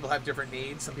 different people have different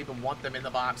needs. Some people want them in the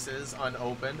boxes,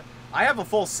 unopened. I have a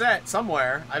full set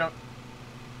somewhere. I don't...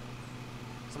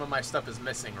 Some of my stuff is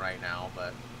missing right now,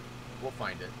 but we'll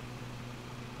find it.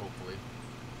 Hopefully.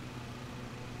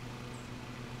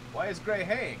 Why is Gray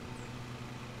haying?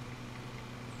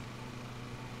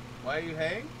 Why are you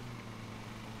haying?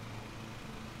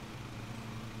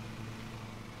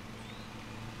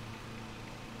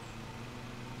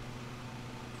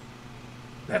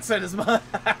 That set is mine.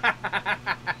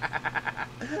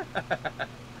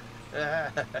 Yeah,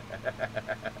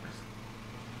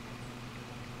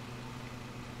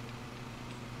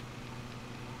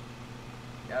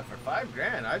 for $5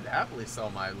 grand, I'd happily sell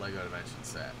my Lego Dimension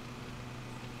set.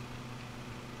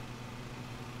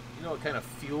 You know what kind of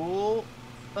fuel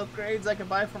upgrades I can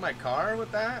buy for my car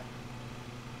with that?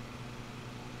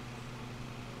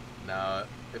 No,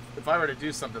 if I were to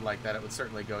do something like that, it would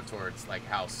certainly go towards like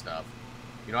house stuff.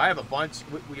 You know, I have a bunch.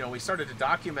 We started to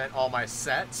document all my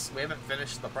sets. We haven't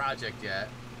finished the project yet.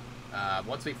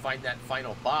 Once we find that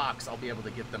final box, I'll be able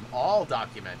to get them all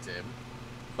documented.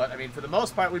 But I mean, for the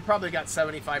most part, we probably got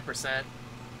 75%,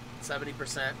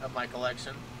 70% of my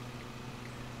collection.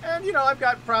 And you know, I've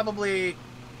got probably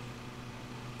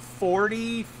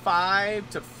 45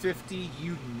 to 50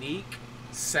 unique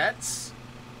sets,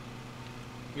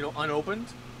 you know,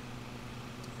 unopened.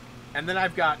 And then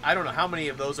I've got, I don't know how many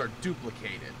of those are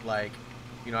duplicated. Like,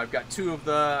 you know, I've got 2 of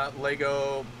the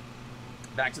Lego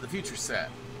Back to the Future set.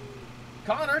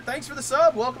 Connor, thanks for the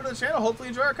sub. Welcome to the channel. Hopefully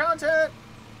you enjoy our content.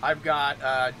 I've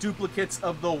got duplicates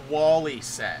of the Wall-E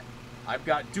set. I've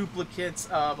got duplicates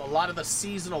of a lot of the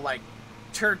seasonal, like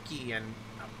Turkey and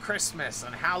Christmas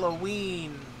and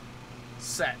Halloween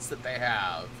sets that they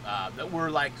have that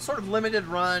were like sort of limited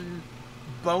run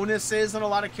bonuses in a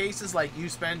lot of cases. Like you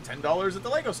spend $10 at the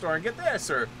Lego store and get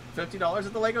this, or $50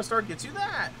 at the Lego store gets you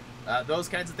that. Those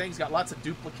kinds of things. Got lots of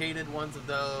duplicated ones of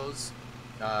those.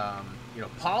 You know,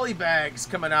 poly bags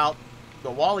coming out, the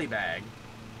Wall-E bag.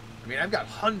 I mean, I've got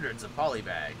hundreds of poly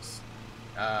bags.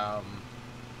 And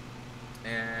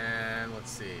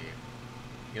let's see.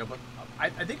 You know, but I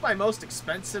think my most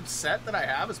expensive set that I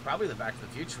have is probably the Back to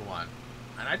the Future one.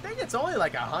 And I think it's only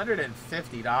like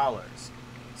 $150.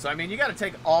 So, I mean, you got to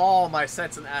take all my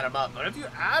sets and add them up. But if you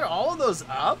add all of those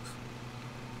up,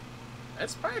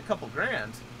 it's probably a couple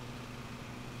grand.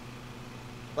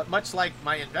 But much like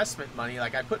my investment money,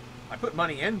 like I put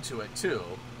money into it too.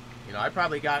 You know, I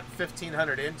probably got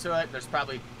 $1,500 into it. And there's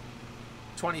probably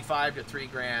 25 to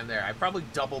 $3 grand there. I probably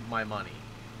doubled my money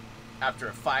after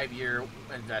a 5-year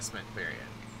investment period.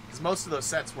 Because most of those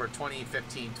sets were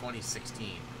 2015, 2016.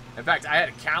 In fact, I had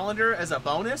a calendar as a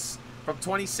bonus from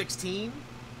 2016.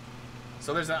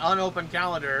 So there's an unopened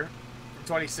calendar from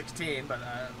 2016, but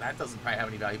that doesn't probably have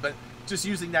any value. But just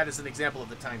using that as an example of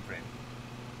the time frame.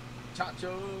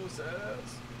 Chacho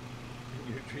says,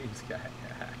 your dreams, guy.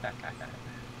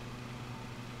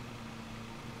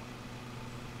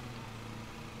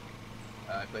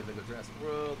 I played Lego Jurassic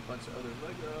World, a bunch of other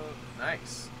Lego.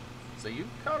 Nice. So you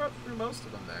caught up through most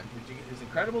of them then. Is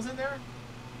Incredibles in there?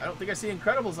 I don't think I see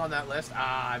Incredibles on that list.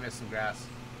 Ah, I missed some grass.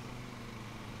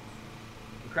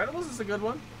 Incredibles is a good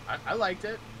one. I liked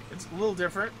it. It's a little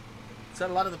different. It's got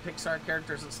a lot of the Pixar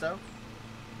characters and stuff.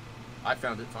 I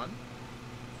found it fun.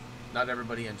 Not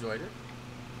everybody enjoyed it.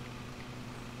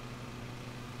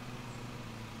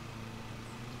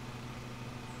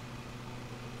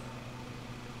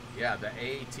 Yeah, the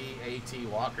AT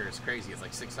Walker is crazy. It's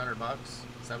like $600, $700,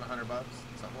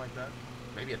 something like that.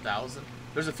 Maybe 1,000.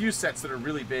 There's a few sets that are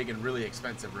really big and really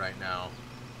expensive right now.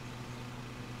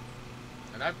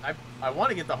 And I want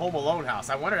to get the Home Alone house.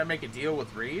 I wanted to make a deal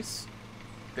with Reese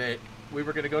that we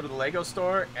were going to go to the Lego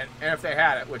store, and if they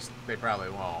had it, which they probably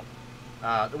won't,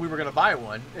 that we were going to buy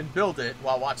one and build it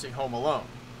while watching Home Alone.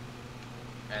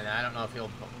 And I don't know if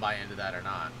he'll buy into that or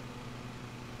not.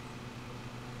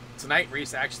 Tonight,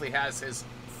 Reese actually has his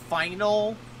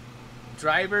final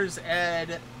driver's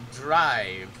ed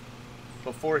drive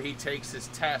before he takes his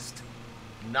test.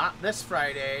 Not this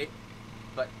Friday,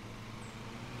 but...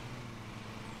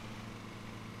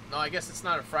 No, I guess it's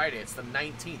not a Friday. It's the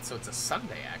 19th, so it's a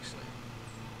Sunday, actually.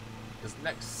 Because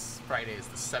next Friday is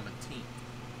the 17th.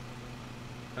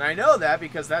 And I know that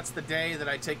because that's the day that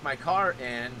I take my car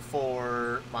in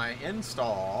for my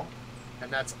install.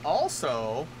 And that's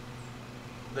also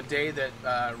the day that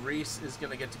Reese is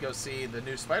going to get to go see the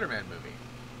new Spider-Man movie.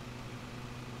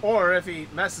 Or if he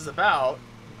messes about,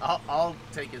 I'll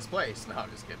take his place. No,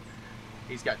 I'm just kidding.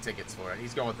 He's got tickets for it.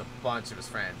 He's going with a bunch of his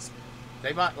friends.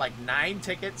 They bought like 9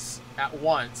 tickets at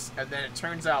once, and then it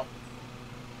turns out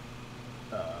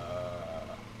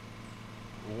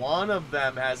one of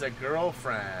them has a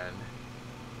girlfriend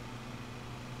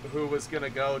who was going to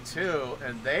go too,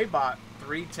 and they bought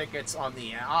 3 tickets on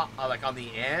the on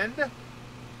the end.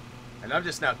 And I'm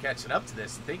just now catching up to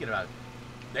this and thinking about it.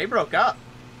 They broke up.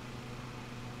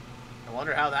 I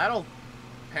wonder how that'll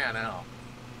pan out.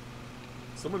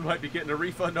 Someone might be getting a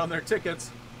refund on their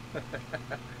tickets.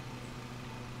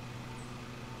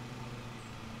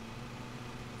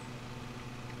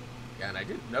 Yeah, and I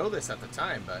didn't know this at the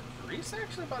time, but Reese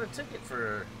actually bought a ticket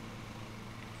for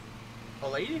a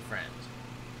lady friend.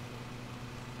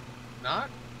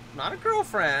 Not a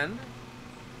girlfriend,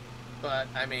 but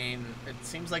I mean, it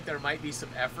seems like there might be some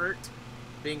effort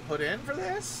being put in for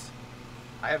this.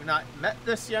 I have not met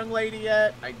this young lady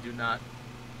yet. I do not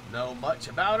know much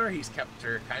about her. He's kept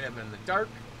her kind of in the dark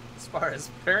as far as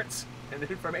parents and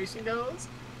information goes.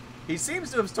 He seems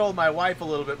to have told my wife a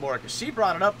little bit more because she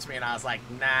brought it up to me and I was like,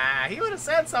 nah, he would have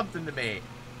said something to me.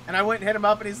 And I went and hit him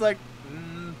up and he's like,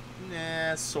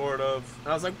 nah, sort of.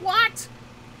 And I was like, what?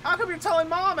 How come you're telling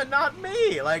mom and not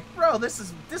me? Like, bro, this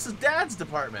is dad's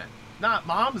department, not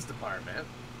mom's department.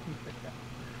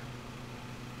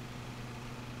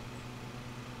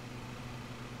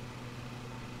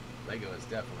 Lego is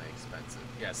definitely expensive.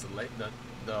 Yes, the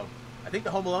I think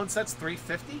the Home Alone set's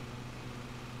 $350.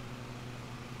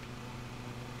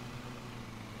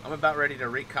 I'm about ready to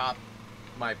recop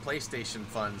my PlayStation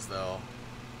funds though.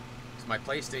 Because my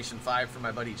PlayStation 5 for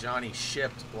my buddy Johnny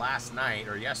shipped last night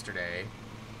or yesterday.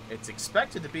 It's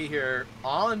expected to be here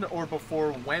on or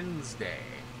before Wednesday.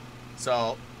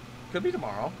 So, could be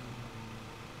tomorrow.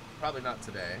 Probably not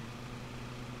today.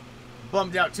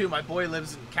 Bummed out too. My boy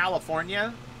lives in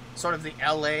California, sort of the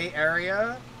LA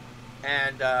area.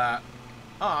 And, oh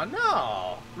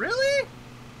no. Really?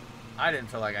 I didn't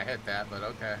feel like I hit that, but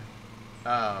okay.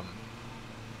 The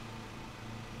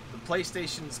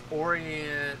PlayStation's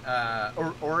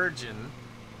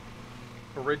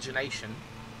origination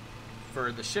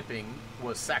for the shipping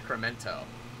was Sacramento.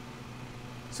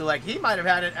 So like he might have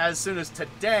had it as soon as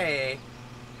today,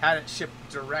 had it shipped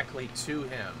directly to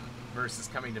him versus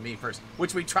coming to me first,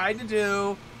 which we tried to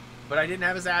do, but I didn't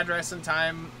have his address in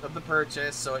time of the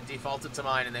purchase, so it defaulted to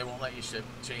mine and they won't let you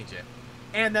change it.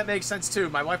 And that makes sense too.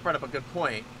 My wife brought up a good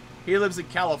point. He lives in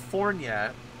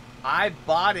California. I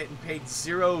bought it and paid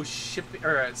zero shipping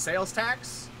or sales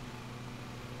tax.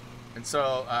 And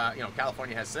so, you know,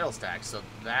 California has sales tax, so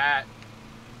that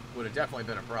would have definitely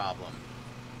been a problem.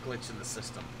 Glitch in the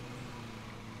system.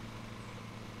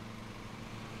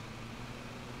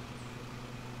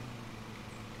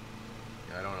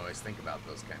 Yeah, I don't always think about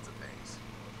those kinds of things.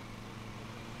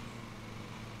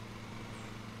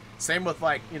 Same with,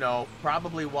 like, you know,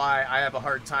 probably why I have a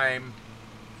hard time,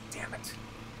 damn it,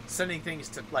 sending things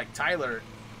to, like, Tyler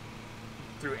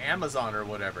through Amazon or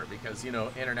whatever, because, you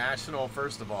know, international,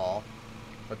 first of all,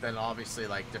 but then obviously,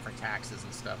 like, different taxes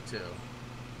and stuff, too.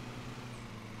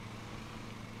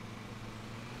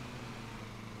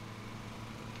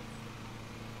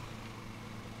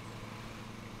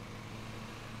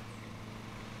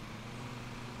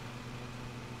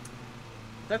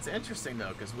 That's interesting,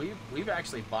 though, because we've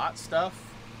actually bought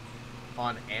stuff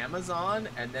on Amazon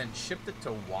and then shipped it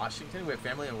to Washington. We have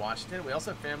family in Washington. We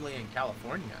also have family in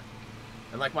California.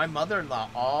 And, like, my mother-in-law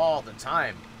all the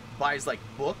time buys, like,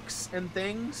 books and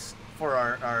things for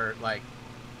our like,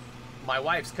 my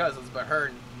wife's cousins, but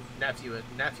her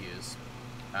nephews.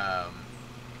 And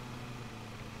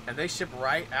they ship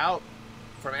right out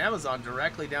from Amazon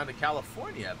directly down to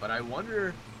California. But I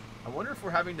wonder if we're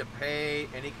having to pay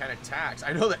any kind of tax.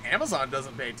 I know that Amazon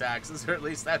doesn't pay taxes, or at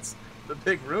least that's the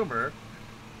big rumor.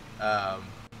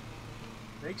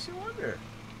 Makes you wonder.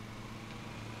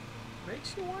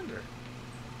 Makes you wonder.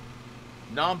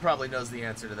 Nom probably knows the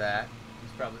answer to that.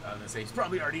 He's probably, I was gonna say, he's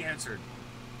probably already answered.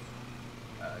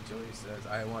 Joey says,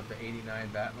 I want the 89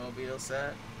 Batmobile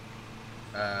set.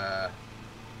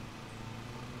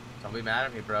 Don't be mad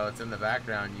at me, bro. It's in the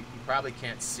background. You probably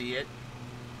can't see it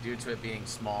due to it being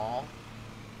small.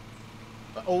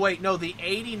 But, oh, wait, no, the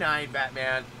 89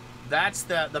 Batman, that's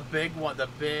the big one,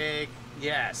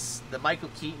 yes, the Michael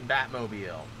Keaton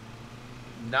Batmobile.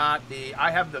 Not the, I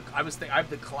have the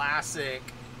classic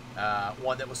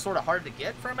one that was sort of hard to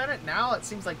get for a minute. Now it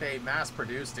seems like they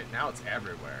mass-produced it. Now it's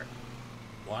everywhere.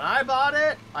 When I bought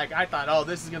it, like, I thought, oh,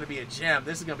 this is going to be a gem.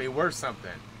 This is going to be worth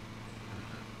something.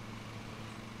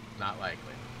 Not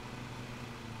likely.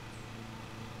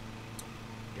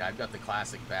 Yeah, I've got the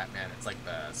classic Batman. It's like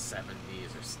the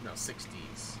 70s or, no, 60s,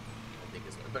 I think.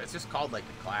 But it's just called, like,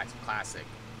 the classic,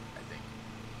 I think.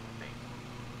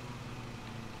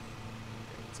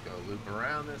 Okay, let's go loop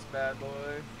around this bad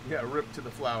boy. Yeah, rip to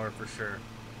the flower for sure.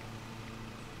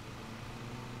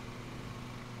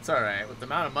 It's alright. With the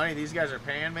amount of money these guys are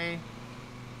paying me,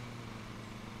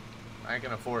 I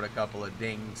can afford a couple of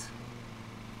dings.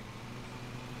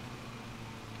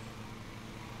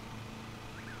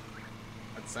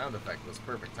 That sound effect was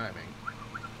perfect timing.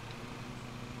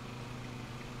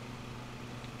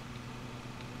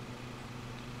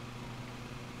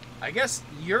 I guess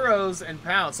euros and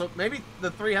pounds. So maybe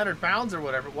the 300 pounds or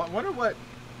whatever. I wonder what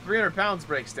 300 pounds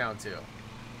breaks down to?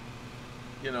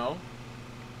 You know?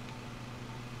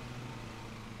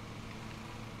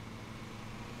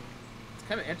 It's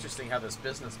kind of interesting how this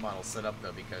business model's set up,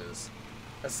 though, because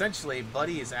essentially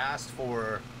Buddy is asked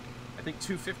for, I think,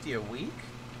 $250 a week.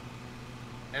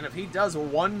 And if he does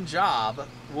one job,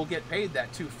 we'll get paid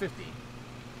that $250.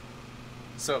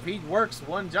 So if he works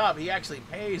one job, he actually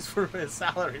pays for his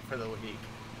salary for the week.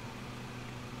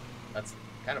 That's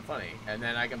kind of funny. And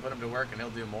then I can put him to work and he'll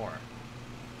do more.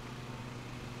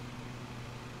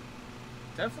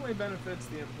 Definitely benefits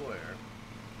the employer.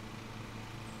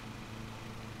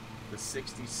 The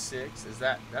 66, is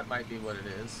that might be what it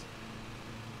is.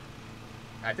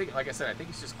 I think, like I said, I think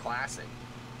it's just classic.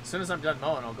 As soon as I'm done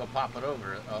mowing, I'll go pop it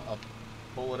over. I'll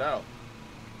pull it out.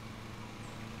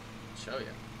 Show you.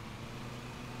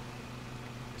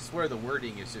 I swear the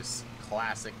wording is just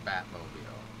classic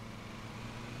Batmobile.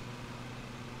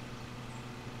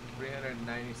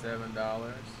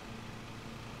 $397.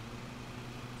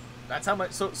 That's how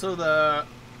much. So the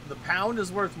pound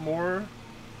is worth more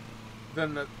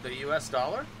than the US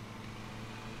dollar?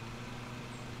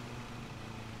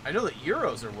 I know that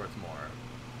euros are worth more.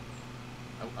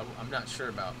 I'm not sure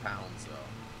about pounds, though.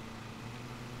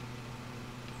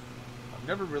 I've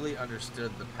never really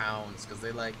understood the pounds, because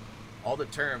they like all the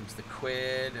terms, the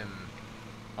quid and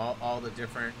all the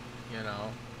different, you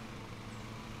know.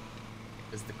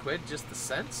 Is the quid just the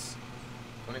cents?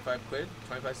 25 quid?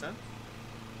 25 cents?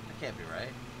 That can't be right.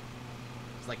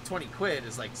 It's like 20 quid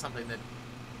is like something that,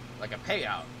 like a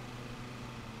payout.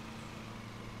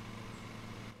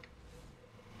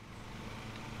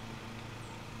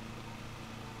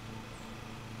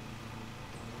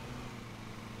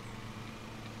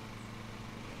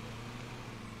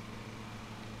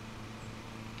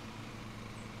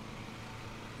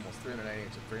 Almost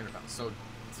 398 to 300 pounds. So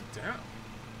it's down.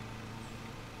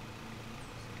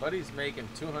 Buddy's making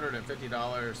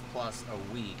 $250 plus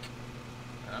a week,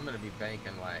 and I'm gonna be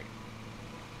banking like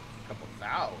a couple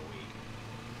thou a week.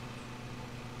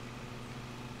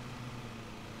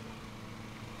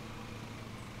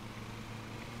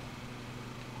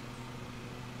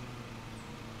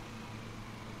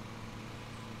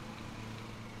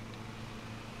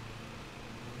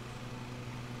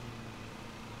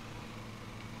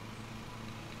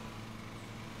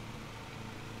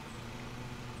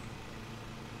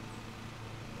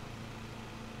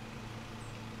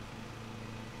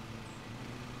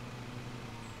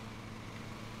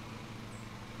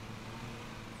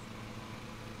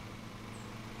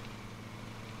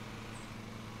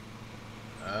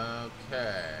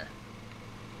 Okay.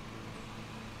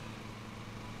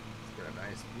 Let's get a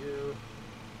nice view.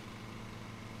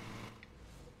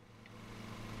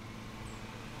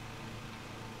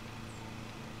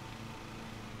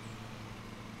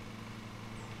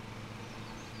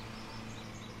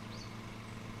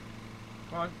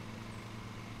 Come on.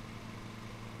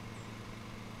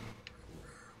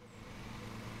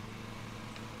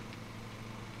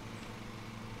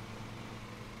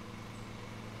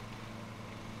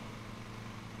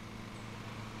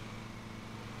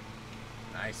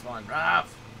 Nice one,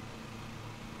 Ruff.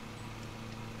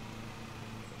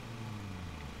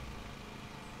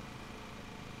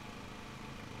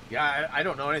 Yeah, I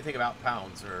don't know anything about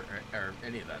pounds or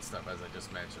any of that stuff, as I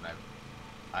just mentioned.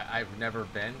 I've never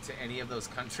been to any of those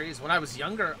countries. When I was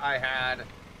younger, I had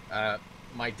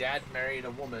my dad married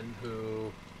a woman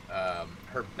who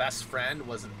her best friend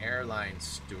was an airline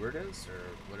stewardess, or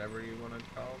whatever you want to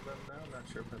call them now. I'm not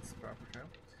sure if that's the proper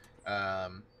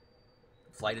term.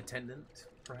 Flight attendant,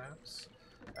 perhaps.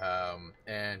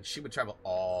 And she would travel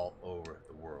all over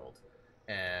the world.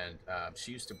 And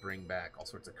she used to bring back all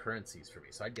sorts of currencies for me.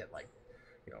 So I'd get like,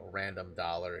 you know, a random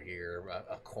dollar here,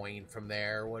 a coin from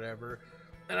there, or whatever.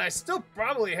 And I still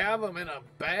probably have them in a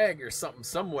bag or something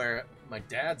somewhere at my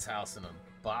dad's house in a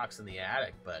box in the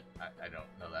attic, but I don't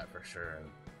know that for sure. And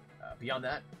beyond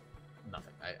that,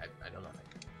 nothing. I know nothing.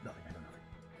 Nothing. I know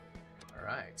nothing. All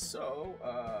right, so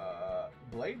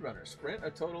Blade Runner, sprint a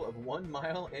total of 1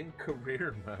 mile in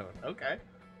career mode. Okay.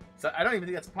 So I don't even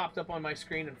think that's popped up on my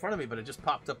screen in front of me, but it just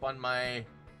popped up on my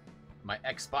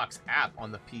Xbox app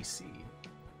on the PC.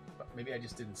 But maybe I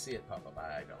just didn't see it pop up.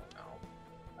 I don't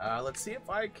know. Let's see if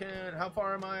I can... How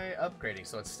far am I upgrading?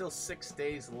 So it's still 6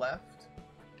 days left.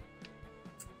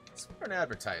 Let's run an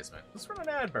advertisement. Let's run an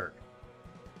advert.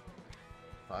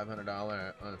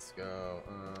 $500. Let's go.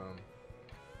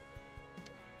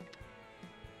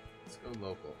 Let's go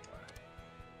local.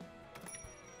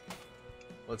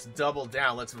 Let's double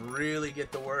down. Let's really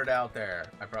get the word out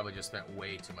there. I probably just spent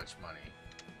way too much money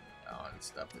on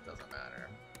stuff that doesn't matter.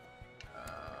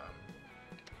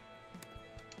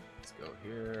 Let's go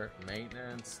here,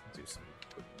 maintenance, do some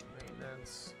quick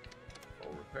maintenance,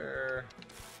 full repair,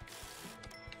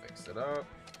 fix it up,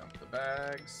 dump the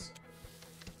bags,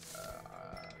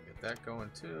 get that going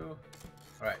too.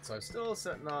 Alright, so I'm still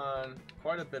sitting on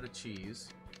quite a bit of cheese.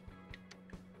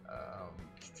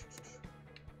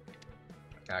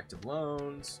 Active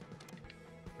loans.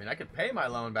 I mean, I could pay my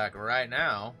loan back right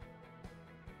now.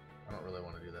 I don't really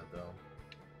want to do that though.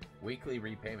 Weekly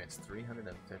repayments,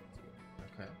 350.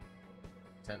 Okay.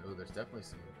 10. Ooh, there's definitely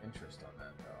some interest on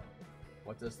that though.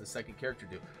 What does the second character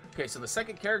do? Okay, so the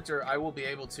second character, I will be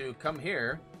able to come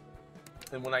here,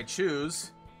 and when I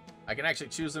choose, I can actually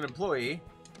choose an employee.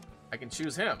 I can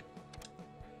choose him.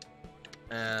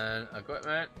 And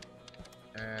equipment,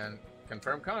 and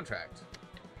confirm contract.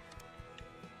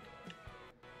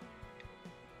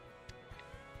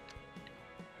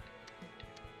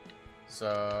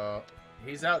 So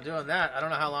he's out doing that. I don't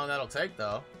know how long that'll take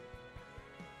though.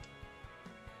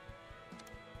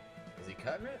 Is he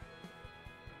cutting it?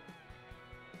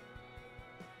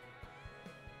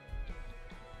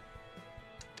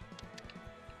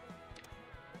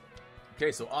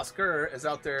 Okay, so Oscar is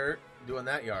out there doing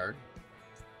that yard.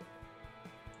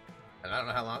 And I don't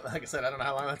know how long, like I said, I don't know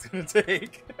how long that's going to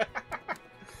take.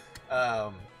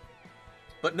 But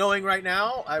knowing right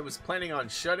now, I was planning on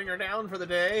shutting her down for the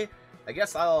day. I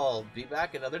guess I'll be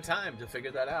back another time to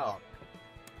figure that out.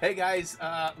 Hey guys,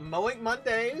 Mowing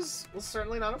Mondays was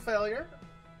certainly not a failure.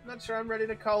 I'm not sure I'm ready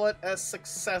to call it a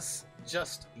success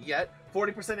just yet.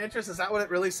 40% interest, is that what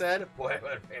it really said? Boy, I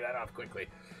better pay that off quickly.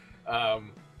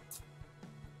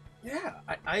 Yeah,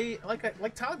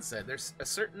 like Todd said, there's a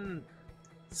certain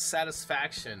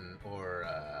satisfaction or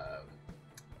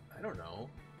I don't know,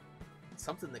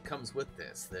 something that comes with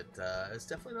this that is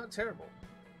definitely not terrible.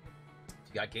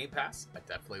 If you got Game Pass, I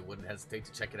definitely wouldn't hesitate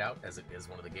to check it out, as it is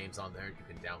one of the games on there you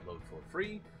can download for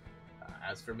free.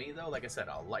 As for me though, like I said,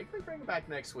 I'll likely bring it back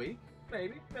next week.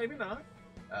 Maybe not.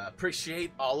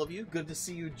 Appreciate all of you. Good to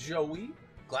see you, Joey.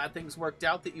 Glad things worked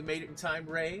out, that you made it in time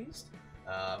raised.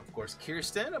 Of course,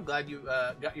 Kirsten, I'm glad you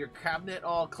got your cabinet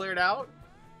all cleared out.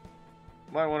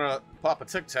 Might want to pop a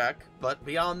Tic Tac, but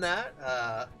beyond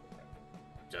that,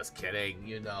 just kidding.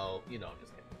 You know, I'm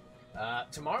just kidding.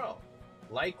 Tomorrow,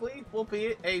 likely, will be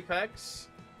at Apex.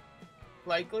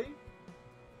 Likely.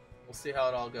 We'll see how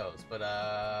it all goes.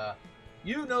 But,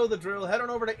 you know the drill. Head on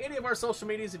over to any of our social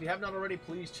medias. If you have not already,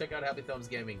 please check out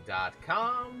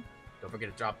HappyThumbsGaming.com. Don't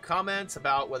forget to drop comments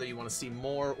about whether you want to see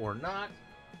more or not.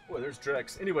 Boy, there's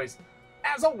Drex. Anyways,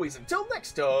 as always, until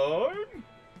next time...